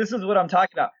for it. See, this is what I'm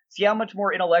talking about. See how much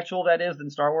more intellectual that is than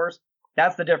Star Wars?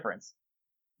 That's the difference.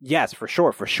 Yes, for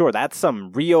sure. That's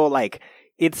some real, like,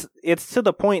 it's to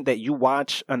the point that you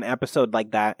watch an episode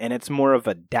like that and it's more of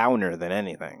a downer than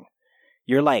anything.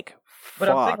 You're like, fuck. But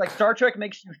I'm saying, like, Star Trek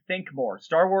makes you think more.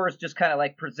 Star Wars just kind of,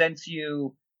 like, presents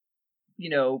you,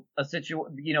 a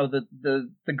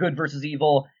the good versus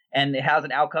evil, and it has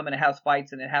an outcome and it has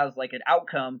fights and it has, like, an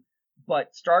outcome.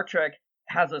 But Star Trek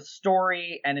has a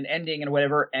story and an ending and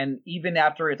whatever, and even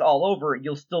after it's all over,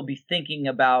 you'll still be thinking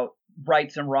about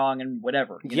rights and wrong and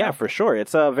whatever. Yeah, for sure.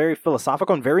 It's very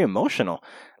philosophical and very emotional.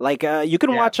 Like, you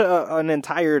can watch an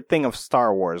entire thing of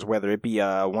Star Wars, whether it be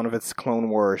one of its Clone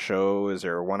Wars shows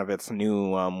or one of its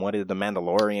new, what is The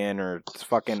Mandalorian, or it's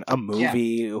fucking a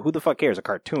movie. Yeah. Who the fuck cares? A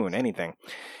cartoon, anything.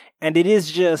 And it is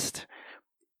just,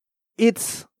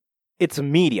 it's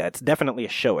media. It's definitely a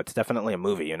show. It's definitely a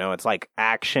movie, It's like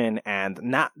action and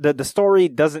not the story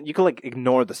doesn't, you can like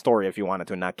ignore the story if you wanted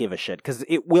to and not give a shit because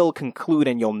it will conclude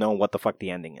and you'll know what the fuck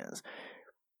the ending is.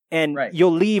 And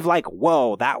you'll leave like,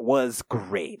 whoa, that was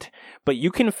great. But you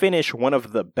can finish one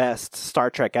of the best Star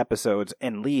Trek episodes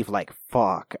and leave like,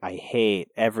 fuck, I hate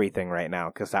everything right now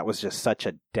because that was just such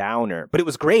a downer. But it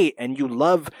was great and you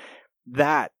love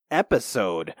that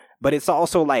episode, but it's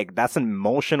also like that's an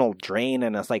emotional drain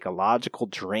and a psychological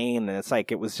drain, and it's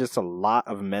like it was just a lot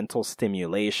of mental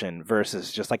stimulation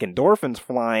versus just like endorphins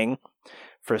flying.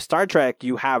 For Star Trek,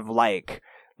 you have like,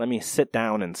 let me sit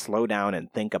down and slow down and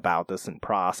think about this and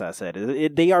process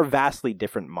it. They are vastly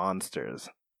different monsters.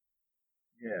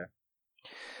 Yeah.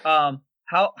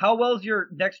 How well's your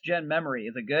next gen memory?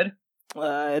 Is it good?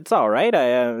 It's all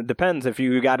right. Depends. If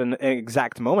you got an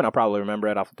exact moment, I'll probably remember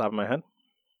it off the top of my head.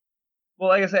 Well,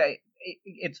 like I say,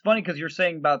 it's funny because you're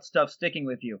saying about stuff sticking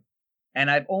with you. And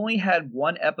I've only had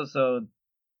one episode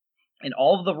in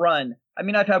all of the run. I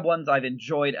mean, I've had ones I've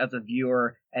enjoyed as a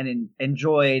viewer and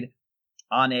enjoyed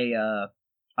on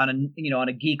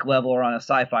a geek level or on a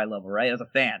sci-fi level, right? As a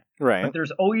fan. Right. But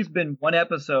there's always been one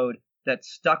episode that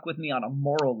stuck with me on a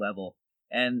moral level.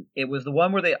 And it was the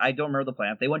one where I don't remember the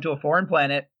planet. They went to a foreign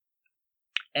planet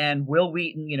and Will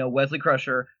Wheaton, Wesley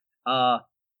Crusher,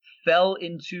 fell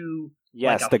into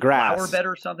Yes, like the grass. Flower bed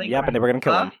or something. Yep, and they were going to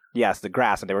kill him. Yes, the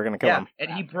grass, and they were going to kill him. And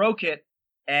he broke it,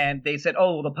 and they said,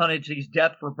 oh, well, the penalty is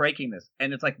death for breaking this.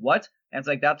 And it's like, what? And it's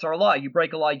like, that's our law. You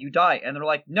break a law, you die. And they're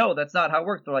like, no, that's not how it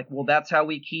works. They're like, well, that's how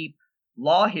we keep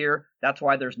law here. That's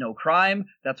why there's no crime.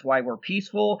 That's why we're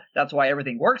peaceful. That's why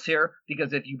everything works here,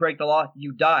 because if you break the law,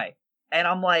 you die. And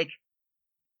I'm like,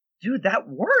 dude, that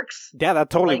works. Yeah, that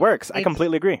totally works. I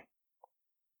completely agree.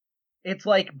 It's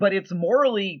like, but it's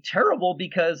morally terrible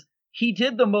because he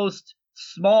did the most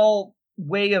small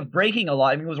way of breaking a law.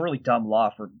 I mean, it was a really dumb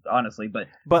law, honestly. But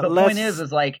the point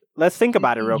is like, let's think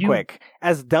about it real quick.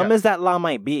 As dumb as that law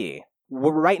might be,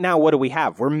 right now, what do we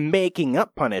have? We're making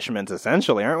up punishments,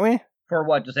 essentially, aren't we? For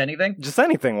what? Just anything? Just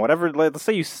anything. Whatever. Let's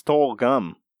say you stole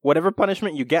gum. Whatever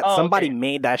punishment you get, somebody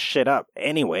made that shit up,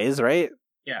 anyways, right?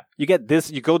 Yeah. You get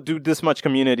this. You go do this much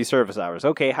community service hours.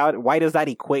 Okay. Why does that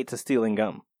equate to stealing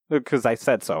gum? Because I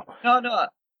said so. No.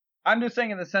 I'm just saying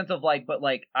in the sense of like, but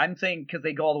like, I'm saying because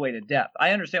they go all the way to death.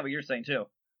 I understand what you're saying too.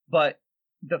 But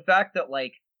the fact that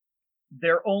like,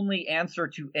 their only answer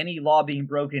to any law being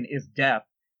broken is death,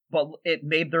 but it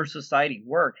made their society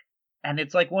work. And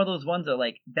it's like one of those ones that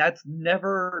like, that's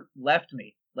never left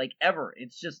me. Like ever.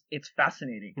 It's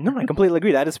fascinating. No, I completely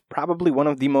agree. That is probably one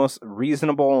of the most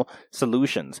reasonable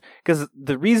solutions. Because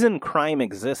the reason crime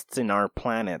exists in our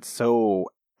planet so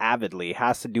avidly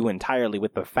has to do entirely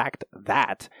with the fact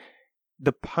that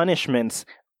the punishments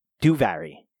do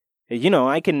vary. You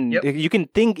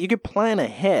could plan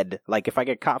ahead. Like, if I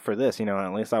get caught for this,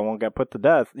 at least I won't get put to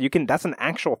death. That's an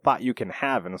actual thought you can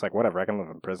have. And it's like, whatever, I can live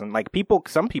in prison. Like,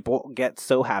 some people get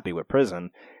so happy with prison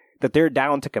that they're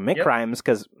down to commit Yep. crimes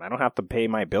because I don't have to pay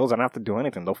my bills. I don't have to do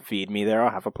anything. They'll feed me there.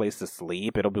 I'll have a place to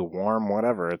sleep. It'll be warm,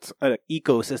 whatever. It's an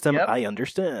ecosystem. Yep. I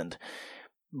understand.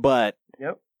 But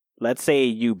Yep. let's say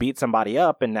you beat somebody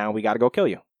up and now we got to go kill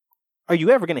you. Are you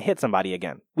ever going to hit somebody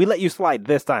again? We let you slide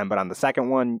this time, but on the second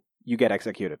one, you get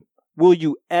executed. Will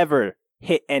you ever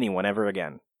hit anyone ever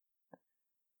again?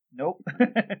 Nope.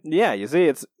 Yeah, you see,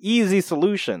 it's easy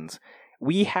solutions.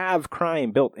 We have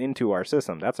crime built into our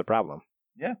system. That's a problem.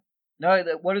 Yeah. No,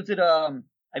 what is it?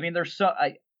 I mean, there's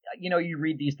you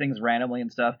read these things randomly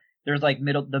and stuff. There's like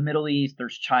the Middle East,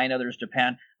 there's China, there's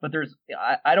Japan, but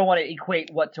I don't want to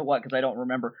equate what to what because I don't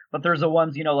remember. But there's the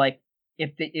ones, like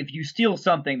if you steal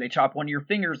something, they chop one of your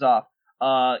fingers off.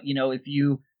 If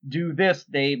you do this,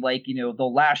 they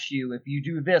they'll lash you. If you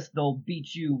do this, they'll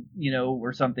beat you,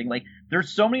 or something. Like there's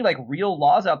so many like real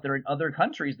laws out there in other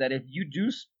countries that if you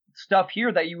do stuff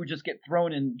here that you would just get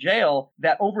thrown in jail,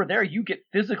 that over there you get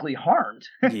physically harmed.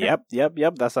 Yep.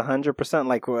 That's 100%.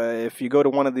 Like if you go to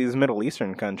one of these Middle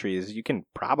Eastern countries, you can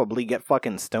probably get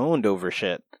fucking stoned over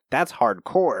shit. That's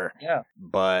hardcore. Yeah.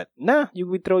 But nah,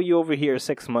 we throw you over here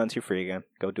 6 months, you're free again.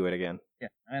 Go do it again. Yeah,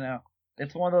 I know.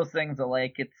 It's one of those things that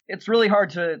like it's really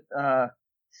hard to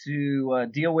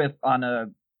deal with on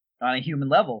a human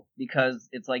level because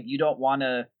it's like you don't want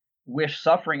to wish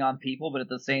suffering on people, but at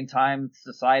the same time,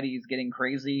 society is getting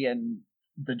crazy and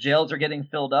the jails are getting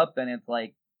filled up, and it's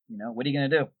like, what are you gonna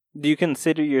do? Do you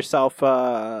consider yourself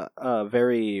a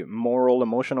very moral,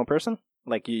 emotional person?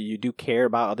 Like you do care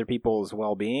about other people's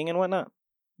well-being and whatnot?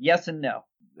 Yes and no.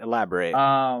 Elaborate.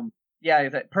 Yeah,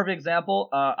 perfect example.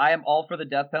 I am all for the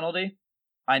death penalty.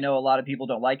 I know a lot of people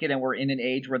don't like it, and we're in an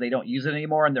age where they don't use it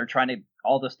anymore, and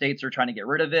all the states are trying to get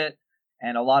rid of it,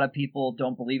 and a lot of people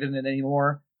don't believe in it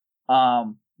anymore.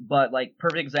 But like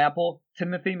perfect example,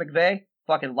 Timothy McVeigh,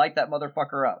 fucking light that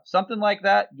motherfucker up. Something like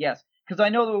that, yes. Because I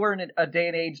know that we're in a day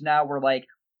and age now where like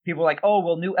people are like, oh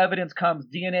well, new evidence comes,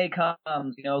 DNA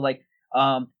comes,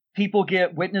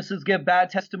 witnesses give bad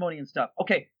testimony and stuff.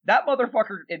 Okay, that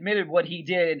motherfucker admitted what he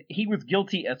did, and he was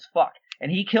guilty as fuck. And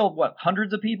he killed,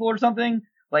 hundreds of people or something?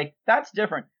 Like, that's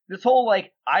different. This whole,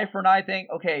 like, eye for an eye thing,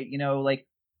 okay,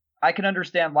 I can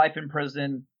understand life in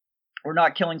prison or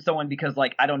not killing someone because,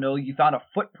 like, I don't know, you found a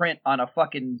footprint on a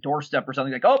fucking doorstep or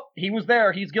something. Like, oh, he was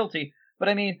there, he's guilty. But,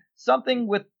 I mean, something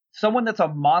with someone that's a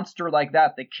monster like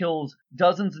that kills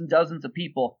dozens and dozens of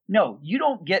people, no, you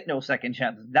don't get no second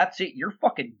chances. That's it. You're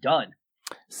fucking done.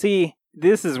 See,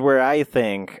 this is where I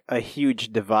think a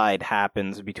huge divide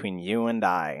happens between you and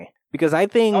I. Because I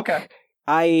think okay.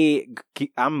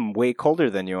 I'm way colder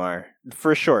than you are.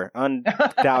 For sure.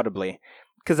 Undoubtedly.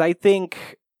 Because I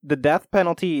think the death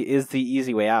penalty is the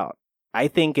easy way out. I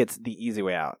think it's the easy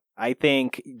way out. I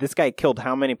think this guy killed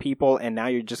how many people, and now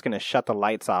you're just going to shut the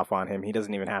lights off on him. He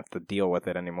doesn't even have to deal with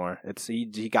it anymore.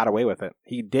 He got away with it.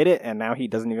 He did it, and now he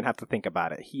doesn't even have to think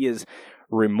about it. He is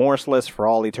remorseless for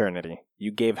all eternity.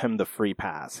 You gave him the free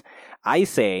pass. I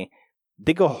say,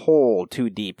 dig a hole too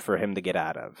deep for him to get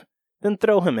out of. Then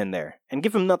throw him in there, and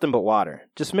give him nothing but water.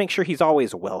 Just make sure he's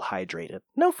always well hydrated.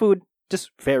 No food, just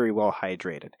very well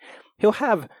hydrated. He'll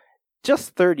have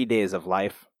just 30 days of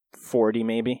life, 40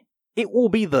 maybe. It will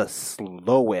be the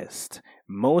slowest,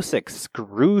 most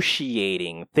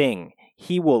excruciating thing.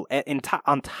 He will,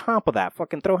 on top of that,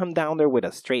 fucking throw him down there with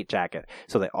a straitjacket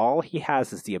so that all he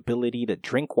has is the ability to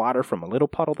drink water from a little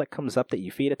puddle that comes up that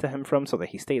you feed it to him from so that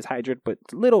he stays hydrated, but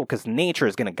little because nature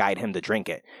is going to guide him to drink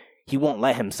it. He won't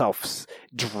let himself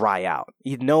dry out.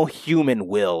 No human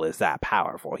will is that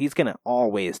powerful. He's going to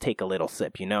always take a little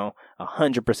sip,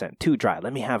 100% too dry.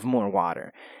 Let me have more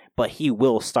water. But he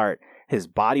will start. His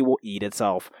body will eat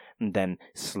itself, and then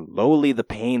slowly the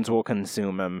pains will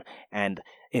consume him, and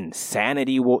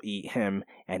insanity will eat him,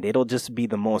 and it'll just be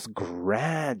the most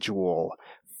gradual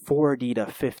 40 to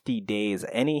 50 days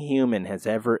any human has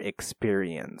ever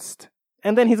experienced.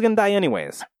 And then he's going to die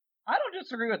anyways. I don't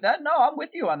disagree with that. No, I'm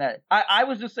with you on that. I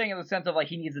was just saying in the sense of like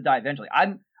he needs to die eventually.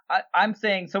 I'm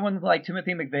saying someone like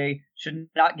Timothy McVeigh should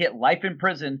not get life in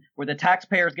prison where the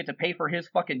taxpayers get to pay for his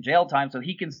fucking jail time so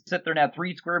he can sit there and have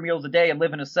 3 square meals a day and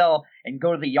live in a cell and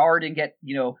go to the yard and get,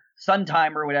 sun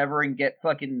time or whatever and get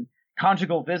fucking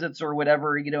conjugal visits or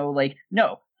whatever,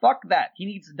 no, fuck that. He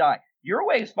needs to die. Your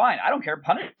way is fine. I don't care.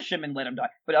 Punish him and let him die.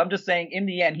 But I'm just saying, in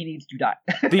the end, he needs to die.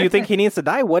 Do you think he needs to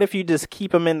die? What if you just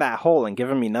keep him in that hole and give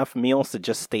him enough meals to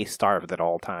just stay starved at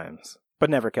all times?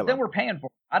 But never kill him. Then we're paying for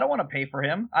him. I don't want to pay for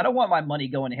him. I don't want my money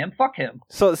going to him. Fuck him.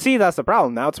 So, see, that's the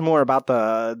problem. Now it's more about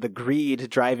the greed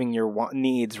driving your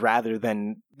needs rather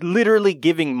than literally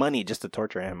giving money just to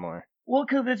torture him more. Well,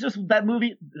 because it's just that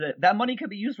money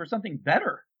could be used for something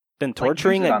better. than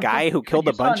torturing a guy who killed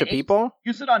a bunch of people?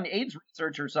 Use it on AIDS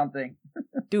research or something.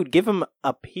 Dude, give him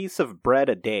a piece of bread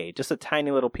a day. Just a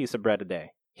tiny little piece of bread a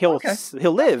day. He'll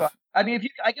live. I mean,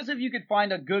 I guess if you could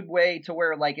find a good way to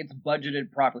where, like, it's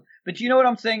budgeted properly. But you know what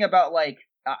I'm saying about, like,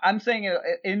 I'm saying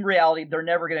in reality, they're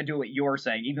never going to do what you're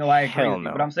saying, even though I agree with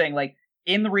you. But I'm saying, like,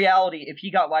 in reality, if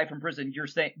he got life in prison,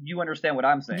 you understand what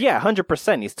I'm saying. Yeah,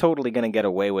 100%. He's totally going to get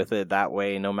away with it that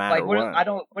way, no matter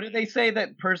what. What did they say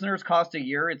that prisoners cost a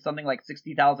year? It's something like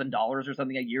 $60,000 or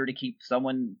something a year to keep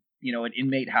someone, an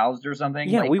inmate housed or something.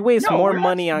 Yeah, we waste more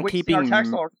money on keeping our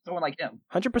tax dollars for someone like him.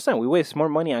 100%. We waste more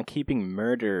money on keeping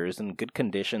murderers in good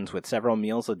conditions with several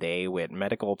meals a day, with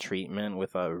medical treatment,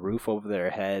 with a roof over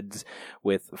their heads,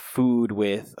 with food,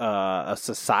 with a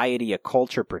society, a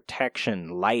culture, protection,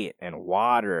 light, and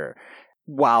water,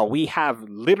 while we have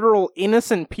literal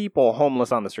innocent people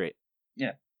homeless on the street.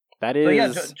 Yeah. That is... But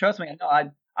yeah, trust me,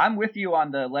 I'm with you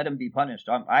on the let him be punished.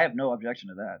 I have no objection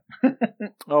to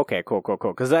that. Okay, cool.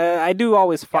 Because I do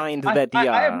always find that the...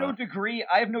 I have no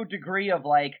degree of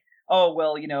like, oh,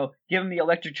 well, give him the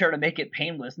electric chair to make it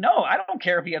painless. No, I don't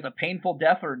care if he has a painful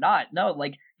death or not. No,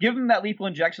 like, give him that lethal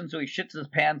injection so he shits his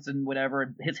pants and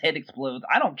whatever, his head explodes.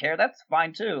 I don't care. That's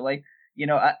fine too. Like,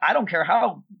 I don't care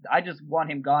how. I just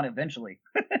want him gone eventually.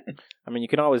 I mean, you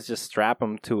can always just strap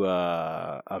him to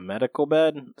a medical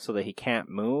bed so that he can't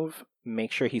move.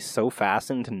 Make sure he's so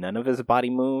fastened none of his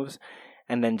body moves,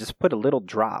 and then just put a little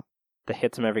drop that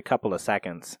hits him every couple of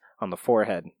seconds on the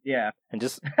forehead. Yeah. And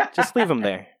just leave him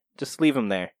there. Just leave him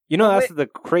there. That's the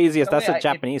craziest. That's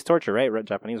Japanese torture, right?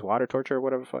 Japanese water torture or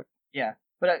whatever the fuck. Yeah.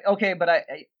 But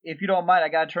if you don't mind, I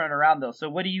gotta turn it around though. So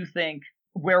what do you think?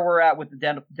 Where we're at with the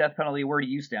death penalty? Where do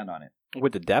you stand on it?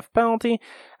 With the death penalty,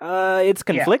 it's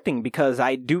conflicting because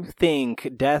I do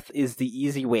think death is the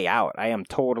easy way out. I am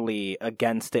totally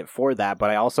against it for that, but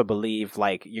I also believe,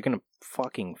 like, you're gonna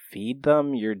fucking feed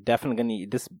them. You're definitely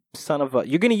gonna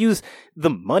you're gonna use the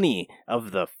money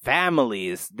of the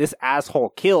families this asshole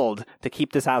killed to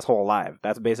keep this asshole alive.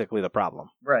 That's basically the problem.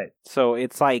 Right. So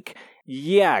it's like,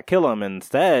 yeah, kill him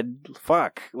instead.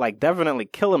 Fuck, like, definitely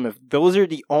kill him. If those are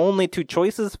the only two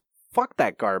choices, fuck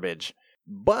that garbage.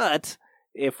 But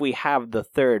if we have the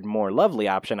third, more lovely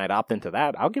option, I'd opt into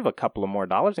that. I'll give a couple of more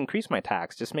dollars, increase my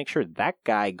tax. Just make sure that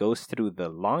guy goes through the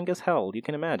longest hell you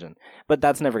can imagine. But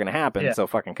that's never going to happen, so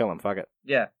fucking kill him. Fuck it.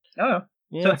 Yeah. Oh.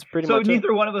 Yeah, that's pretty much So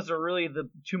neither one of us are really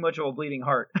too much of a bleeding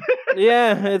heart.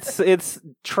 Yeah, it's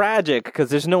tragic because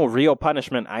there's no real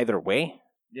punishment either way.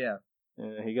 Yeah.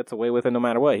 He gets away with it no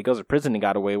matter what. He goes to prison, he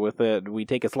got away with it. We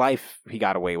take his life, he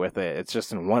got away with it. It's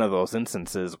just in one of those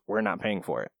instances, we're not paying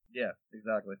for it. Yeah,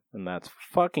 exactly. And that's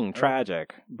fucking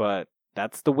tragic, but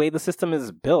that's the way the system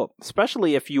is built.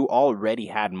 Especially if you already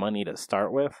had money to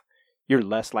start with, you're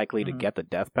less likely to get the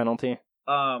death penalty.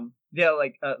 Yeah,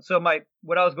 like,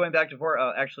 what I was going back to for,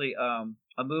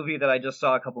 a movie that I just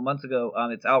saw a couple months ago,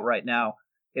 it's out right now.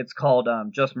 It's called,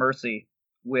 Just Mercy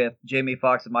with Jamie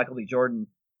Foxx and Michael B. Jordan.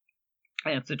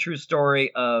 And it's a true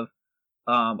story of,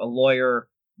 a lawyer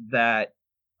that,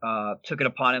 took it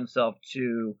upon himself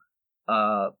to,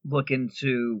 look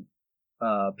into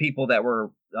people that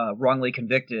were wrongly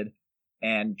convicted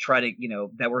and try to,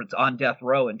 that were on death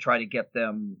row and try to get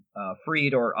them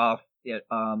freed or off it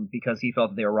because he felt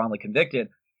that they were wrongly convicted.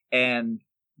 And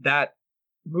that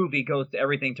movie goes to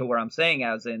everything to where I'm saying,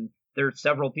 as in there's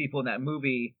several people in that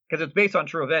movie, because it's based on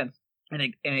true events,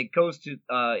 and it goes to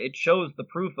it shows the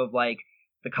proof of, like,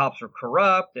 the cops are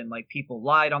corrupt and, like, people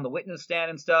lied on the witness stand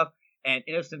and stuff, and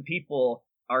innocent people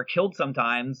are killed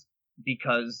sometimes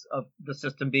because of the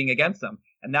system being against them.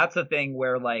 And that's the thing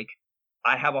where, like,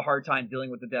 I have a hard time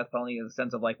dealing with the death penalty in the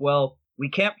sense of, like, well, we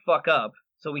can't fuck up,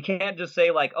 so we can't just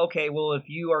say, like, okay, well, if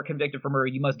you are convicted for murder,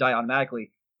 you must die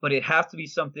automatically. But it has to be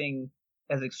something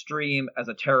as extreme as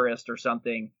a terrorist or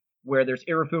something, where there's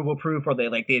irrefutable proof, or they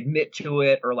admit to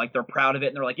it, or, like, they're proud of it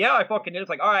and they're like, yeah, I fucking did. It's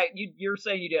like, all right, you're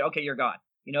saying you did, okay, you're gone.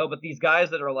 But these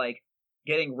guys that are, like,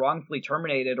 getting wrongfully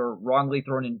terminated or wrongly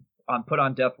put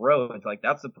on death row, it's like,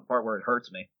 that's the part where it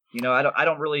hurts me. I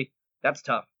don't really, that's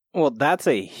tough. Well, that's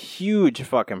a huge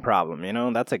fucking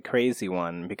problem, That's a crazy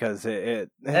one, because it's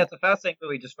a fascinating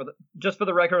movie. Just for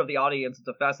the record of the audience, it's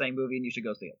a fascinating movie, and you should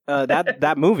go see it.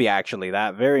 That movie, actually,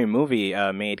 that very movie,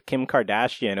 made Kim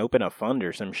Kardashian open a fund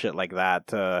or some shit like that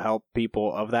to help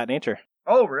people of that nature.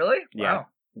 Oh, really? Yeah. Wow.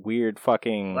 Weird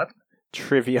fucking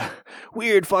trivia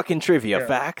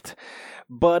fact.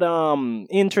 But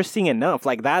interesting enough,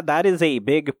 like that is a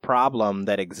big problem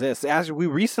that exists. As we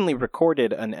recently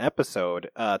recorded an episode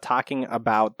talking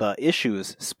about the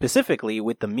issues specifically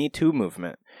with the Me Too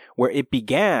movement, where it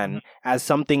began as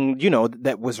something,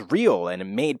 that was real and it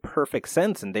made perfect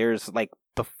sense. And there's, like,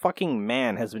 the fucking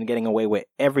man has been getting away with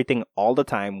everything all the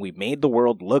time. We made the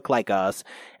world look like us,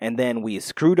 and then we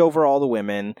screwed over all the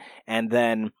women, and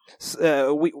then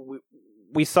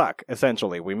we suck,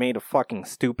 essentially. We made a fucking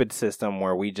stupid system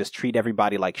where we just treat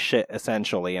everybody like shit,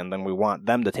 essentially, and then we want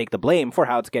them to take the blame for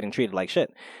how it's getting treated like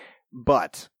shit.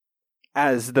 But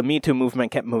as the Me Too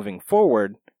movement kept moving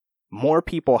forward, more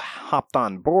people hopped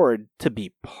on board to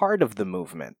be part of the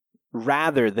movement,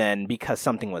 rather than because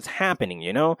something was happening,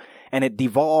 you know? And it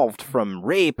devolved from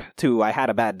rape to I had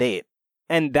a bad date.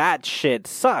 And that shit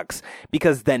sucks,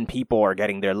 because then people are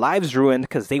getting their lives ruined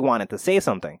because they wanted to say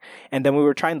something. And then we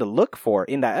were trying to look for,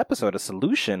 in that episode, a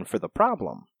solution for the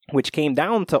problem, which came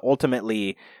down to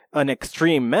ultimately an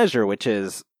extreme measure, which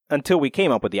is, until we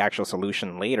came up with the actual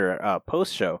solution later,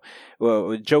 post-show,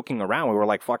 joking around, we were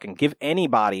like, fucking give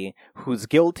anybody who's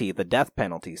guilty the death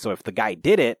penalty. So if the guy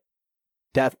did it,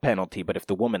 death penalty, but if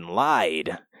the woman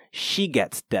lied, she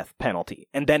gets death penalty.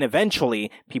 And then eventually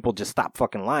people just stop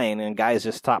fucking lying and guys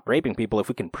just stop raping people if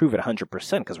we can prove it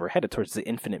 100%, because we're headed towards the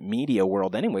infinite media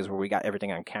world anyways, where we got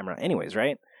everything on camera anyways,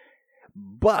 right?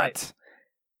 But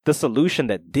the solution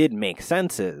that did make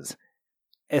sense is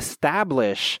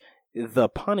establish the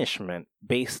punishment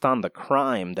based on the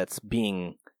crime that's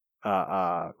being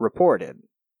reported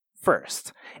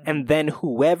first, and then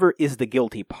whoever is the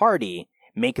guilty party,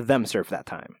 make them serve that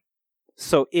time.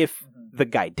 So if the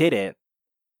guy did it,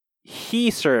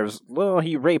 he serves, well,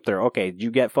 he raped her. Okay,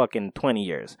 you get fucking 20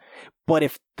 years. But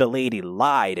if the lady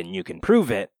lied and you can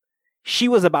prove it, she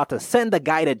was about to send the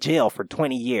guy to jail for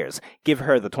 20 years. Give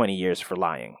her the 20 years for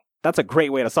lying. That's a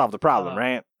great way to solve the problem,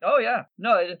 right? Oh, yeah.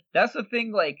 No, that's the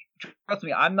thing. Like, trust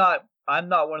me, I'm not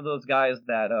one of those guys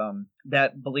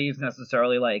that believes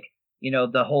necessarily, like, you know,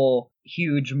 the whole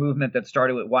huge movement that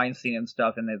started with Weinstein and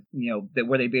stuff, and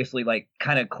where they basically like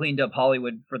kind of cleaned up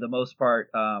Hollywood for the most part.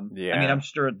 Yeah. I mean, I'm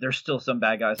sure there's still some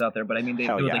bad guys out there, but I mean,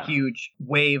 there was a huge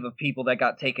wave of people that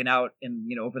got taken out in,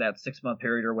 over that 6-month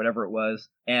period or whatever it was.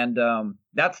 And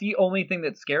that's the only thing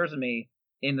that scares me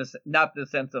in this, not the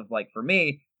sense of like for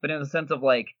me, but in the sense of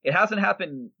like, it hasn't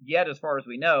happened yet as far as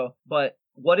we know, but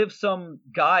what if some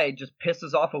guy just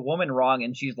pisses off a woman wrong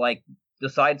and she's like,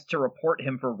 decides to report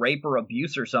him for rape or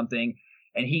abuse or something,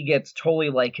 and he gets totally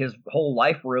like his whole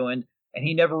life ruined, and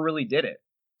he never really did it.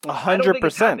 100%. I don't think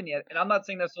it's happened yet, and I'm not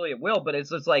saying necessarily it will, but it's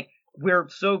just like we're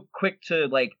so quick to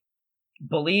like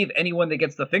believe anyone that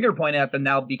gets the finger pointed at them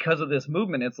now because of this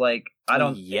movement. It's like I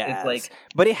don't. Yes. It's like,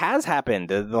 but it has happened.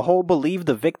 The whole believe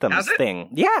the victims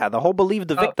thing. Yeah, the whole believe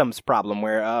the victims problem,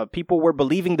 where people were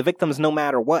believing the victims no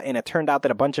matter what, and it turned out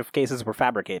that a bunch of cases were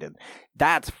fabricated.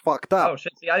 That's fucked up. Oh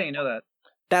shit! See, I didn't know that.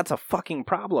 That's a fucking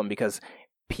problem, because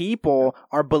people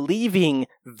are believing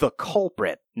the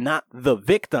culprit, not the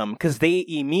victim, because they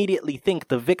immediately think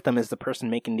the victim is the person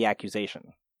making the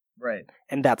accusation. Right.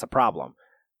 And that's a problem.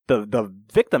 The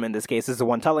victim in this case is the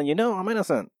one telling you, no, I'm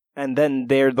innocent. And then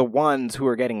they're the ones who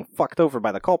are getting fucked over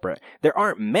by the culprit. There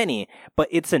aren't many, but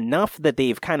it's enough that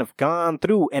they've kind of gone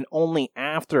through, and only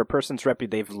after a person's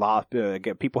they've lost,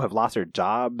 people have lost their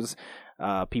jobs.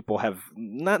 People have,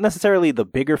 not necessarily the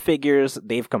bigger figures,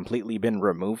 they've completely been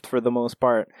removed for the most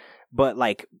part, but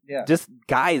like, just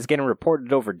guys getting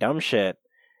reported over dumb shit.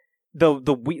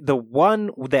 The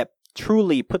one that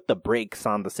truly put the brakes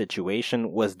on the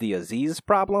situation was the Aziz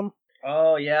problem.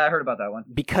 Oh yeah, I heard about that one.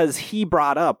 Because he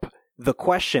brought up the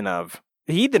question of,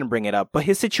 he didn't bring it up, but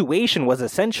his situation was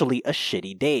essentially a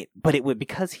shitty date. But it was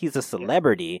because he's a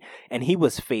celebrity, and he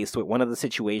was faced with one of the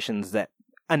situations that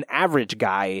an average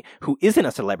guy who isn't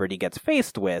a celebrity gets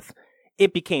faced with.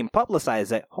 It became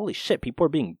publicized that, holy shit, people are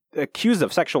being accused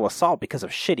of sexual assault because of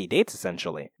shitty dates,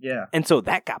 essentially. Yeah. And so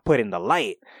that got put in the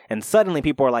light, and suddenly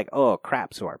people are like, oh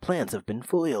crap, so our plans have been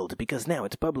foiled because now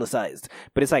it's publicized.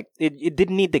 But it's like, it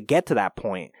didn't need to get to that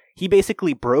point. He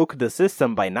basically broke the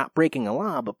system by not breaking a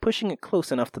law, but pushing it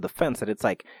close enough to the fence that it's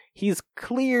like, he's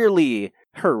clearly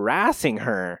harassing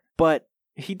her, but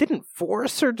he didn't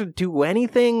force her to do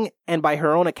anything, and by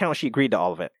her own account, she agreed to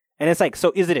all of it. And it's like,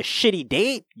 so is it a shitty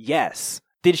date? Yes.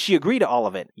 Did she agree to all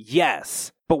of it?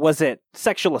 Yes. But was it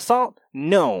sexual assault?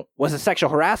 No. Was it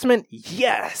sexual harassment?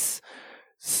 Yes.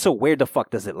 So where the fuck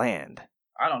does it land?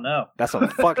 I don't know. That's some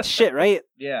fucked shit, right?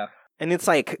 Yeah. And it's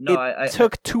like, it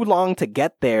took too long to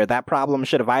get there. That problem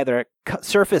should have either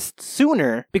surfaced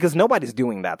sooner, because nobody's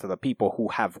doing that to the people who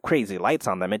have crazy lights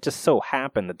on them. It just so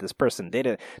happened that this person did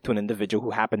it to an individual who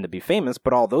happened to be famous,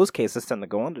 but all those cases tend to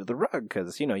go under the rug,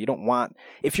 because, you don't want,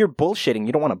 if you're bullshitting,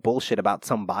 you don't want to bullshit about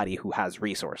somebody who has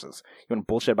resources. You want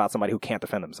to bullshit about somebody who can't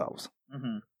defend themselves.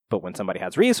 Mm-hmm. But when somebody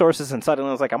has resources and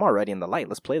suddenly it's like, I'm already in the light,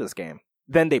 let's play this game.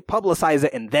 Then they publicize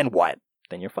it, and then what?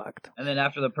 Then you're fucked. And then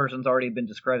after the person's already been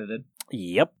discredited.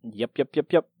 Yep.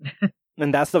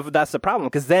 And that's the problem,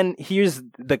 because then here's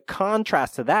the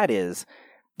contrast to that is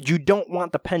you don't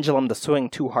want the pendulum to swing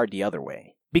too hard the other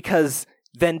way, because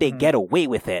then they get away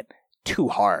with it too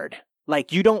hard.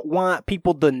 Like, you don't want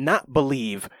people to not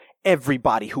believe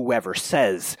everybody whoever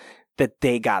says that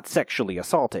they got sexually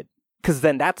assaulted, because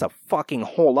then that's a fucking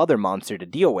whole other monster to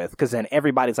deal with, because then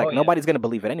everybody's like, nobody's going to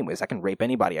believe it anyways. I can rape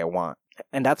anybody I want.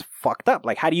 And that's fucked up.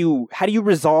 Like, how do you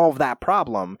resolve that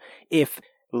problem if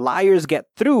liars get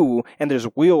through and there's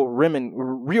real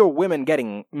women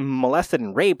getting molested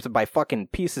and raped by fucking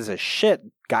pieces of shit,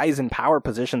 guys in power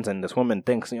positions, and this woman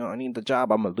thinks, I need the job,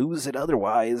 I'm gonna lose it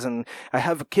otherwise, and I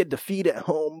have a kid to feed at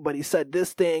home, but he said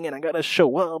this thing and I gotta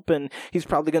show up, and he's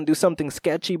probably gonna do something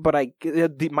sketchy, but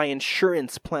my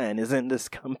insurance plan is in this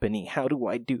company, how do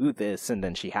I do this? And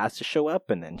then she has to show up,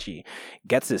 and then she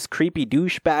gets this creepy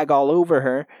douchebag all over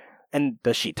her. And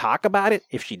does she talk about it?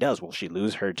 If she does, will she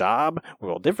lose her job?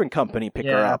 Will a different company pick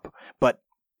her up? But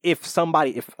if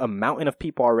a mountain of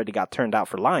people already got turned out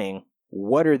for lying,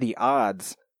 what are the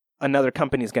odds another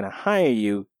company is going to hire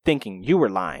you thinking you were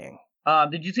lying?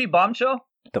 Did you see Bombshell?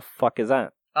 The fuck is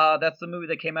that? That's the movie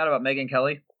that came out about Megyn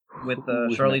Kelly with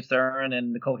Charlize Theron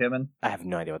and Nicole Kidman. I have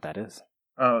no idea what that is.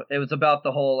 It was about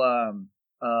the whole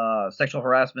sexual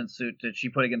harassment suit that she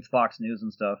put against Fox News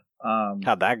and stuff.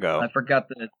 How'd that go? I forgot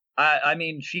that. I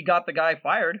mean, she got the guy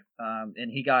fired, and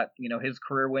he got, his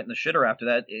career went in the shitter after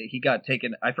that. He got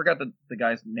taken. I forgot the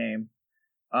guy's name.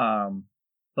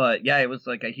 But yeah, it was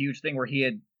like a huge thing where he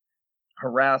had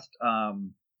harassed,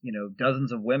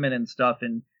 dozens of women and stuff,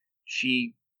 and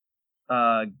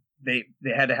they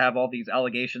had to have all these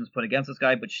allegations put against this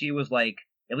guy, but she was like,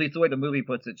 at least the way the movie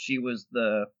puts it, she was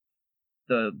the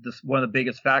one of the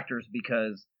biggest factors,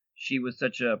 because she was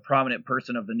such a prominent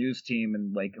person of the news team,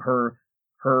 and like her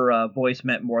voice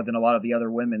meant more than a lot of the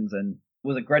other women's. And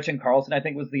was it Gretchen Carlson, I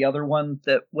think, was the other one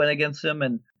that went against him,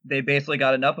 and they basically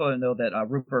got enough of him though that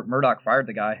Rupert Murdoch fired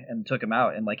the guy and took him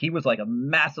out. And like, he was like a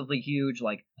massively huge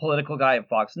like political guy at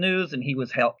Fox News, and he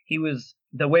was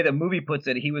the way the movie puts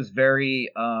it, he was very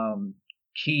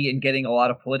key in getting a lot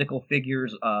of political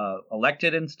figures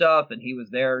elected and stuff, and he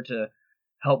was there to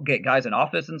help get guys in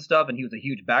office and stuff, and he was a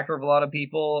huge backer of a lot of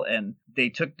people, and they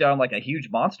took down like a huge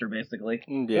monster, basically.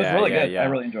 It was really good. I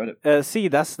really enjoyed it. See,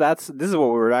 this is what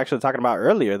we were actually talking about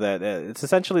earlier, that it's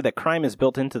essentially that crime is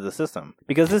built into the system.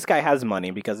 Because this guy has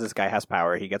money, because this guy has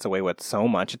power, he gets away with so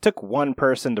much. It took one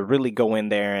person to really go in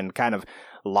there and kind of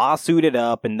lawsuit it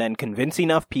up, and then convince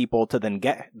enough people to then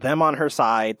get them on her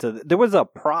side. There was a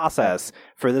process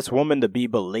for this woman to be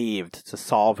believed to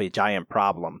solve a giant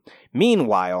problem.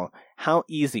 Meanwhile, how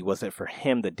easy was it for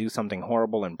him to do something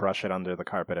horrible and brush it under the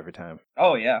carpet every time?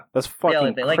 Oh yeah, that's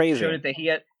fucking they crazy. Showed it that he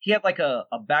had like a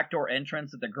backdoor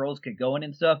entrance that the girls could go in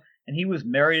and stuff, and he was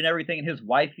married and everything, and his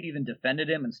wife even defended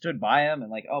him and stood by him,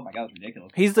 and like, oh my god, it was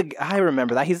ridiculous. I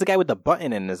remember that. He's the guy with the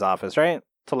button in his office, right?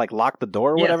 To like lock the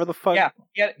door or whatever the fuck.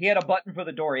 Yeah, he had a button for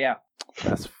the door. Yeah.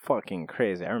 That's fucking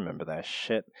crazy. I remember that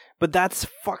shit. But that's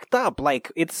fucked up.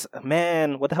 Like,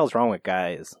 man, what the hell's wrong with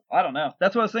guys? I don't know.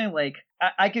 That's what I was saying. Like,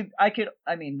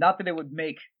 I mean, not that it would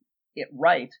make it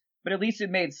right, but at least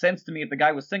it made sense to me if the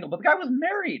guy was single. But the guy was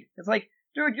married. It's like,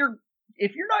 dude,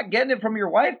 if you're not getting it from your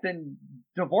wife, then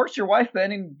divorce your wife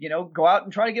then, and, go out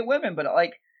and try to get women. But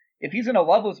like, if he's in a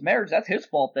loveless marriage, that's his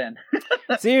fault then.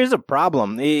 See, here's a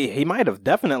problem. He might have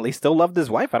definitely still loved his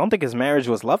wife. I don't think his marriage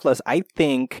was loveless. I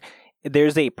think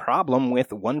there's a problem with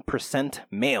 1%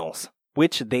 males,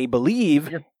 which they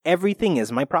believe everything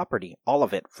is my property. All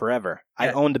of it, forever. Yeah,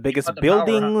 I own the biggest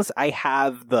buildings. Power, huh? I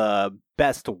have the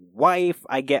best wife.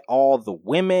 I get all the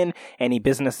women. Any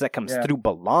business that comes through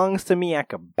belongs to me. I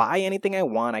could buy anything I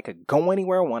want. I could go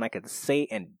anywhere I want. I could say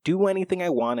and do anything I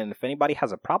want. And if anybody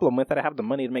has a problem with it, I have the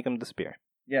money to make them disappear.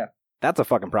 Yeah. That's a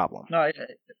fucking problem. No,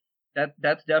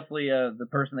 that's definitely the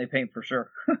person they paint for sure.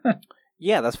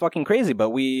 Yeah, that's fucking crazy.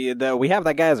 But we have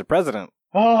that guy as a president.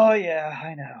 Oh yeah,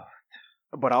 I know.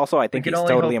 But also, I think he's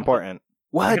totally important.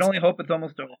 What? I can only hope it's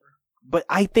almost over. But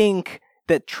I think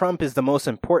that Trump is the most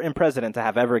important president to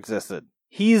have ever existed.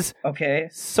 He's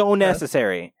so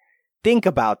necessary. Think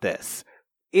about this.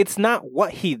 It's not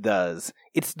what he does.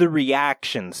 It's the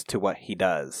reactions to what he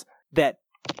does that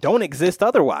don't exist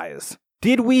otherwise.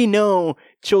 Did we know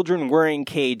children were in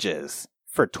cages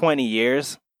for 20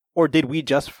 years? Or did we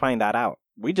just find that out?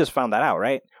 We just found that out,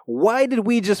 right? Why did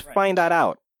we just find that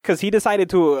out? Because he decided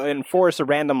to enforce a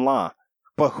random law.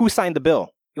 But who signed the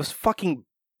bill? It was fucking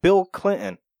Bill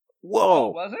Clinton. Whoa. Oh,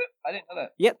 was it? I didn't know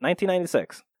that. Yep,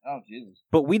 1996. Oh, Jesus.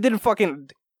 But we didn't fucking...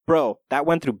 Bro, that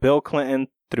went through Bill Clinton,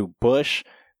 through Bush,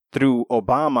 through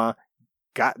Obama.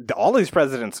 All these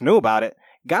presidents knew about it.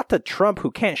 got to Trump,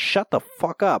 who can't shut the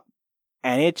fuck up.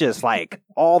 And it just like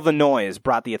all the noise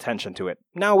brought the attention to it.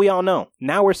 Now we all know.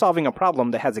 Now we're solving a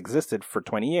problem that has existed for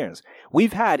 20 years.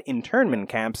 We've had internment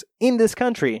camps in this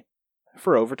country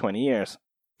for over 20 years.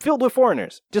 Filled with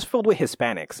foreigners, just filled with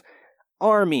Hispanics.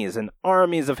 Armies and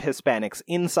armies of Hispanics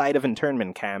inside of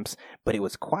internment camps, but it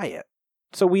was quiet.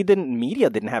 So media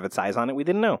didn't have its eyes on it, we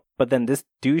didn't know. But then this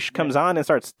douche comes on and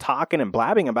starts talking and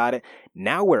blabbing about it.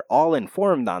 Now we're all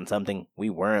informed on something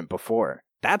we weren't before.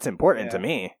 That's important to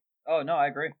me. Oh, no, I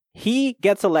agree. He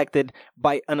gets elected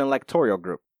by an electoral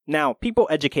group. Now, people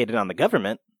educated on the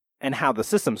government and how the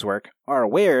systems work are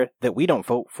aware that we don't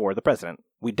vote for the president.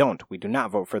 We do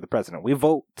not vote for the president. We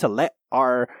vote to let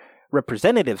our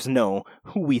representatives know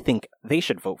who we think they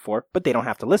should vote for, but they don't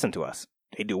have to listen to us.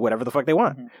 They do whatever the fuck they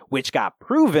want, which got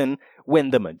proven when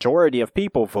the majority of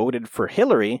people voted for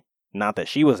Hillary. Not that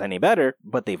she was any better,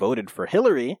 but they voted for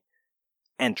Hillary.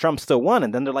 And Trump still won,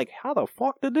 and then they're like, how the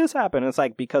fuck did this happen? It's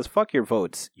like, because fuck your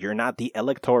votes. You're not the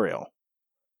electoral.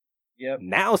 Yep.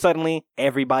 Now suddenly,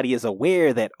 everybody is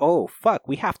aware that, oh, fuck,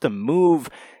 we have to move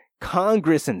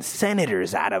Congress and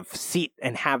senators out of seat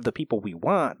and have the people we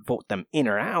want vote them in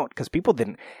or out, because people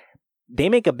didn't... They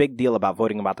make a big deal about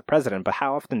voting about the president, but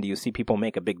how often do you see people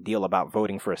make a big deal about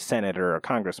voting for a senator or a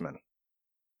congressman?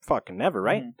 Fucking never,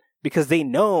 right? Because they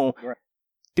know,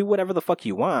 do whatever the fuck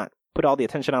you want. Put all the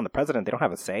attention on the president. They don't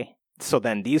have a say. So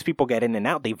then these people get in and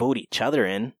out. They vote each other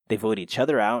in. They vote each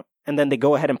other out. And then they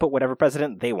go ahead and put whatever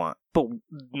president they want. But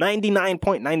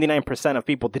 99.99% of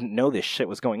people didn't know this shit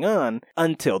was going on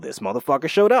until this motherfucker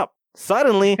showed up.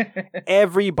 Suddenly,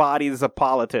 everybody's a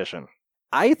politician.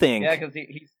 I think... Yeah, because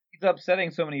he's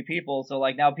upsetting so many people. So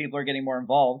like now people are getting more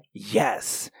involved.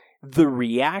 Yes. The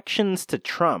reactions to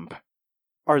Trump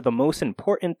are the most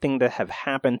important thing that have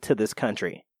happened to this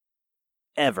country.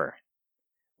 Ever.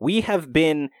 We have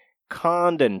been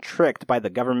conned and tricked by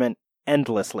the government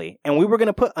endlessly, and we were going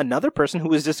to put another person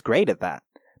who is just great at that.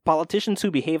 Politicians who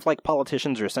behave like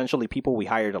politicians are essentially people we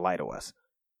hire to lie to us.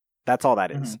 That's all that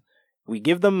is. We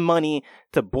give them money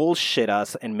to bullshit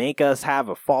us and make us have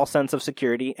a false sense of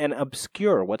security and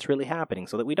obscure what's really happening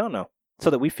so that we don't know, so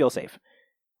that we feel safe.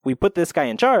 We put this guy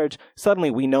in charge, suddenly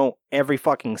we know every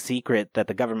fucking secret that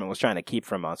the government was trying to keep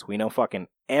from us. We know fucking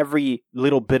every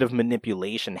little bit of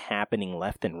manipulation happening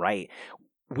left and right.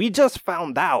 We just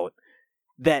found out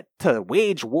that to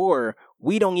wage war,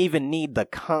 we don't even need the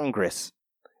Congress.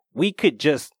 We could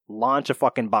just launch a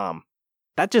fucking bomb.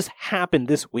 That just happened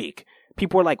this week.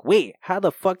 People were like, wait, how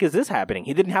the fuck is this happening?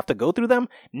 He didn't have to go through them?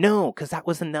 No, because that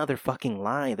was another fucking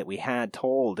lie that we had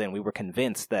told, and we were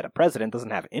convinced that a president doesn't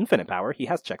have infinite power. He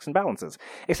has checks and balances.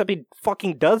 Except he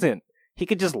fucking doesn't. He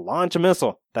could just launch a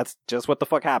missile. That's just what the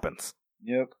fuck happens.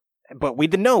 Yep. But we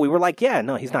didn't know. We were like, yeah,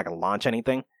 no, he's not going to launch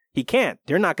anything. He can't.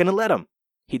 They're not going to let him.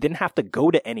 He didn't have to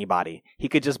go to anybody. He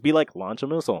could just be like, launch a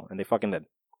missile, and they fucking did.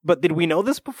 But did we know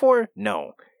this before?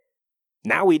 No.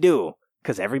 Now we do.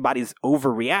 Because everybody's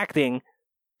overreacting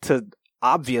to,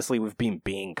 obviously, we've been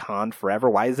being conned forever.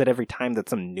 Why is it every time that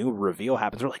some new reveal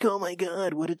happens, we're like, oh my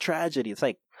god, what a tragedy. It's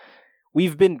like,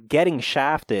 we've been getting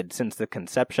shafted since the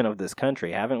conception of this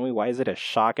country, haven't we? Why is it a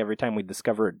shock every time we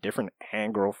discover a different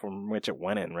angle from which it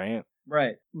went in, right?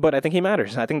 Right. But I think he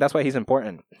matters. I think that's why he's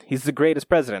important. He's the greatest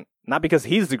president. Not because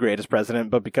he's the greatest president,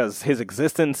 but because his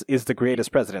existence is the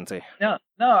greatest presidency. No,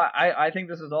 I think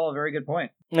this is all a very good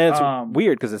point. And it's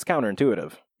weird because it's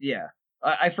counterintuitive. Yeah.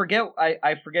 I forget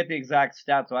the exact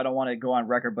stats, so I don't want to go on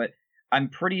record, but I'm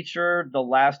pretty sure the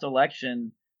last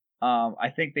election,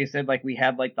 I think they said like we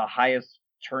had like the highest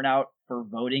turnout for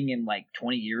voting in like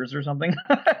 20 years or something.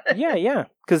 Yeah.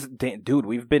 Because, dude,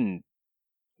 we've been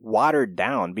watered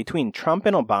down. Between Trump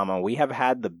and Obama, we have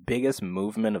had the biggest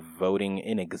movement of voting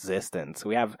in existence.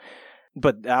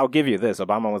 But I'll give you this.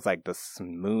 Obama was like the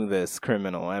smoothest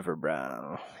criminal ever,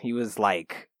 bro. He was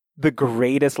like the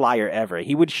greatest liar ever.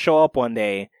 He would show up one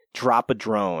day, drop a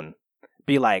drone,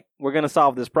 be like, we're going to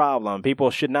solve this problem.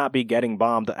 People should not be getting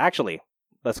bombed. Actually,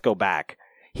 let's go back.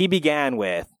 He began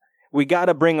with, we got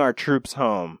to bring our troops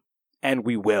home, and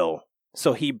we will.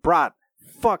 So he brought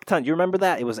fuck ton. You remember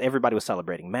that? Everybody was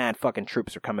celebrating. Mad fucking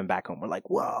troops are coming back home. We're like,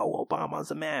 whoa, Obama's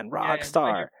a man, rock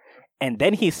star. And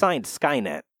then he signed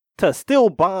Skynet to still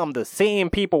bomb the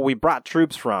same people we brought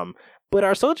troops from. But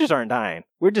our soldiers aren't dying.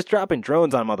 We're just dropping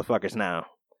drones on motherfuckers now.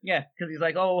 Yeah,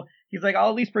 because I'll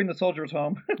at least bring the soldiers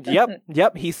home.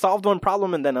 Yep. He solved one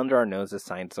problem and then under our noses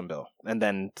signed some bill. And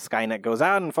then Skynet goes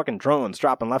out and fucking drones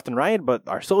dropping left and right, but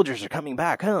our soldiers are coming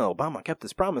back. Oh, Obama kept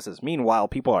his promises. Meanwhile,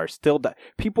 people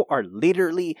are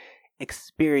literally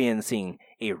experiencing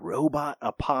a robot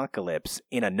apocalypse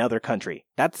in another country.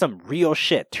 That's some real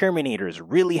shit. Terminator's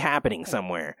really happening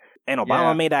somewhere. And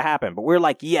Obama made that happen. But we're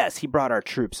like, yes, he brought our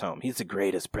troops home. He's the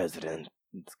greatest president.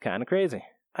 It's kind of crazy.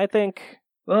 I think...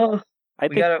 Well,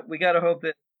 we gotta hope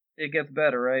that it gets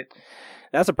better, right?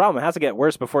 That's the problem. It has to get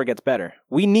worse before it gets better.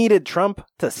 We needed Trump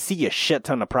to see a shit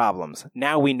ton of problems.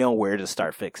 Now we know where to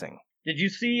start fixing. Did you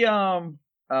see, oh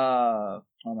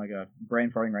my god, I'm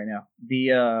brain farting right now.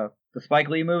 The Spike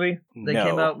Lee movie that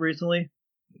came out recently?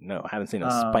 No, I haven't seen a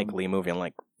Spike Lee movie in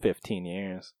like 15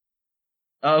 years.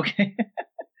 Okay.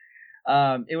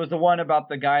 It was the one about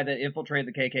the guy that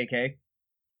infiltrated the KKK.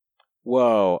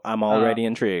 Whoa, I'm already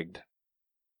intrigued.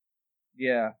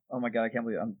 Yeah. Oh my god, I can't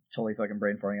believe I'm totally fucking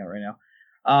brain farting out right now.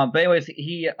 But anyways,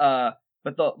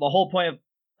 but the whole point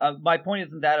of my point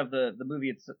isn't that of the movie.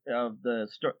 It's of the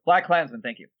Black Klansman.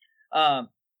 Thank you. I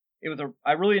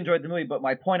really enjoyed the movie, but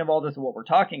my point of all this and what we're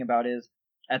talking about is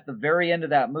at the very end of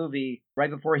that movie,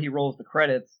 right before he rolls the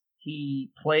credits,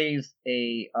 he plays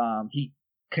he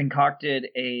concocted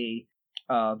a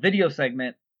video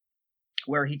segment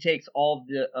where he takes all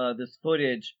of this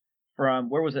footage from,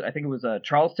 where was it? I think it was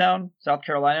Charlestown, South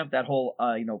Carolina, that whole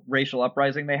racial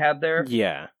uprising they had there.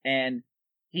 Yeah. And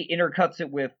he intercuts it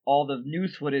with all the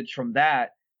news footage from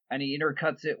that, and he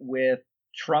intercuts it with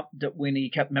Trump when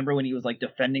he was like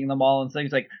defending them all and stuff.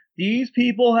 He's like, these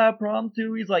people have problems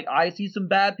too. He's like, I see some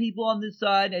bad people on this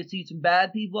side, and I see some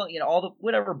bad people, all the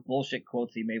whatever bullshit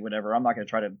quotes he made, whatever. I'm not gonna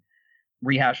try to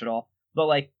rehash it all, but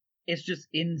like, it's just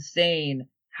insane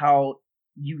how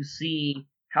you see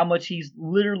how much he's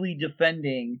literally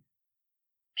defending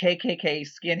KKK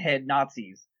skinhead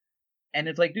Nazis. And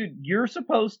it's like, dude, you're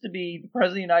supposed to be the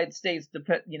president of the United States,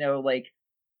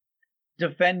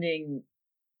 defending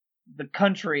the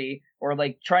country, or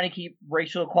like trying to keep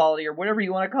racial equality, or whatever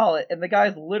you want to call it. And the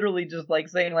guy's literally just like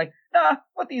saying like, nah,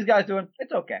 what these guys doing,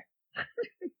 it's okay.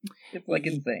 It's like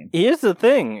insane. Here's the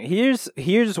thing.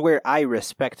 Here's where I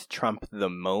respect Trump the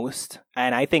most,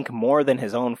 and I think more than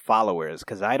his own followers,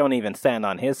 because I don't even stand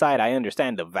on his side. I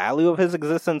understand the value of his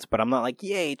existence, but I'm not like,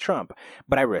 yay, Trump.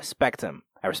 But I respect him.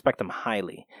 I respect him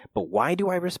highly. But why do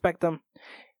I respect him?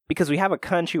 Because we have a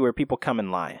country where people come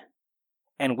and lie.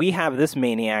 And we have this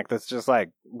maniac that's just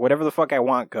like, whatever the fuck I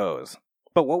want goes.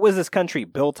 But what was this country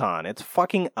built on? It's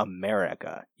fucking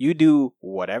America. You do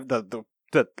whatever, the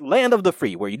land of the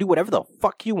free, where you do whatever the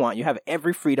fuck you want. You have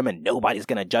every freedom and nobody's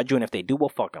gonna judge you, and if they do, well,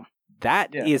 fuck them.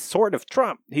 That is sort of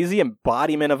Trump. He's the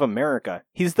embodiment of America.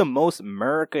 He's the most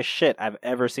America shit I've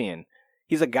ever seen.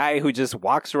 He's a guy who just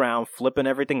walks around flipping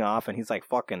everything off, and he's like,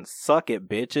 fucking suck it,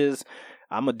 bitches.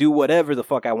 I'm gonna do whatever the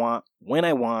fuck I want, when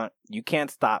I want. You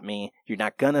can't stop me. You're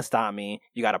not gonna stop me.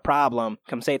 You got a problem,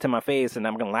 come say it to my face, and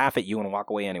I'm gonna laugh at you and walk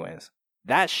away anyways.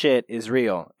 That shit is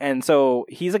real. And so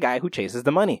he's a guy who chases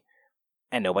the money.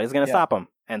 And nobody's going to stop him.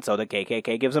 And so the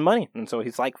KKK gives him money. And so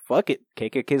he's like, fuck it.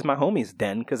 KKK's my homies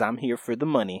then, because I'm here for the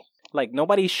money. Like,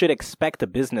 nobody should expect a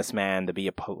businessman to be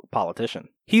a politician.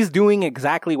 He's doing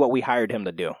exactly what we hired him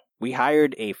to do. We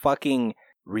hired a fucking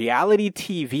reality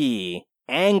TV,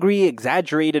 angry,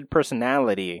 exaggerated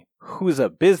personality who's a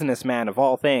businessman of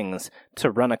all things to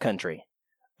run a country.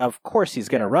 Of course he's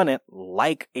going to run it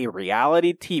like a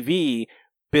reality TV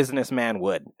businessman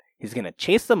would. He's going to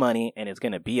chase the money, and it's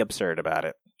going to be absurd about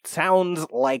it. Sounds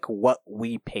like what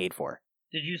we paid for.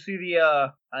 Did you see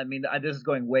this is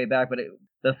going way back, but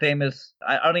the famous,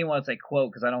 I don't even want to say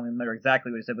quote, because I don't remember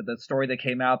exactly what he said, but the story that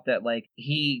came out that, like,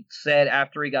 he said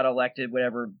after he got elected,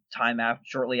 whatever time after,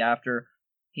 shortly after,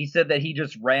 he said that he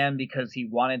just ran because he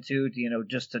wanted to,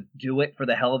 just to do it for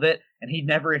the hell of it, and he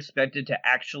never expected to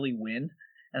actually win.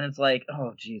 And it's like,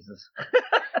 oh, Jesus.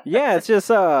 Yeah, it's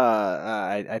just,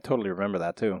 I totally remember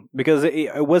that too. Because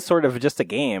it was sort of just a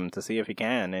game to see if he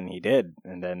can, and he did.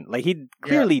 And then, like, he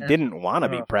clearly didn't want to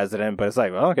be president, but it's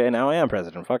like, well, okay, now I am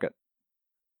president, fuck it.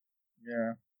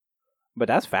 Yeah. But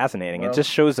that's fascinating. It just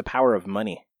shows the power of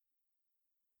money.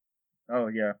 Oh,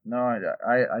 yeah. No,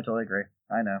 I totally agree.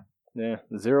 I know. Yeah,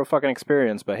 zero fucking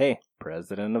experience, but hey,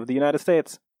 president of the United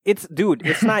States. It's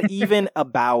not even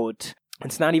about...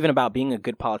 It's not even about being a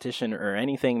good politician or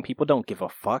anything. People don't give a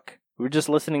fuck. We were just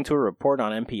listening to a report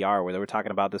on NPR where they were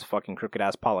talking about this fucking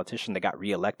crooked-ass politician that got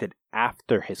reelected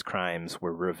after his crimes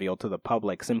were revealed to the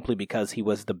public simply because he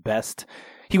was the best.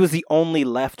 He was the only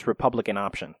left Republican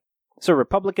option. So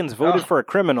Republicans voted for a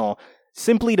criminal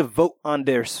simply to vote on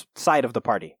their side of the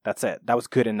party. That's it. That was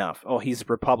good enough. Oh, he's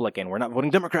Republican. We're not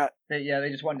voting Democrat. They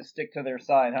just wanted to stick to their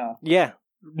side, huh? Yeah.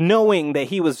 Knowing that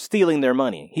he was stealing their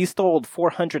money. He stole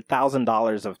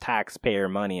 $400,000 of taxpayer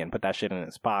money and put that shit in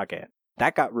his pocket.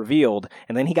 That got revealed,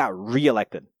 and then he got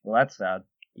reelected. Well, that's sad.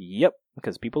 Yep,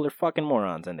 because people are fucking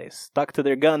morons and they stuck to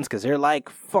their guns because they're like,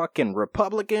 fucking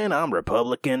Republican, I'm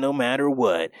Republican no matter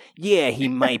what. Yeah, he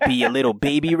might be a little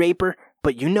baby raper,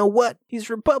 but you know what? He's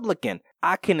Republican.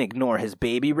 I can ignore his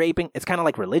baby raping. It's kind of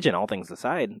like religion, all things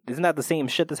aside. Isn't that the same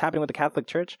shit that's happening with the Catholic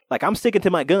Church? Like, I'm sticking to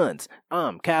my guns.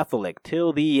 I'm Catholic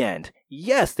till the end.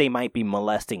 Yes, they might be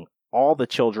molesting all the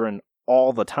children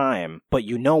all the time, but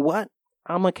you know what?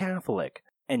 I'm a Catholic.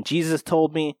 And Jesus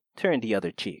told me, turn the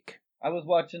other cheek. I was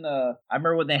watching, I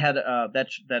remember when they had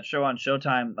that show on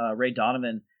Showtime, Ray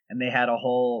Donovan, and they had a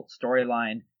whole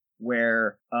storyline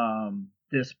where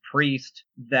this priest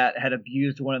that had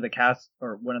abused one of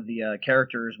the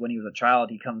characters when he was a child,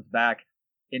 he comes back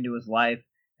into his life,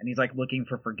 and he's like looking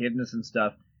for forgiveness and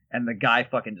stuff, and the guy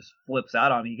fucking just flips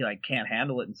out on him. He like can't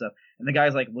handle it and stuff, and the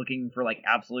guy's like looking for like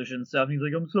absolution and stuff, and he's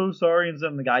like, I'm so sorry and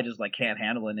stuff, and the guy just like can't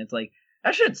handle it, and it's like,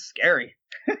 that shit's scary.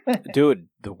 Dude,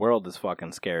 the world is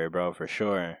fucking scary, bro, for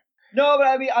sure. No, but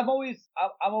I mean, I'm always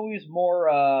more,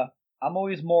 I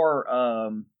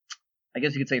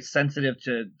guess you could say, sensitive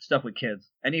to stuff with kids.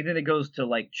 Anything that goes to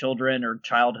like children or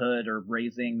childhood or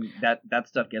raising, that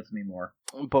stuff gets me more.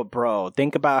 But bro,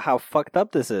 think about how fucked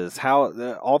up this is.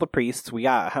 How all the priests we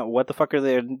got, what the fuck are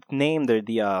their name? They're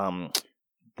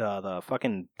the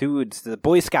fucking dudes, the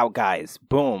Boy Scout guys.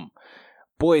 Boom.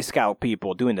 Boy Scout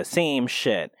people doing the same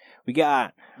shit. We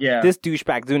got this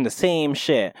douchebag doing the same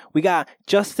shit. We got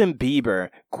Justin Bieber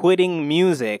quitting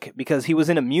music because he was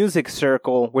in a music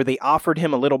circle where they offered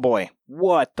him a little boy.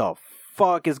 What the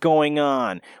fuck is going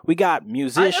on? We got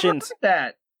musicians. I never heard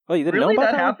that. Oh, you didn't really? know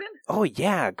about that? That Happened? Oh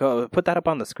yeah, go put that up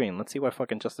on the screen. Let's see why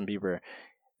fucking Justin Bieber,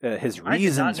 his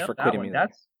reasons for quitting music.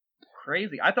 That's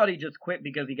crazy. I thought he just quit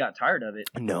because he got tired of it.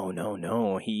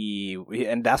 No. He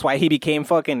and that's why he became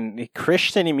fucking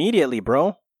Christian immediately,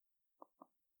 bro.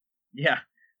 Yeah,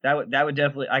 that would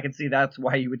definitely. I can see that's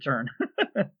why you would turn.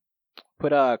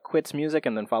 Put quits music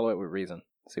and then follow it with reason.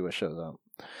 See what shows up.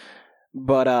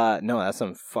 But no, that's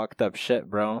some fucked up shit,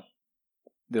 bro.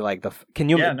 They're like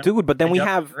dude? But then we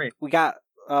got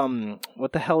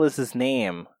what the hell is his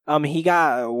name? He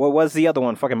got, what was the other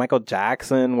one? Fucking Michael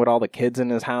Jackson with all the kids in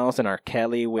his house, and R.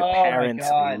 Kelly with parents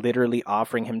literally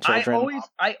offering him children.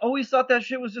 I always thought that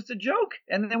shit was just a joke,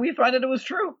 and then we find out it was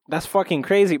true. That's fucking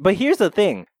crazy. But here's the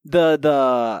thing.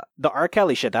 The R.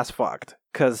 Kelly shit, that's fucked.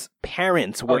 Because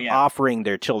parents were offering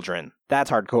their children. That's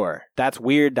hardcore. That's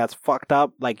weird. That's fucked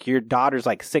up. Like, your daughter's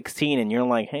like 16 and you're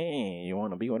like, hey, you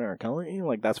want to be with R. Kelly?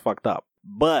 Like, that's fucked up.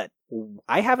 But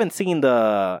I haven't seen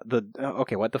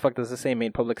okay, what the fuck does this say?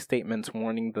 Made public statements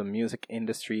warning the music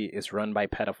industry is run by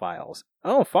pedophiles.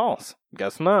 Oh, false.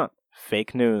 Guess not.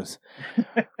 Fake news.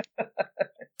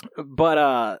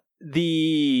 But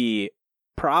the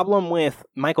problem with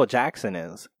Michael Jackson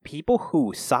is people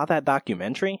who saw that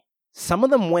documentary, some of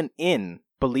them went in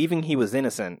believing he was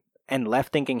innocent and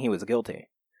left thinking he was guilty.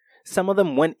 Some of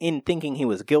them went in thinking he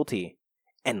was guilty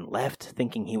and left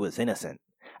thinking he was innocent.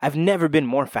 I've never been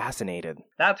more fascinated.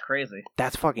 That's crazy.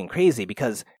 That's fucking crazy,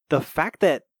 because the fact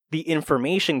that the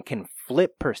information can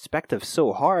flip perspective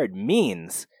so hard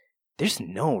means there's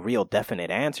no real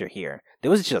definite answer here. There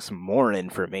was just more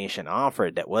information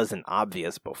offered that wasn't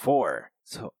obvious before.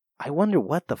 So I wonder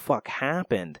what the fuck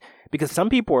happened. Because some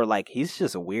people are like, he's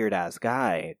just a weird ass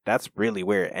guy. That's really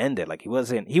where it ended. Like,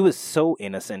 he was so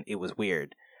innocent, it was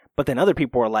weird. But then other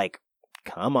people are like,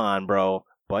 come on, bro.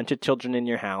 Bunch of children in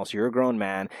your house, you're a grown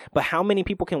man. But how many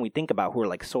people can we think about who are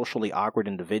like socially awkward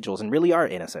individuals and really are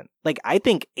innocent? Like, I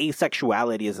think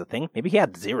asexuality is a thing. Maybe he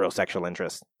had zero sexual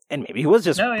interest. And maybe he was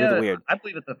just really weird. I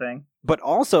believe it's a thing. But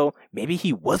also, maybe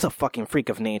he was a fucking freak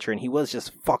of nature and he was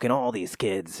just fucking all these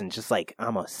kids and just like,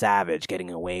 I'm a savage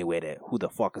getting away with it. Who the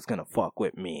fuck is gonna fuck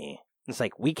with me? It's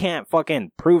like, we can't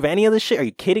fucking prove any of this shit. Are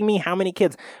you kidding me? How many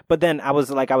kids? But then I was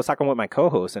talking with my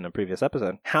co-host in a previous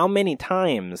episode. How many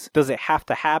times does it have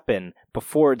to happen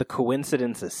before the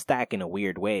coincidences stack in a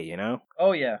weird way, you know?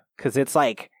 Oh, yeah. Because it's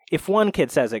like, if one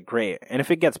kid says it, great. And if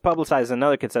it gets publicized,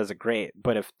 another kid says it, great.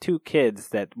 But if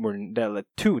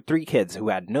three kids who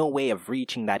had no way of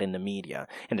reaching that in the media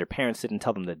and their parents didn't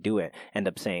tell them to do it, end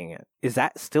up saying it, is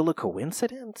that still a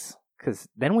coincidence? Because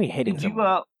then we're hitting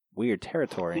some weird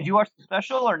territory. Did you watch the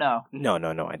special or no? No,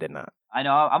 I did not. I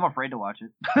know, I'm afraid to watch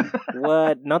it.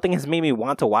 What? Nothing has made me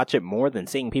want to watch it more than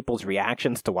seeing people's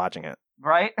reactions to watching it.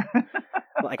 Right?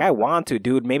 Like, I want to,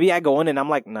 dude. Maybe I go in and I'm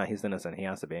like, nah, he's innocent. He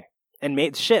has to be. And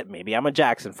maybe I'm a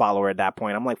Jackson follower at that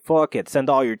point. I'm like, fuck it, send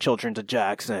all your children to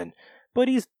Jackson. But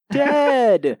he's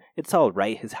dead. It's all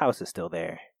right. His house is still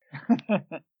there.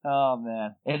 Oh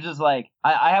man, it's just like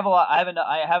I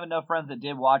have enough friends that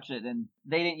did watch it, and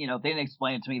they didn't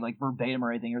explain it to me like verbatim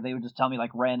or anything, or they would just tell me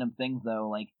like random things though.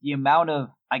 Like the amount of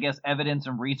evidence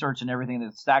and research and everything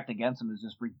that's stacked against them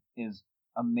is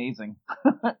amazing.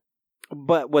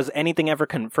 But was anything ever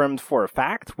confirmed for a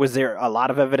fact? Was there a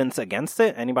lot of evidence against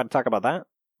it? Anybody talk about that?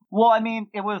 Well, I mean,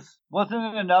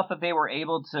 wasn't it enough that they were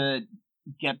able to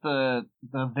get the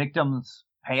victims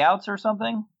payouts or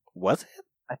something? Was it?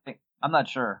 I think. I'm not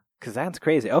sure. Because that's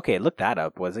crazy. Okay, look that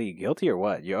up. Was he guilty or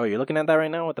what? You're looking at that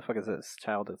right now? What the fuck is this?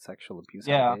 Child sexual abuse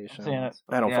allegations? Yeah,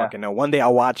 I don't fucking know. One day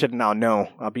I'll watch it and I'll know.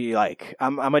 I'll be like,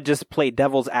 I'm going to just play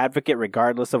devil's advocate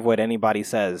regardless of what anybody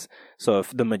says. So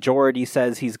if the majority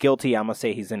says he's guilty, I'm going to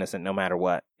say he's innocent no matter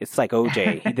what. It's like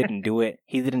OJ. He didn't do it.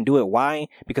 He didn't do it. Why?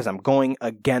 Because I'm going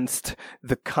against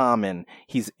the common.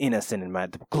 He's innocent and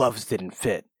the gloves didn't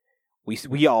fit.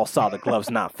 We all saw the gloves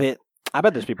not fit. I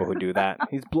bet there's people who do that.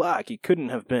 He's black. He couldn't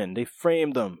have been. They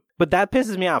framed him. But that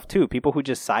pisses me off, too. People who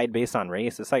just side based on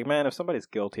race. It's like, man, if somebody's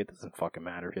guilty, it doesn't fucking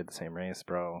matter if you're the same race,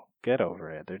 bro. Get over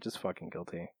it. They're just fucking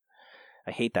guilty.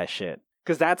 I hate that shit.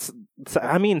 Because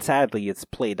sadly, it's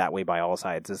played that way by all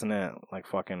sides, isn't it? Like,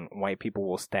 fucking white people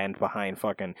will stand behind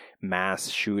fucking mass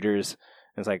shooters.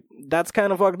 It's like, that's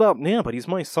kind of fucked up. Yeah, but he's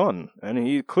my son. And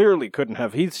he clearly couldn't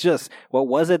have. He's just, what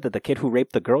was it that the kid who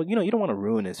raped the girl? You don't want to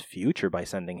ruin his future by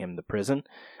sending him to prison.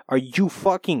 Are you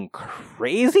fucking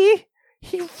crazy?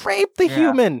 He raped the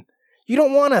human. You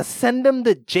don't want to send him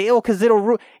to jail because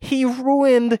he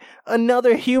ruined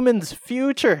another human's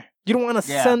future. You don't want to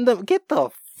send them. Get the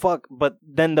fuck. But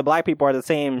then the black people are the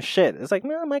same shit. It's like,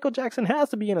 nah, Michael Jackson has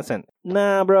to be innocent.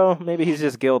 Nah, bro. Maybe he's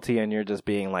just guilty and you're just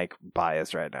being like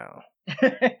biased right now.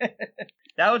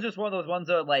 That was just one of those ones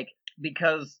that, like,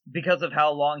 because of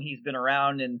how long he's been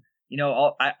around, and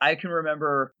I can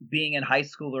remember being in high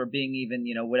school or being even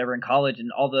whatever in college, and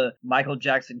all the Michael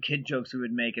Jackson kid jokes we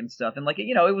would make and stuff, and like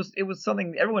it was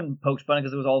something everyone poked fun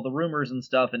because it was all the rumors and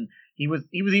stuff, and he was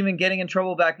even getting in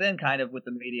trouble back then, kind of with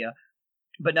the media,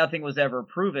 but nothing was ever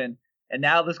proven. And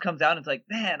now this comes out, and it's like,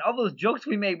 man, all those jokes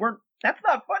we made that's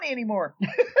not funny anymore.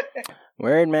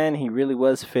 Word, man, he really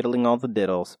was fiddling all the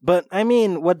diddles. But, I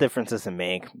mean, what difference does it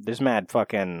make? There's mad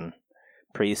fucking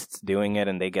priests doing it,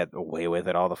 and they get away with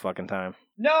it all the fucking time.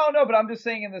 No, but I'm just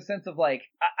saying in the sense of, like,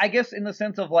 I guess in the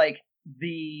sense of, like,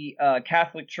 the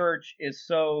Catholic Church is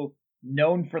so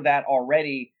known for that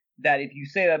already that if you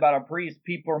say that about a priest,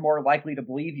 people are more likely to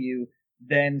believe you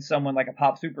than someone like a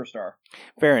pop superstar.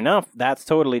 Fair enough. That's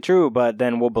totally true, but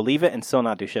then we'll believe it and still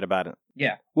not do shit about it.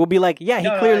 Yeah. We'll be like, yeah,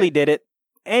 he clearly did it.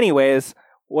 Anyways,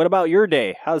 what about your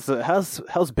day?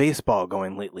 How's baseball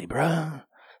going lately, bruh?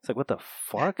 It's like, what the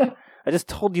fuck? I just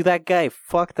told you that guy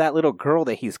fucked that little girl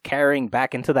that he's carrying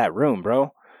back into that room,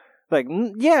 bro. Like,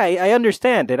 yeah, I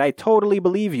understand it. I totally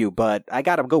believe you, but I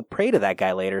gotta go pray to that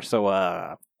guy later, so,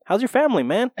 how's your family,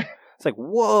 man? It's like,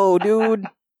 whoa, dude.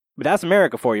 But that's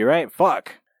America for you, right?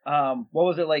 Fuck. What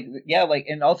was it like? Yeah, like,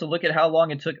 and also look at how long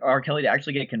it took R. Kelly to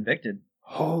actually get convicted.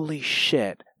 Holy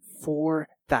shit.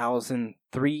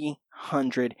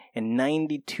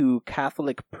 4,392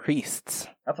 Catholic priests.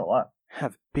 That's a lot.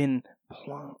 Have been,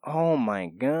 oh my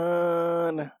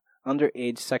god.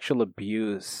 Underage sexual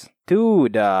abuse.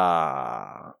 Dude,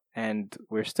 and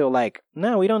we're still like,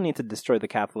 no, we don't need to destroy the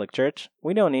Catholic Church.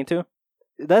 We don't need to.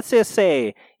 Let's just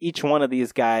say each one of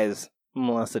these guys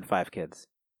molested 5 kids.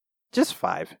 Just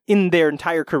 5. In their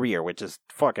entire career, which is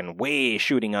fucking way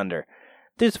shooting under.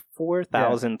 There's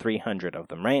 4,300 of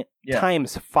them, right? Yeah.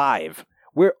 Times 5.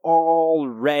 We're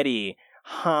already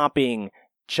hopping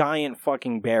giant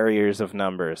fucking barriers of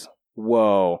numbers.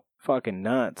 Whoa. Fucking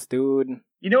nuts, dude.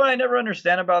 You know what I never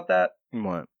understand about that?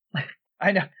 What?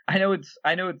 I know it's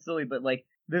silly, but like,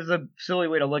 this is a silly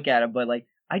way to look at it, but like,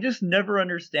 I just never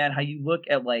understand how you look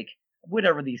at like,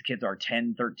 whatever these kids are,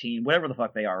 10, 13, whatever the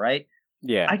fuck they are, right?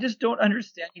 Yeah. I just don't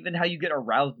understand even how you get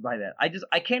aroused by that.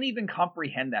 I can't even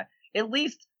comprehend that. At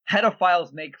least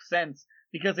pedophiles make sense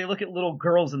because they look at little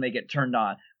girls and they get turned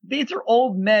on. These are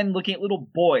old men looking at little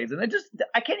boys, and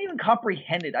I can't even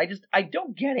comprehend it. I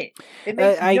don't get it. It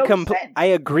makes no sense. I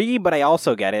agree, but I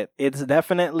also get it. It's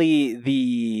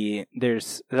definitely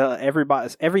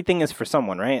everything is for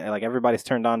someone, right? Like, everybody's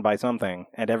turned on by something,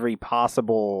 and every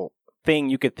possible thing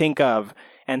you could think of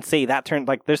and say that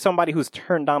like, there's somebody who's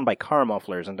turned on by car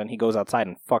mufflers, and then he goes outside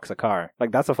and fucks a car.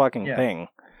 Like, that's a fucking thing.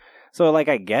 So, like,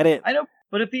 I get it. I know,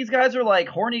 but if these guys are, like,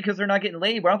 horny because they're not getting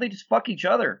laid, why don't they just fuck each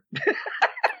other?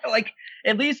 Like,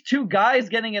 at least two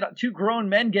grown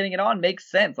men getting it on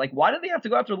makes sense. Like, why do they have to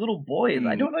go after little boys?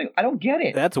 I don't know. I don't get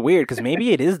it. That's weird, because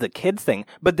maybe it is the kids thing.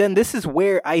 But then this is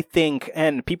where I think,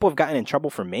 and people have gotten in trouble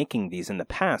for making these in the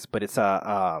past, but it's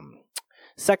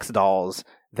sex dolls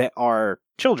that are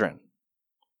children.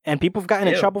 And people have gotten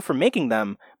in trouble for making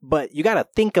them, but you gotta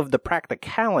think of the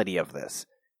practicality of this.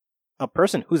 A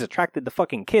person who's attracted to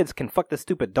fucking kids can fuck the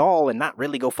stupid doll and not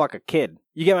really go fuck a kid.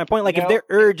 You get my point? Like, if their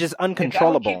urge is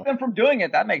uncontrollable. If that would keep them from doing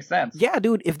it, that makes sense. Yeah,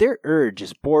 dude, if their urge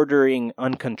is bordering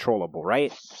uncontrollable,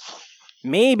 right?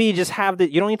 Maybe just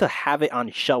you don't need to have it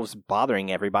on shelves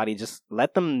bothering everybody. Just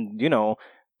let them,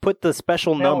 put the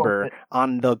special number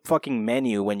on the fucking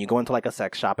menu when you go into like a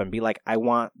sex shop and be like, I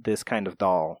want this kind of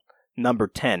doll. Number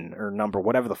 10 or number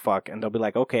whatever the fuck, and they'll be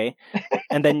like, okay.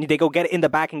 And then they go get it in the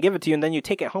back and give it to you, and then you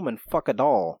take it home and fuck a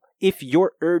doll. If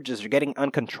your urges are getting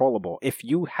uncontrollable, if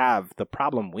you have the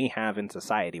problem we have in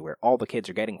society where all the kids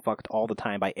are getting fucked all the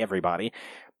time by everybody,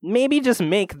 maybe just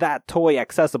make that toy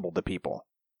accessible to people.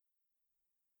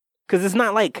 Because it's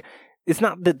not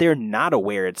that they're not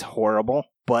aware it's horrible,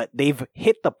 but they've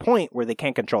hit the point where they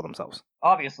can't control themselves.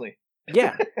 Obviously.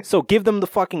 Yeah, so give them the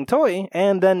fucking toy,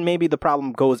 and then maybe the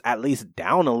problem goes at least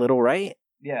down a little, right?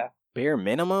 Yeah. Bare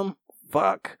minimum?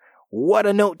 Fuck. What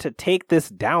a note to take this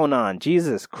down on.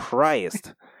 Jesus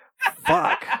Christ.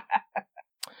 Fuck.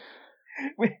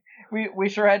 We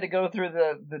sure had to go through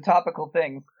the topical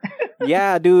things.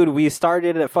 Yeah, dude, we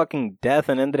started at fucking death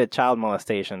and ended at child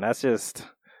molestation. This is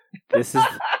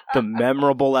the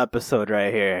memorable episode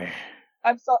right here.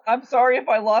 I'm sorry if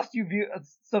I lost you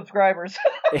subscribers.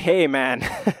 Hey, man.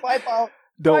 My fault.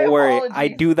 Don't worry. Apologies. I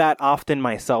do that often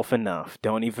myself enough.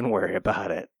 Don't even worry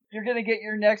about it. You're going to get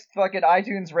your next fucking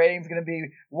iTunes rating's going to be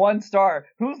 1 star.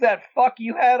 Who's that fuck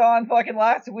you had on fucking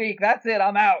last week? That's it.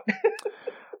 I'm out.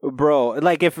 Bro,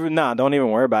 like don't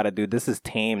even worry about it, dude. This is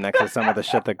tame next to some of the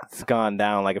shit that's gone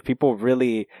down. Like, if people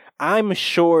really, I'm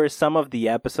sure some of the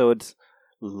episodes,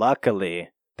 luckily,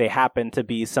 they happen to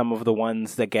be some of the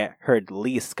ones that get heard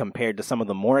least compared to some of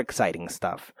the more exciting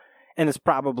stuff. And it's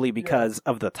probably because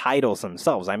of the titles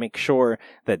themselves. I make sure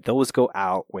that those go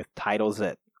out with titles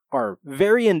that are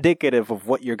very indicative of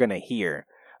what you're going to hear.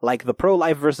 Like the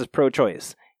pro-life versus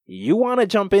pro-choice. You want to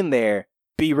jump in there,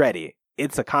 be ready.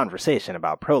 It's a conversation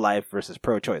about pro-life versus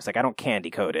pro-choice. Like, I don't candy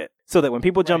code it. So that when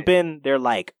people jump in, they're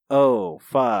like, oh,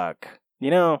 fuck.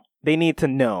 They need to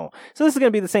know. So this is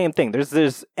going to be the same thing.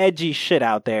 There's edgy shit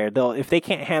out there. If they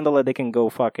can't handle it, they can go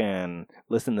fucking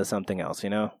listen to something else,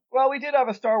 Well, we did have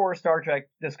a Star Wars, Star Trek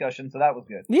discussion, so that was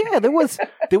good. Yeah, there was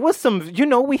some,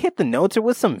 we hit the notes. There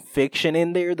was some fiction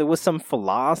in there. There was some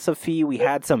philosophy. We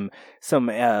had some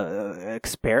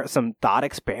thought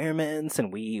experiments,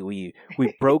 and we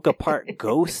broke apart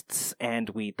ghosts,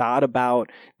 and we thought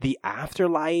about the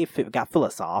afterlife. It got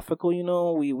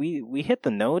philosophical, We hit the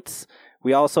notes.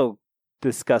 We also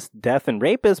discussed death and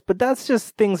rapists, but that's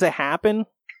just things that happen.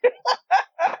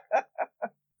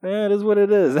 Yeah, it is what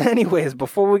it is. Anyways,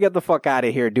 before we get the fuck out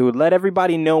of here, dude, let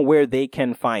everybody know where they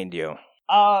can find you.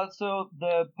 So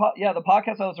the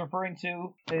podcast I was referring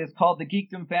to is called the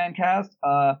Geekdom Fancast.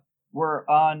 We're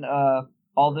on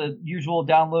all the usual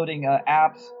downloading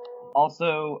apps.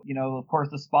 Also, of course,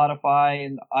 the Spotify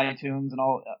and iTunes and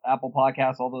all Apple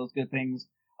Podcasts, all those good things.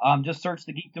 Just search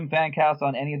the Geekdom Fancast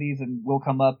on any of these and we'll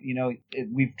come up.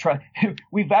 We've tried,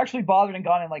 we've actually bothered and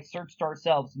gone and searched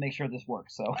ourselves to make sure this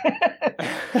works. So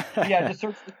yeah, just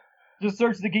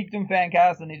search the Geekdom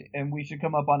Fancast and we should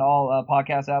come up on all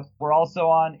podcast apps. We're also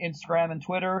on Instagram and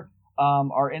Twitter.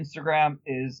 Our Instagram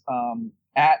is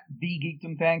at the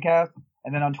Geekdom Fancast,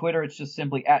 and then on Twitter it's just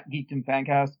simply at Geekdom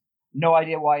Fancast. No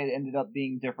idea why it ended up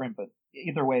being different, but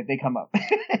either way they come up.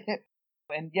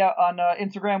 And yeah, on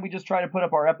Instagram, we just try to put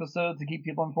up our episodes to keep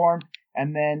people informed.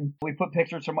 And then we put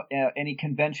pictures from any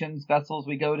conventions, festivals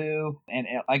we go to. And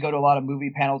I go to a lot of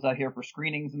movie panels out here for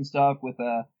screenings and stuff with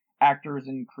actors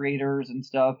and creators and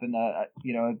stuff. And,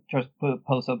 just put a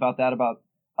post about that, about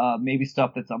maybe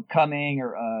stuff that's upcoming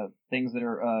or things that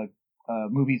are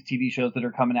movies, TV shows that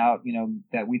are coming out,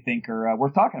 that we think are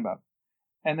worth talking about.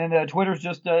 And then Twitter's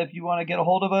just if you want to get a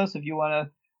hold of us, if you want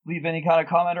to leave any kind of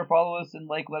comment or follow us and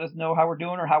let us know how we're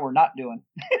doing or how we're not doing.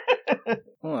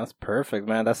 Well, that's perfect,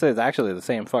 man. That's actually the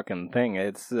same fucking thing.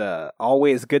 It's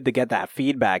always good to get that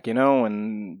feedback,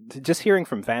 and just hearing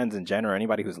from fans in general,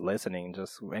 anybody who's listening,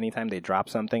 just anytime they drop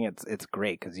something, it's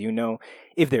great because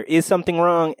if there is something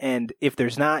wrong, and if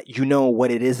there's not, what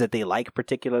it is that they like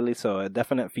particularly. So a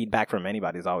definite feedback from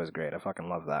anybody is always great. I fucking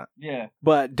love that. Yeah.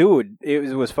 But dude,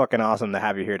 it was fucking awesome to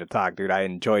have you here to talk, dude. I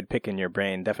enjoyed picking your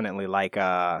brain. Definitely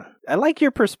I like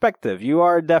your perspective. You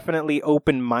are definitely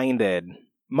open-minded.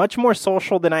 much more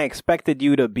social than I expected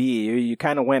you to be. You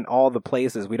kind of went all the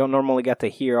places. We don't normally get to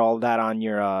hear all that on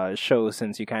your show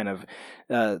since you kind of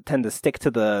tend to stick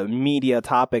to the media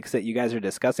topics that you guys are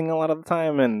discussing a lot of the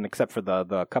time, and except for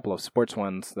the couple of sports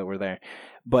ones that were there.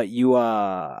 But you,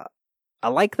 I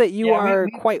like that you are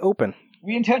quite open.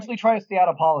 We intentionally try to stay out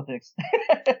of politics.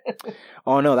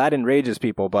 Oh no, that enrages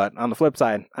people. But on the flip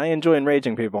side, I enjoy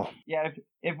enraging people. Yeah,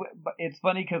 it's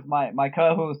funny because my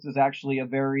co-host is actually a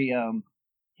very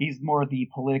he's more the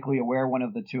politically aware one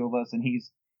of the two of us, and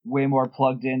he's way more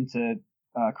plugged into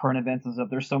current events and stuff.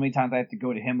 There's so many times I have to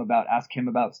go to him ask him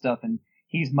about stuff, and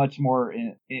he's much more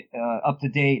up to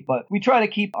date. But we try to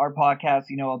keep our podcast,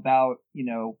 about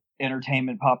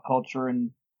entertainment, pop culture,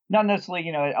 and not necessarily,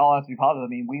 it all has to be positive. I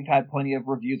mean, we've had plenty of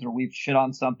reviews where we've shit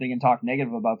on something and talked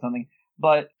negative about something,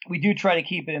 but we do try to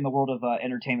keep it in the world of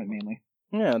entertainment mainly.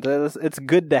 Yeah, it's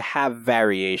good to have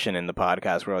variation in the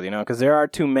podcast world, because there are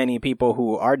too many people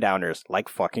who are downers, like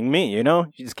fucking me, You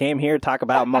just came here to talk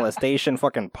about molestation,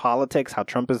 fucking politics, how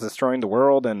Trump is destroying the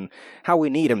world, and how we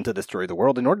need him to destroy the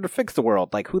world in order to fix the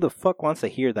world. Like, who the fuck wants to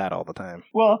hear that all the time?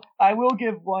 Well, I will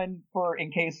give one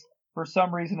in case, for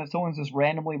some reason, if someone's just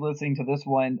randomly listening to this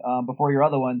one before your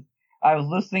other one. I was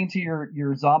listening to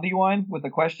your zombie one with the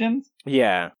questions.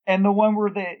 Yeah. And the one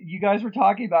where you guys were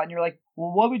talking about, and you're like,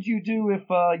 well, what would you do if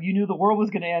you knew the world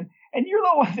was going to end? And you're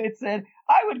the one that said,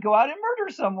 I would go out and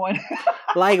murder someone.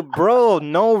 Like, bro,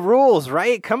 no rules,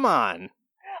 right? Come on.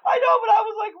 I know, but I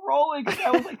was like rolling because I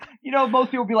was like,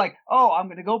 most people be like, oh, I'm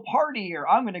going to go party, or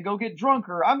I'm going to go get drunk,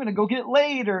 or I'm going to go get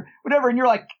laid, or whatever. And you're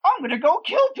like, I'm going to go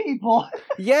kill people.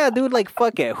 Yeah, dude, like,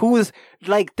 fuck it.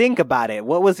 Think about it.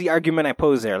 What was the argument I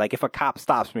posed there? Like, if a cop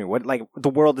stops me, the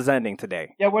world is ending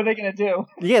today. Yeah, what are they going to do?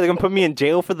 Yeah, they're going to put me in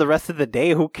jail for the rest of the day.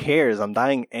 Who cares? I'm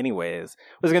dying anyways.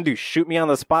 What's it going to do? Shoot me on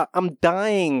the spot? I'm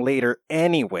dying later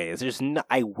anyways.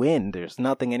 I win. There's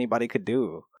nothing anybody could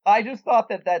do. I just thought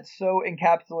that so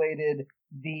encapsulated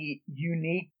the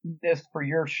uniqueness for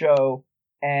your show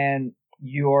and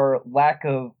your lack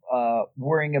of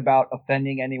worrying about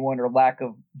offending anyone or lack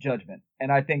of judgment.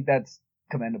 And I think that's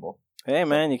commendable. Hey,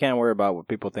 man, you can't worry about what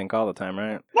people think all the time,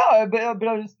 right? No, but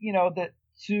I just,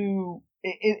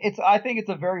 I think it's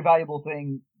a very valuable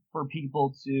thing for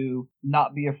people to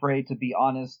not be afraid to be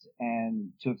honest and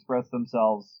to express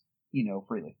themselves,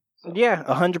 freely. So. Yeah,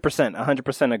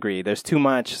 100% agree. There's too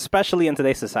much, especially in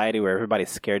today's society where everybody's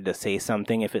scared to say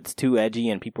something if it's too edgy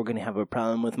and people are going to have a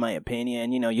problem with my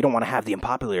opinion. You don't want to have the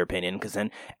unpopular opinion because then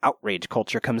outrage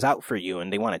culture comes out for you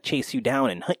and they want to chase you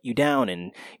down and hunt you down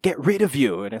and get rid of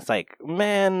you. And it's like,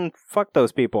 man, fuck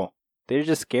those people. They're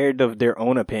just scared of their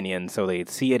own opinion, so they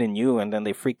see it in you and then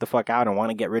they freak the fuck out and want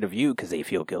to get rid of you because they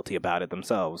feel guilty about it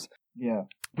themselves. Yeah.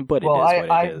 But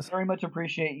I very much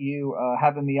appreciate you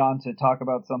having me on to talk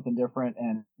about something different,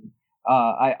 and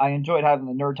I enjoyed having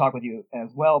the nerd talk with you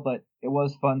as well, but it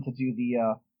was fun to do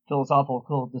the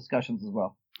philosophical discussions as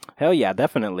well. Hell yeah,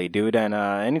 definitely, dude. And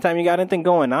anytime you got anything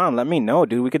going on, let me know,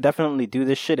 dude. We could definitely do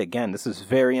this shit again. This is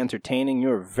very entertaining.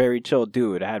 You're a very chill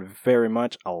dude. I had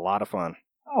a lot of fun.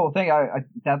 Oh, thank you.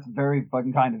 That's very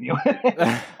fucking kind of you.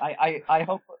 I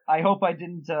hope I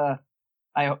didn't.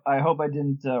 I hope I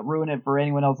didn't ruin it for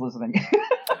anyone else listening.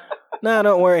 No,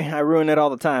 don't worry. I ruin it all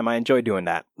the time. I enjoy doing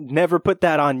that. Never put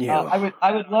that on you.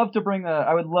 I would love to bring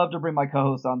my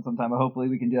co-host on sometime. Hopefully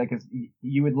we can do that because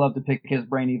you would love to pick his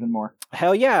brain even more.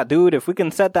 Hell yeah, dude. If we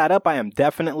can set that up, I am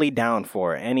definitely down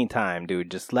for it. Anytime,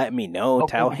 dude. Just let me know.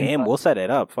 Hopefully tell him. We'll set it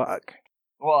up. Fuck.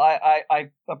 Well, I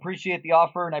appreciate the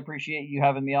offer and I appreciate you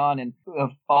having me on, and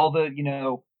of all the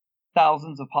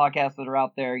thousands of podcasts that are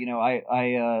out there,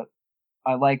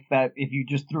 I like that if you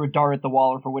just threw a dart at the wall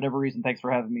or for whatever reason, thanks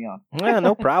for having me on. Yeah,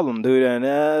 no problem, dude.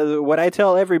 And what I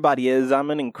tell everybody is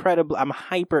I'm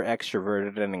hyper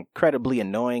extroverted and incredibly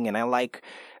annoying, and I like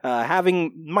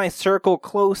having my circle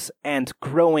close and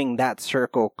growing that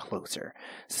circle closer.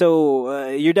 So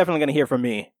you're definitely going to hear from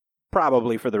me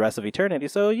probably for the rest of eternity.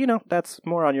 So, that's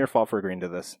more on your fault for agreeing to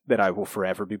this, that I will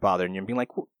forever be bothering you and being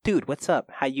like, dude, what's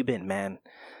up? How you been, man?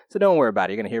 So don't worry about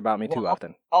it. You're going to hear about me too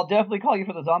often. I'll definitely call you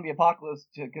for the zombie apocalypse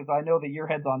because I know that your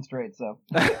head's on straight. So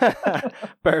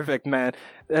Perfect, man.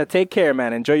 Take care,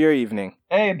 man. Enjoy your evening.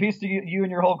 Hey, and peace to you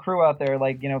and your whole crew out there.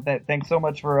 Thanks so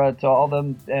much for to all of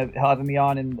them having me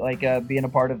on and being a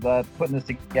part of putting this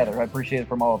together. I appreciate it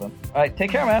from all of them. All right,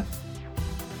 take care, man.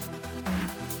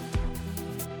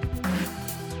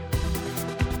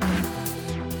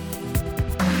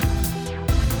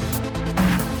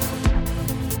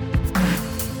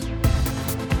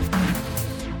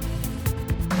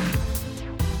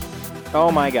 Oh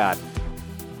my god.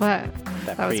 What?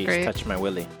 That was priest great. touched my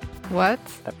willy. What?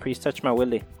 That priest touched my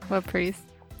willy. What priest?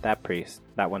 That priest.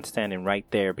 That one standing right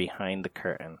there behind the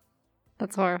curtain.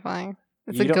 That's horrifying.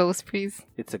 It's You a don't- ghost priest.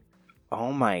 It's a...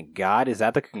 Oh my god, is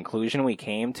that the conclusion we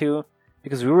came to?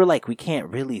 Because we were like, we can't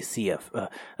really see a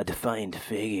defined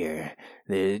figure.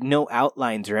 There's no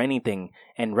outlines or anything.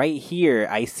 And right here,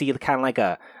 I see kind of like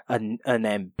an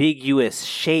ambiguous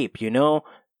shape, you know?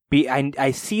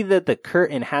 I see that the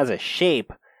curtain has a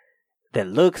shape that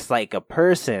looks like a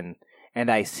person. And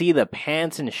I see the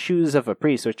pants and shoes of a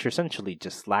priest, which are essentially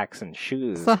just slacks and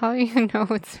shoes. So how do you know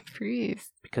it's a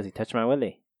priest? Because he touched my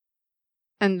willy.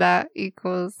 And that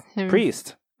equals him.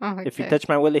 Priest. Oh, okay. If he touched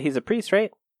my willy, he's a priest,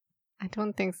 right? I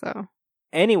don't think so.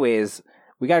 Anyways,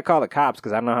 we gotta call the cops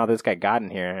because I don't know how this guy got in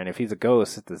here. And if he's a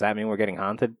ghost, does that mean we're getting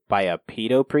haunted by a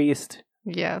pedo priest?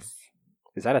 Yes.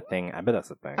 Is that a thing? I bet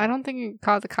that's a thing. I don't think you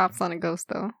call the cops on a ghost,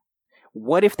 though.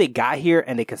 What if they got here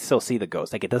and they could still see the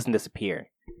ghost? Like, it doesn't disappear.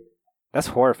 That's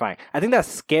horrifying. I think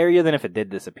that's scarier than if it did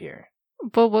disappear.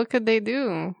 But what could they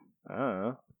do? I don't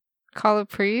know. Call a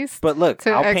priest But look,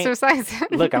 to exorcise him?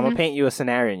 Look, I'm gonna paint you a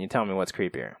scenario and you tell me what's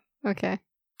creepier. Okay.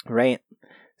 Right?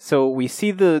 So we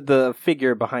see the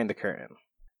figure behind the curtain.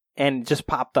 And it just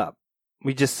popped up.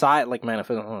 We just saw it like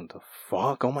manifest. What the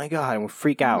fuck? Oh my god. And we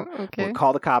freak out. Okay. We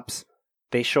call the cops.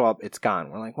 They show up. It's gone.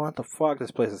 We're like, what the fuck?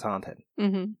 This place is haunted.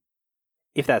 Mm-hmm.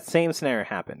 If that same scenario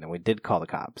happened and we did call the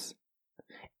cops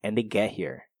and they get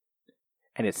here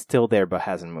and it's still there but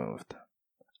hasn't moved,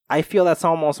 I feel that's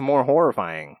almost more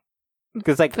horrifying.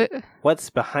 Because, like, what's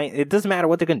behind... It doesn't matter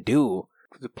what they're going to do.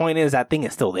 The point is that thing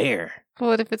is still there. But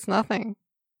what if it's nothing?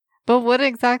 But what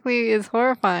exactly is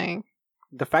horrifying?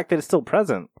 The fact that it's still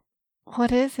present.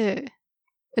 What is it?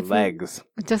 It's legs.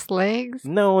 Just legs?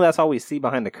 No, that's all we see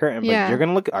behind the curtain. But Yeah. you're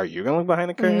gonna look. Are you gonna look behind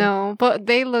the curtain? No, but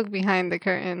they look behind the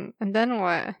curtain. And then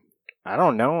what? I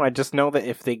don't know. I just know that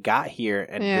if they got here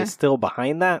and Yeah. they're still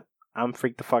behind that, I'm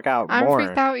freaked the fuck out I'm more.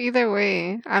 freaked out either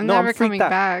way. I'm No, I'm never freaked coming out.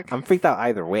 back. I'm freaked out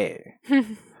either way.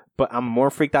 But I'm more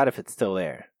freaked out if it's still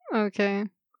there. Okay. I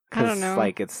Because, don't know.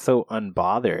 like, it's so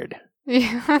unbothered.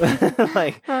 Yeah.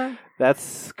 Like,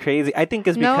 that's crazy. I think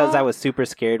it's because No. I was super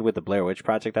scared with the Blair Witch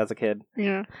Project as a kid.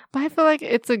 Yeah. But I feel like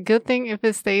it's a good thing if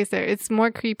it stays there. It's more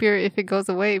creepier if it goes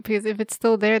away, because if it's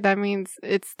still there, that means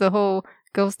it's the whole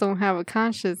ghosts don't have a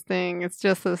conscious thing. It's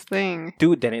just this thing.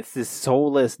 Dude, then it's this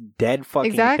soulless, dead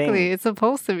fucking Exactly. thing. It's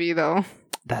supposed to be, though.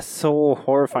 That's so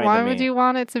horrifying Why to me. would you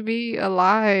want it to be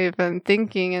alive and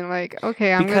thinking and like,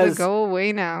 okay, I'm going Because- to go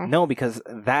away now? No, because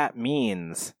that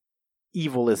means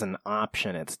evil is an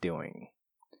option it's doing.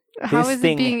 How this is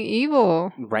thing- it being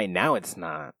evil? Right now, it's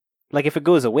not. Like, if it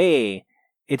goes away,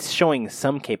 it's showing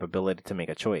some capability to make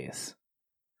a choice.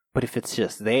 But if it's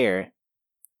just there,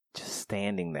 just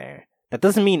standing there, that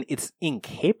doesn't mean it's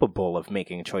incapable of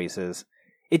making choices.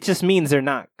 It just means they're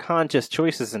not conscious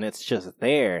choices and it's just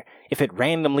there. If it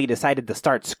randomly decided to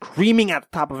start screaming at the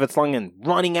top of its lung and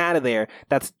running out of there,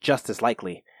 that's just as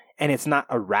likely. And it's not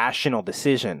a rational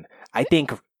decision. I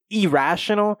think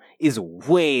irrational is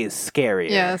way scarier.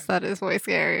 Yes, that is way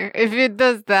scarier. If it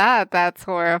does that, that's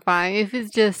horrifying. If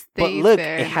it just But stays look,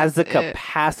 there, it has the that's it.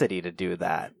 capacity to do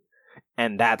that.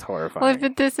 And that's horrifying. Well, if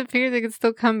it disappears, it can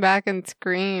still come back and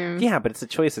scream. Yeah, but it's a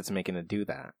choice it's making to do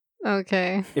that.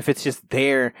 Okay. If it's just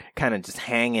there, kind of just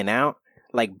hanging out,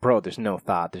 like, bro, there's no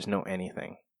thought, there's no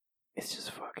anything. It's just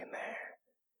fucking there.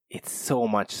 It's so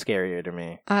much scarier to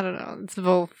me. I don't know. It's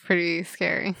both pretty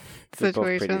scary They're both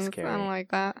pretty situations. scary. I don't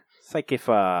like that. It's like if,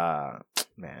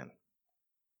 man,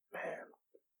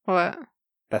 What?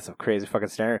 that's a crazy fucking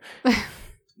scenario.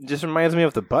 Just reminds me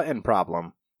of the button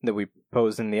problem that we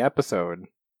posed in the episode.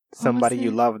 Somebody you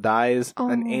it? love dies,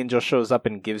 an Oh. angel shows up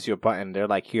and gives you a button. They're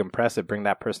like, you can press it, bring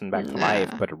that person back to Nah.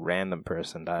 life, but a random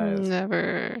person dies.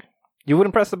 Never. You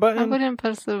wouldn't press the button? I wouldn't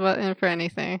press the button for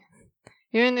anything.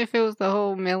 Even if it was the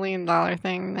whole $1 million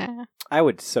thing, nah. I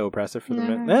would so press it for the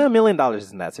Nah. $1 million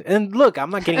isn't that serious. And look, I'm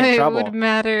not getting in It trouble. would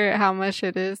matter how much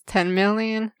it is. 10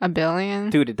 million? A billion?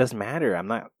 Dude, it doesn't matter. I'm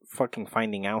not fucking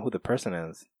finding out who the person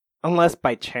is. Unless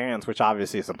by chance, which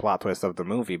obviously is a plot twist of the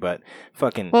movie, but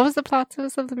fucking... What was the plot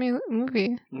twist of the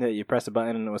movie? You press a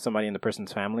button and it was somebody in the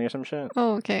person's family or some shit?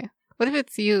 Oh, okay. What if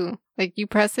it's you? Like, you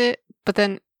press it, but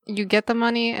then you get the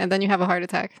money, and then you have a heart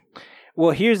attack.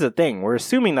 Well, here's the thing. We're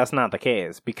assuming that's not the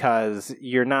case, because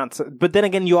you're not... But then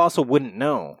again, you also wouldn't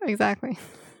know. Exactly.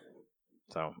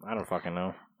 So, I don't fucking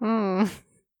know. Oh,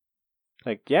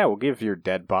 Like, yeah, we'll give your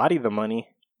dead body the money.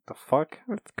 The fuck?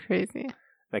 that's crazy.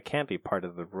 That can't be part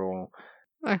of the rule.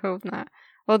 I hope not.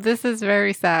 Well, this is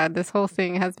very sad. This whole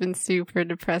thing has been super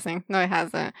depressing. No, it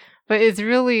hasn't. But it's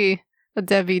really a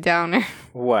Debbie Downer.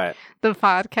 What? The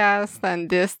podcast and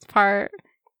this part.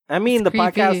 I mean, the creepy.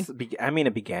 podcast.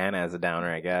 It began as a downer,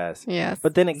 I guess. Yes.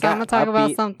 But then it got I'm gonna talk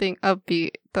about upbeat. something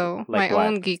upbeat though. Like My what?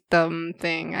 own geekdom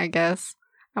thing, I guess.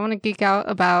 I want to geek out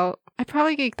about. I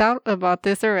probably geeked out about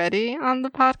this already on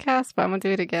the podcast, but I'm gonna do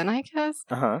it again, I guess.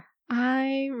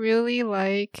 I really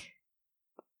like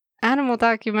animal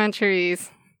documentaries.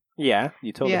 Yeah,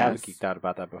 you totally have Yes. geeked out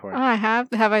about that before. Oh, I have.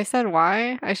 Have I said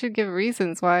why? I should give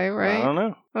reasons why, right? I don't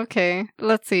know. Okay,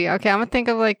 let's see. Okay, I'm gonna think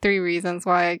of like 3 reasons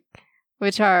why,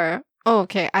 which are,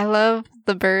 okay, I love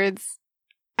the birds.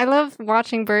 I love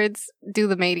watching birds do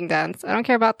the mating dance. I don't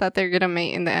care about that they're gonna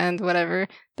mate in the end, whatever.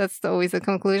 That's always the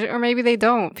conclusion. Or maybe they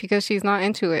don't because she's not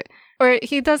into it. Or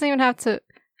he doesn't even have to.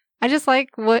 I just like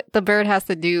what the bird has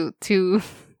to do to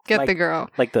get the girl.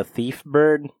 Like the thief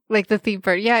bird? Like the thief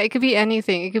bird. Yeah, it could be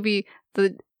anything. It could be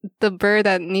the bird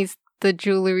that needs the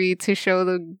jewelry to show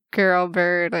the girl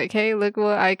bird. Like, hey, look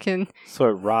what I can. So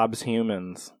it robs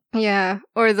humans. Yeah.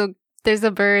 Or there's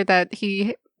a bird that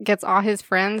he gets all his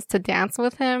friends to dance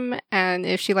with him, and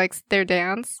if she likes their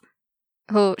dance,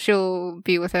 she'll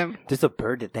be with him. There's a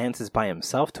bird that dances by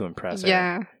himself to impress her.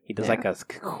 Yeah. He does like a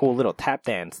cool little tap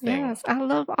dance thing. Yes, I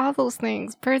love all those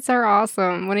things. Birds are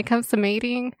awesome. When it comes to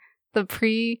mating, the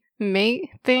pre-mate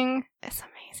thing is amazing.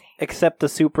 Except the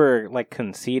super, like,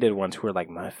 conceited ones who are like,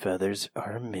 my feathers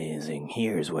are amazing.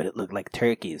 Here's what it looked like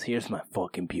turkeys. Here's my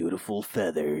fucking beautiful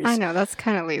feathers. I know, that's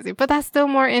kind of lazy. But that's still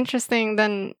more interesting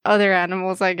than other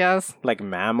animals, I guess. Like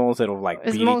mammals, it'll, like,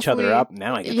 It's beat each other up.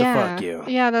 Now I get to fuck you.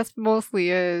 Yeah, that's mostly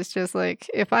it. It's just like,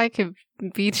 if I could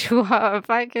beat you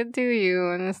up, I could do you.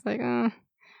 And it's like, oh,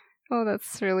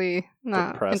 that's really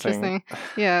not depressing. Interesting.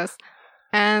 Yes.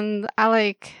 And I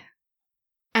like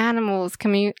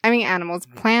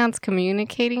plants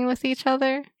communicating with each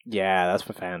other. Yeah, that's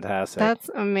fantastic. That's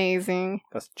amazing.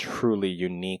 That's truly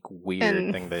unique,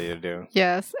 weird thing that you do.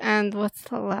 Yes. And what's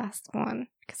the last one?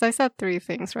 Because I said 3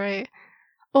 things, right?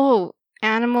 Oh,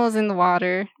 animals in the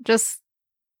water. Just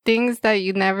things that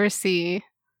you never see.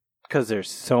 Because there's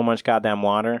so much goddamn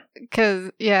water.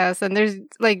 Because, yes, and there's,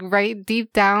 like, right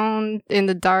deep down in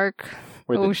the dark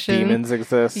where ocean. The demons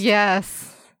exist.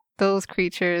 Yes. Those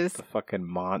creatures. The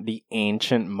fucking the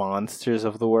ancient monsters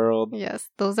of the world. Yes,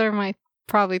 those are my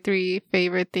probably 3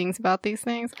 favorite things about these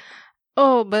things.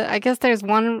 Oh, but I guess there's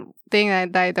one thing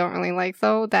that I don't really like,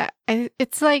 though,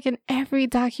 it's like in every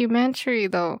documentary,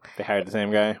 though. They hired the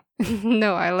same guy?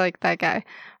 No, I like that guy.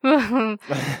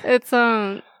 It's,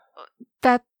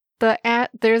 that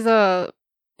there's a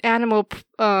animal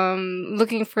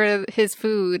looking for his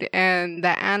food, and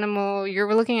that animal,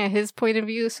 you're looking at his point of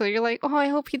view, so you're like, oh, I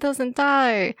hope he doesn't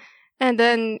die. And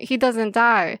then he doesn't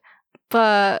die.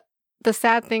 But the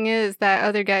sad thing is that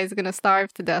other guy is gonna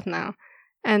starve to death now.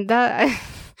 And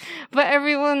but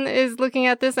everyone is looking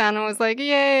at this animal, is like,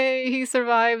 yay, he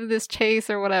survived this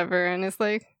chase or whatever. And it's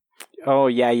like, oh,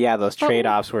 yeah, those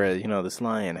trade-offs where, this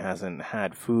lion hasn't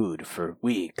had food for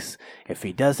weeks. If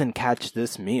he doesn't catch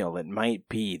this meal, it might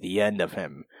be the end of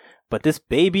him. But this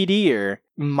baby deer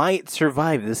might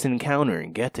survive this encounter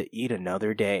and get to eat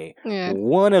another day. Yeah.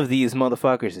 One of these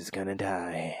motherfuckers is gonna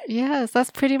die. Yes, that's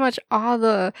pretty much all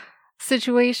the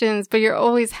situations, but you're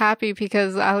always happy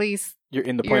because at least you're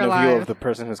in the point of view of the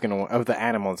person of the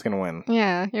animal that's gonna win.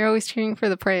 Yeah, you're always cheering for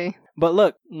the prey. But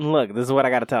look, this is what I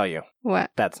gotta tell you.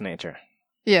 What? That's nature.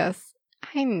 Yes,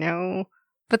 I know.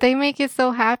 But they make it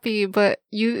so happy, but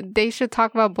they should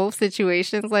talk about both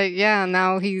situations. Like, yeah,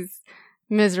 now he's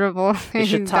miserable. They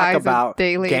should talk about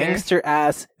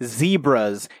gangster-ass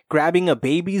zebras grabbing a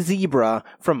baby zebra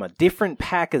from a different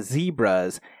pack of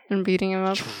zebras. And beating him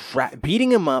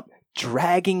up.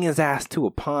 Dragging his ass to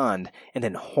a pond, and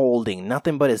then holding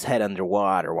nothing but his head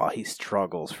underwater while he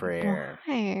struggles for air.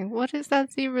 Hey, what is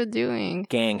that zebra doing?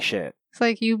 Gang shit. It's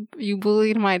like, you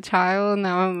bullied my child,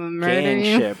 now I'm gonna murder Gang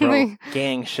you. shit, bro.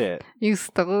 Gang shit. You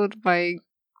stole my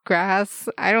grass.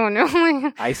 I don't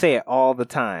know. I say it all the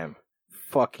time.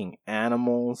 Fucking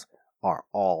animals are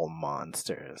all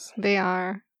monsters. They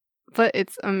are. But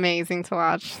it's amazing to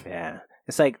watch. Yeah.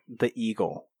 It's like the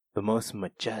eagle. The most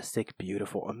majestic,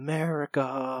 beautiful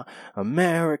America. And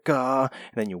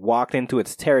then you walked into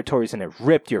its territories and it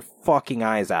ripped your fucking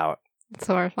eyes out. It's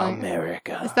horrifying.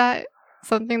 America. Is that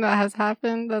something that has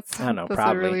happened? I don't know, that's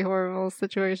probably a really horrible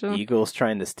situation. Eagles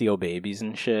trying to steal babies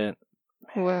and shit.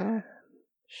 Well,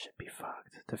 should be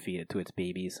fucked to feed it to its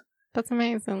babies. That's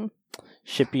amazing.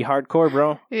 Should be hardcore,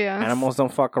 bro. Yeah. Animals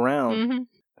don't fuck around. Mm-hmm.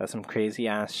 That's some crazy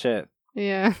ass shit.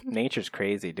 Yeah. Nature's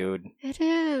crazy, dude. It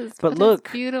is. But look,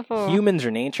 it's beautiful. Humans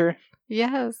are nature.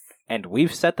 Yes. And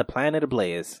we've set the planet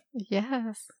ablaze.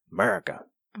 Yes. America.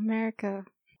 America.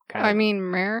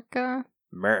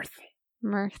 Mirth.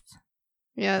 Mirth.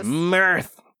 Yes.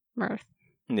 Mirth.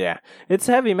 Yeah. It's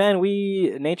heavy, man.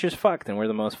 Nature's fucked, and we're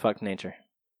the most fucked nature.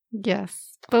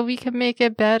 Yes, but we can make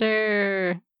it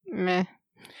better. Meh.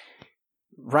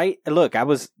 Right? Look,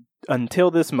 until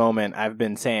this moment, I've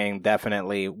been saying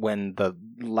definitely when the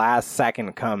last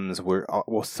second comes,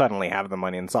 we'll suddenly have the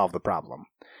money and solve the problem.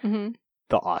 Mm-hmm.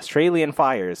 The Australian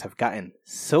fires have gotten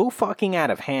so fucking out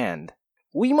of hand.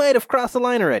 We might have crossed the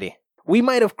line already. We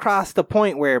might have crossed the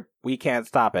point where we can't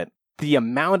stop it. The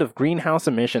amount of greenhouse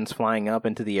emissions flying up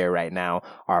into the air right now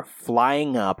are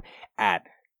flying up at,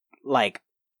 like...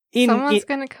 Someone's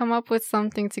gonna come up with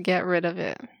something to get rid of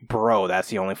it. Bro, that's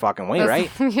the only fucking way, right?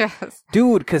 Yes.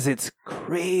 Dude, because it's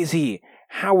crazy.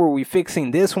 How are we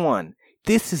fixing this one?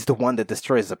 This is the one that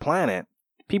destroys the planet.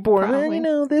 People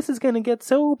are, this is gonna get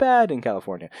so bad in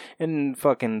California. And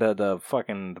fucking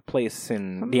the place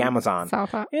in the Amazon.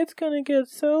 It's gonna get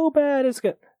so bad.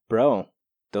 Bro,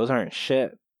 those aren't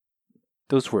shit.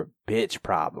 Those were bitch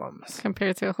problems.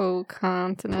 Compared to a whole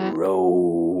continent.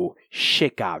 Bro,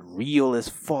 shit got real as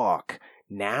fuck.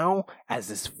 Now, as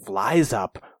this flies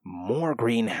up, more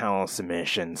greenhouse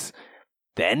emissions.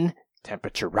 Then,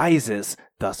 temperature rises,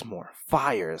 thus more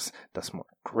fires, thus more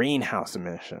greenhouse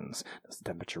emissions. Thus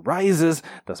temperature rises,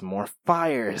 thus more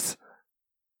fires.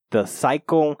 The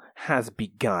cycle has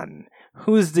begun.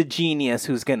 Who's the genius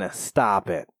who's gonna stop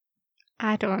it?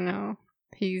 I don't know.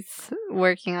 He's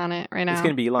working on it right now. It's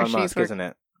gonna be Elon Musk, isn't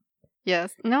it?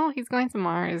 Yes. No, he's going to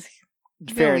Mars.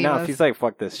 Fair enough. He's like,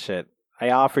 fuck this shit.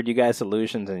 I offered you guys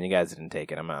solutions and you guys didn't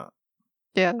take it. I'm out.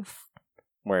 Yes.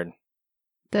 Word.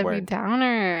 Debbie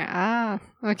Downer.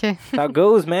 Okay. That's how it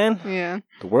goes, man. Yeah.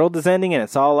 The world is ending and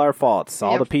it's all our faults.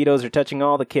 All the pedos are touching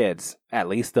all the kids. At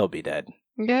least they'll be dead.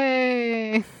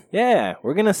 Yay. Yeah,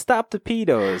 we're gonna stop the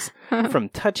pedos from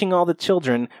touching all the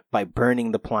children by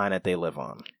burning the planet they live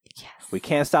on. Yes. We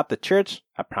can't stop the church.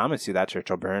 I promise you that church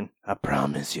will burn. I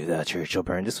promise you that church will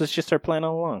burn. This was just our plan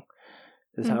all along.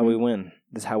 This is how we win.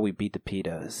 This is how we beat the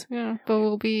pedos. Yeah, but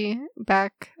we'll be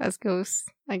back as ghosts,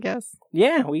 I guess.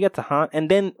 Yeah, we get to haunt.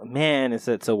 And then, man,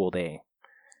 so will they.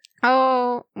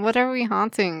 Oh, what are we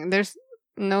haunting? There's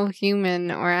no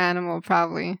human or animal,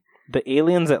 probably. The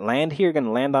aliens that land here are going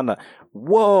to land on the...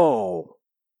 Whoa!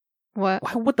 What?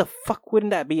 What the fuck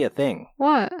wouldn't that be a thing?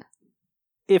 What?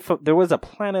 If there was a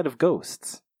planet of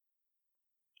ghosts.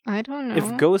 I don't know.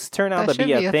 If ghosts turn out to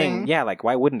be a thing, yeah, like,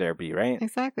 why wouldn't there be, right?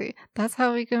 Exactly. That's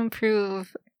how we can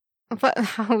prove... But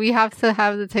we have to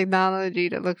have the technology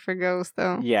to look for ghosts,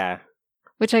 though. Yeah.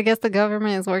 Which I guess the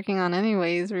government is working on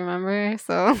anyways, remember?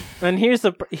 So... And here's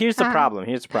the problem.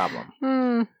 Here's the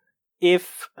problem.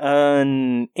 If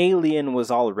an alien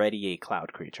was already a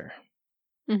cloud creature,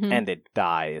 and it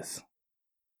dies...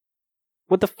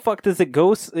 What the fuck does it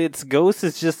ghost? Its ghost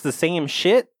is just the same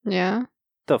shit? Yeah.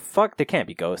 The fuck? There can't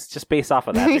be ghosts. Just based off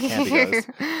of that, there can't be ghosts.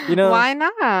 You know? Why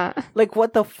not? Like,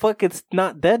 what the fuck? It's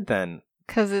not dead then.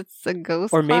 Because it's a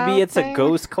ghost Or maybe it's thing? A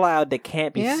ghost cloud that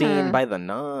can't be seen by the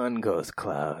non-ghost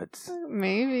clouds.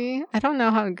 Maybe. I don't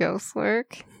know how ghosts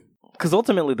work. Because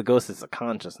ultimately the ghost is a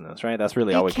consciousness, right? That's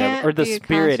really all we care. Or the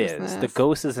spirit is. The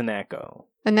ghost is an echo.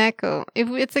 An echo. If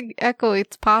it's an echo,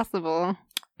 it's possible.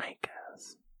 I guess.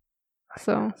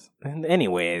 So,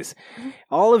 anyways,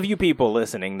 all of you people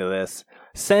listening to this,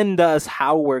 send us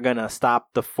how we're gonna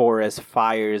stop the forest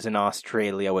fires in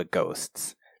Australia with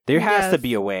ghosts. There has to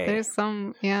be a way.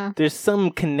 There's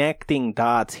some connecting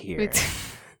dots here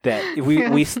that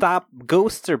we stop.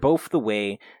 Ghosts are both the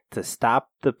way to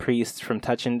stop the priests from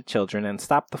touching the children and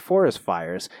stop the forest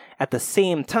fires at the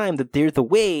same time that they're the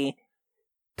way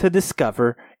to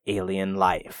discover alien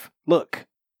life. Look.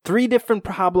 3 different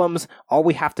problems. All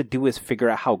we have to do is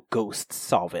figure out how ghosts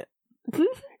solve it.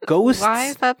 Ghosts, why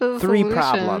is that the 3 solution?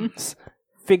 problems.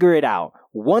 Figure it out.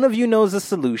 One of you knows the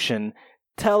solution.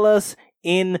 Tell us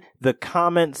in the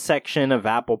comment section of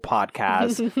Apple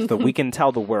Podcasts so that we can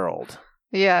tell the world.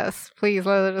 Yes, please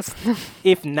let us know.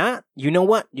 If not, you know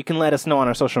what? You can let us know on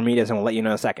our social medias and we'll let you know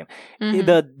in a second.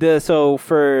 So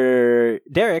for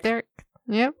Derek.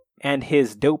 Yep. And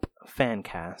his dope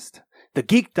Fancast. The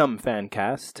Geekdom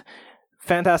Fancast.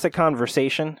 Fantastic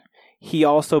conversation. He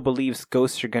also believes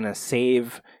ghosts are going to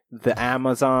save the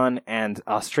Amazon and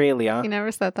Australia. He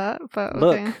never said that, but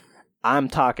okay. Look, I'm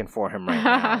talking for him right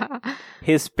now.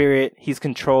 His spirit, he's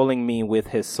controlling me with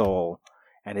his soul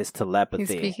and his telepathy.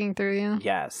 He's speaking through you?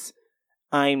 Yes.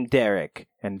 I'm Derek,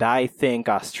 and I think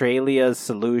Australia's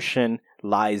solution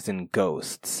lies in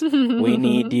ghosts. We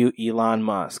need you, Elon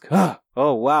Musk.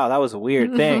 Oh, wow, that was a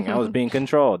weird thing. I was being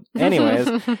controlled. Anyways,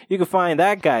 you can find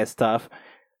that guy's stuff,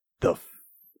 the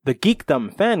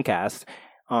Geekdom Fancast,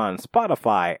 on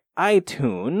Spotify,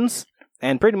 iTunes,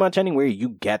 and pretty much anywhere you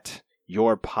get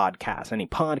your podcast. Any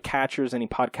podcatchers, any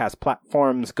podcast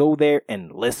platforms, go there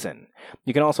and listen.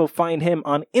 You can also find him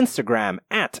on Instagram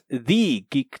at the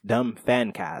Geekdom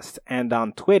Fancast and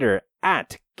on Twitter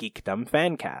at Geekdom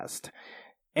Fancast.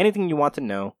 Anything you want to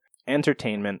know,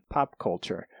 entertainment, pop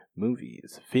culture,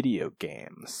 movies, video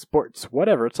games, sports,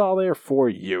 whatever, it's all there for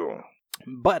you.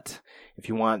 But if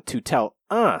you want to tell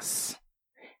us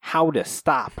how to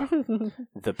stop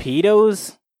the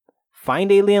pedos,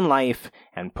 find alien life,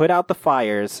 and put out the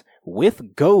fires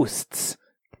with ghosts,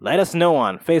 let us know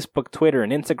on Facebook, Twitter,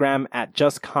 and Instagram at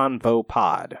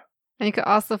JustConvoPod. And you can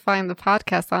also find the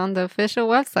podcast on the official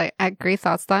website at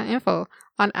greatthoughts.info,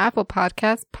 on Apple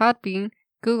Podcasts, Podbean,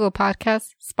 Google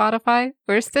Podcasts, Spotify,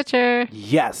 or Stitcher.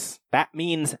 Yes, that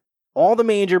means all the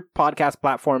major podcast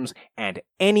platforms and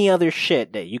any other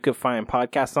shit that you could find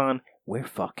podcasts on, we're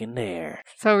fucking there.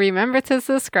 So remember to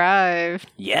subscribe.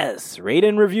 Yes, rate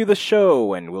and review the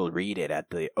show, and we'll read it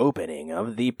at the opening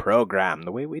of the program,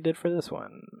 the way we did for this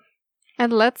one.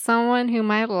 And let someone who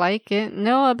might like it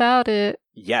know about it.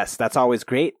 Yes, that's always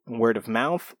great. Word of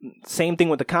mouth. Same thing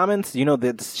with the comments. You know,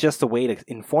 that's just a way to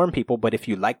inform people. But if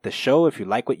you like the show, if you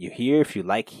like what you hear, if you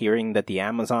like hearing that the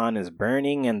Amazon is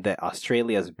burning and that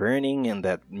Australia is burning and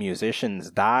that musicians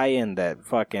die and that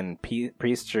fucking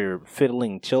priests are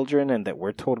fiddling children and that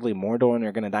we're totally Mordor and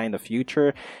are going to die in the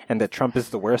future and that Trump is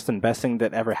the worst and best thing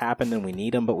that ever happened and we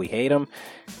need him but we hate him,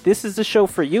 this is the show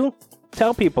for you.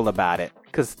 Tell people about it.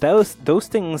 Because those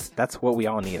things, that's what we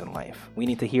all need in life. We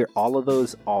need to hear all of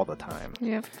those all the time.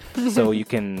 Yep. So you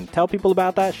can tell people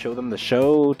about that, show them the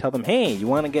show, tell them, hey, you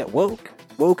want to get woke?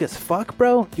 Woke as fuck,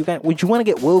 bro? Would you want to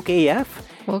get woke AF?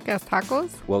 Woke ass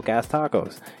tacos? Woke ass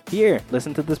tacos. Here,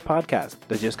 listen to this podcast,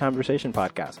 the Just Conversation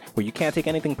podcast, where you can't take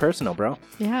anything personal, bro.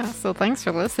 Yeah, so thanks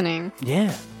for listening.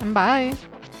 Yeah. And bye.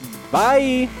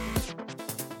 Bye!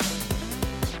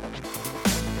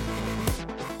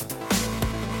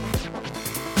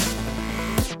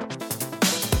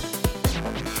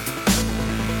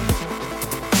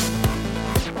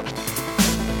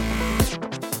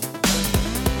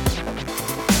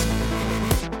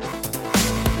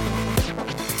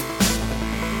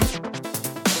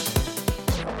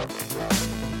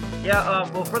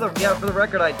 Well, for the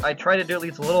record, I try to do at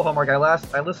least a little homework. I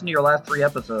listened to your last 3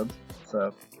 episodes,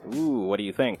 so. Ooh, what do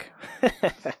you think?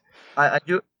 I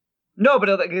do. No, but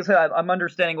like I said, I'm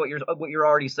understanding what you're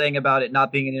already saying about it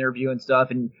not being an interview and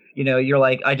stuff, and you're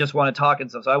like, I just want to talk and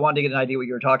stuff. So I wanted to get an idea what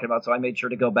you were talking about, so I made sure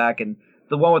to go back. And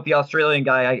the one with the Australian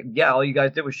guy, all you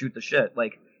guys did was shoot the shit.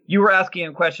 Like, you were asking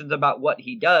him questions about what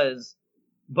he does,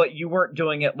 but you weren't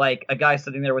doing it like a guy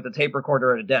sitting there with a tape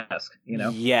recorder at a desk,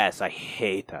 Yes, I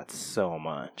hate that so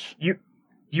much.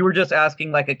 You were just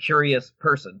asking like a curious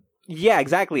person. Yeah,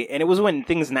 exactly. And it was when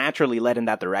things naturally led in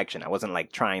that direction. I wasn't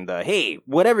like trying to, hey,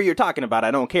 whatever you're talking about,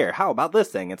 I don't care. How about this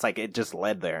thing? It's like it just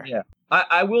led there. Yeah.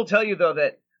 I will tell you, though,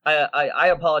 that I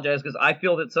apologize because I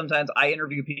feel that sometimes I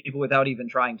interview people without even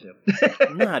trying to.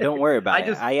 No, don't worry about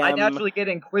it. I naturally get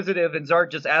inquisitive and start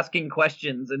just asking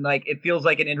questions, and like it feels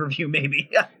like an interview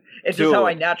maybe. It's just how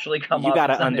I naturally come up. You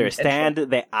gotta understand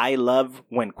that I love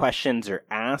when questions are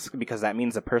asked because that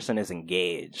means the person is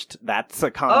engaged. That's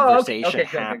a conversation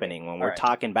happening when we're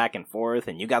talking back and forth,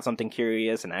 and you got something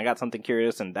curious, and I got something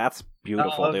curious, and that's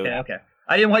beautiful, dude. Okay.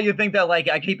 I didn't want you to think that, like,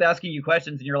 I keep asking you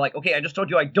questions and you're like, okay, I just told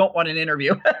you I don't want an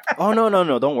interview. Oh, no,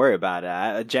 don't worry about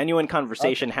it. A genuine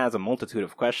conversation has a multitude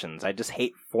of questions. I just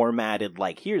hate formatted,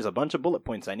 like, here's a bunch of bullet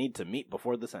points I need to meet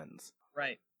before this ends.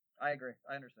 Right. I agree.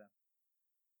 I understand.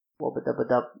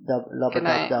 Good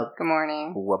night. Good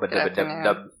morning. Good afternoon.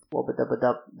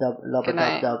 Good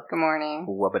night. Good morning.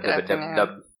 Good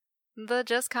afternoon. The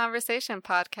Just Conversation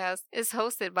podcast is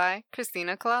hosted by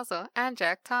Christina Colazo and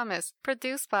Jack Thomas,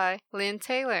 produced by Lynn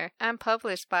Taylor, and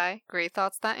published by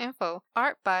GreatThoughts.info,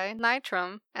 art by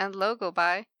Nitrum, and logo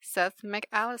by Seth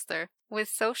McAllister, with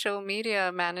social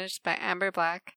media managed by Amber Black.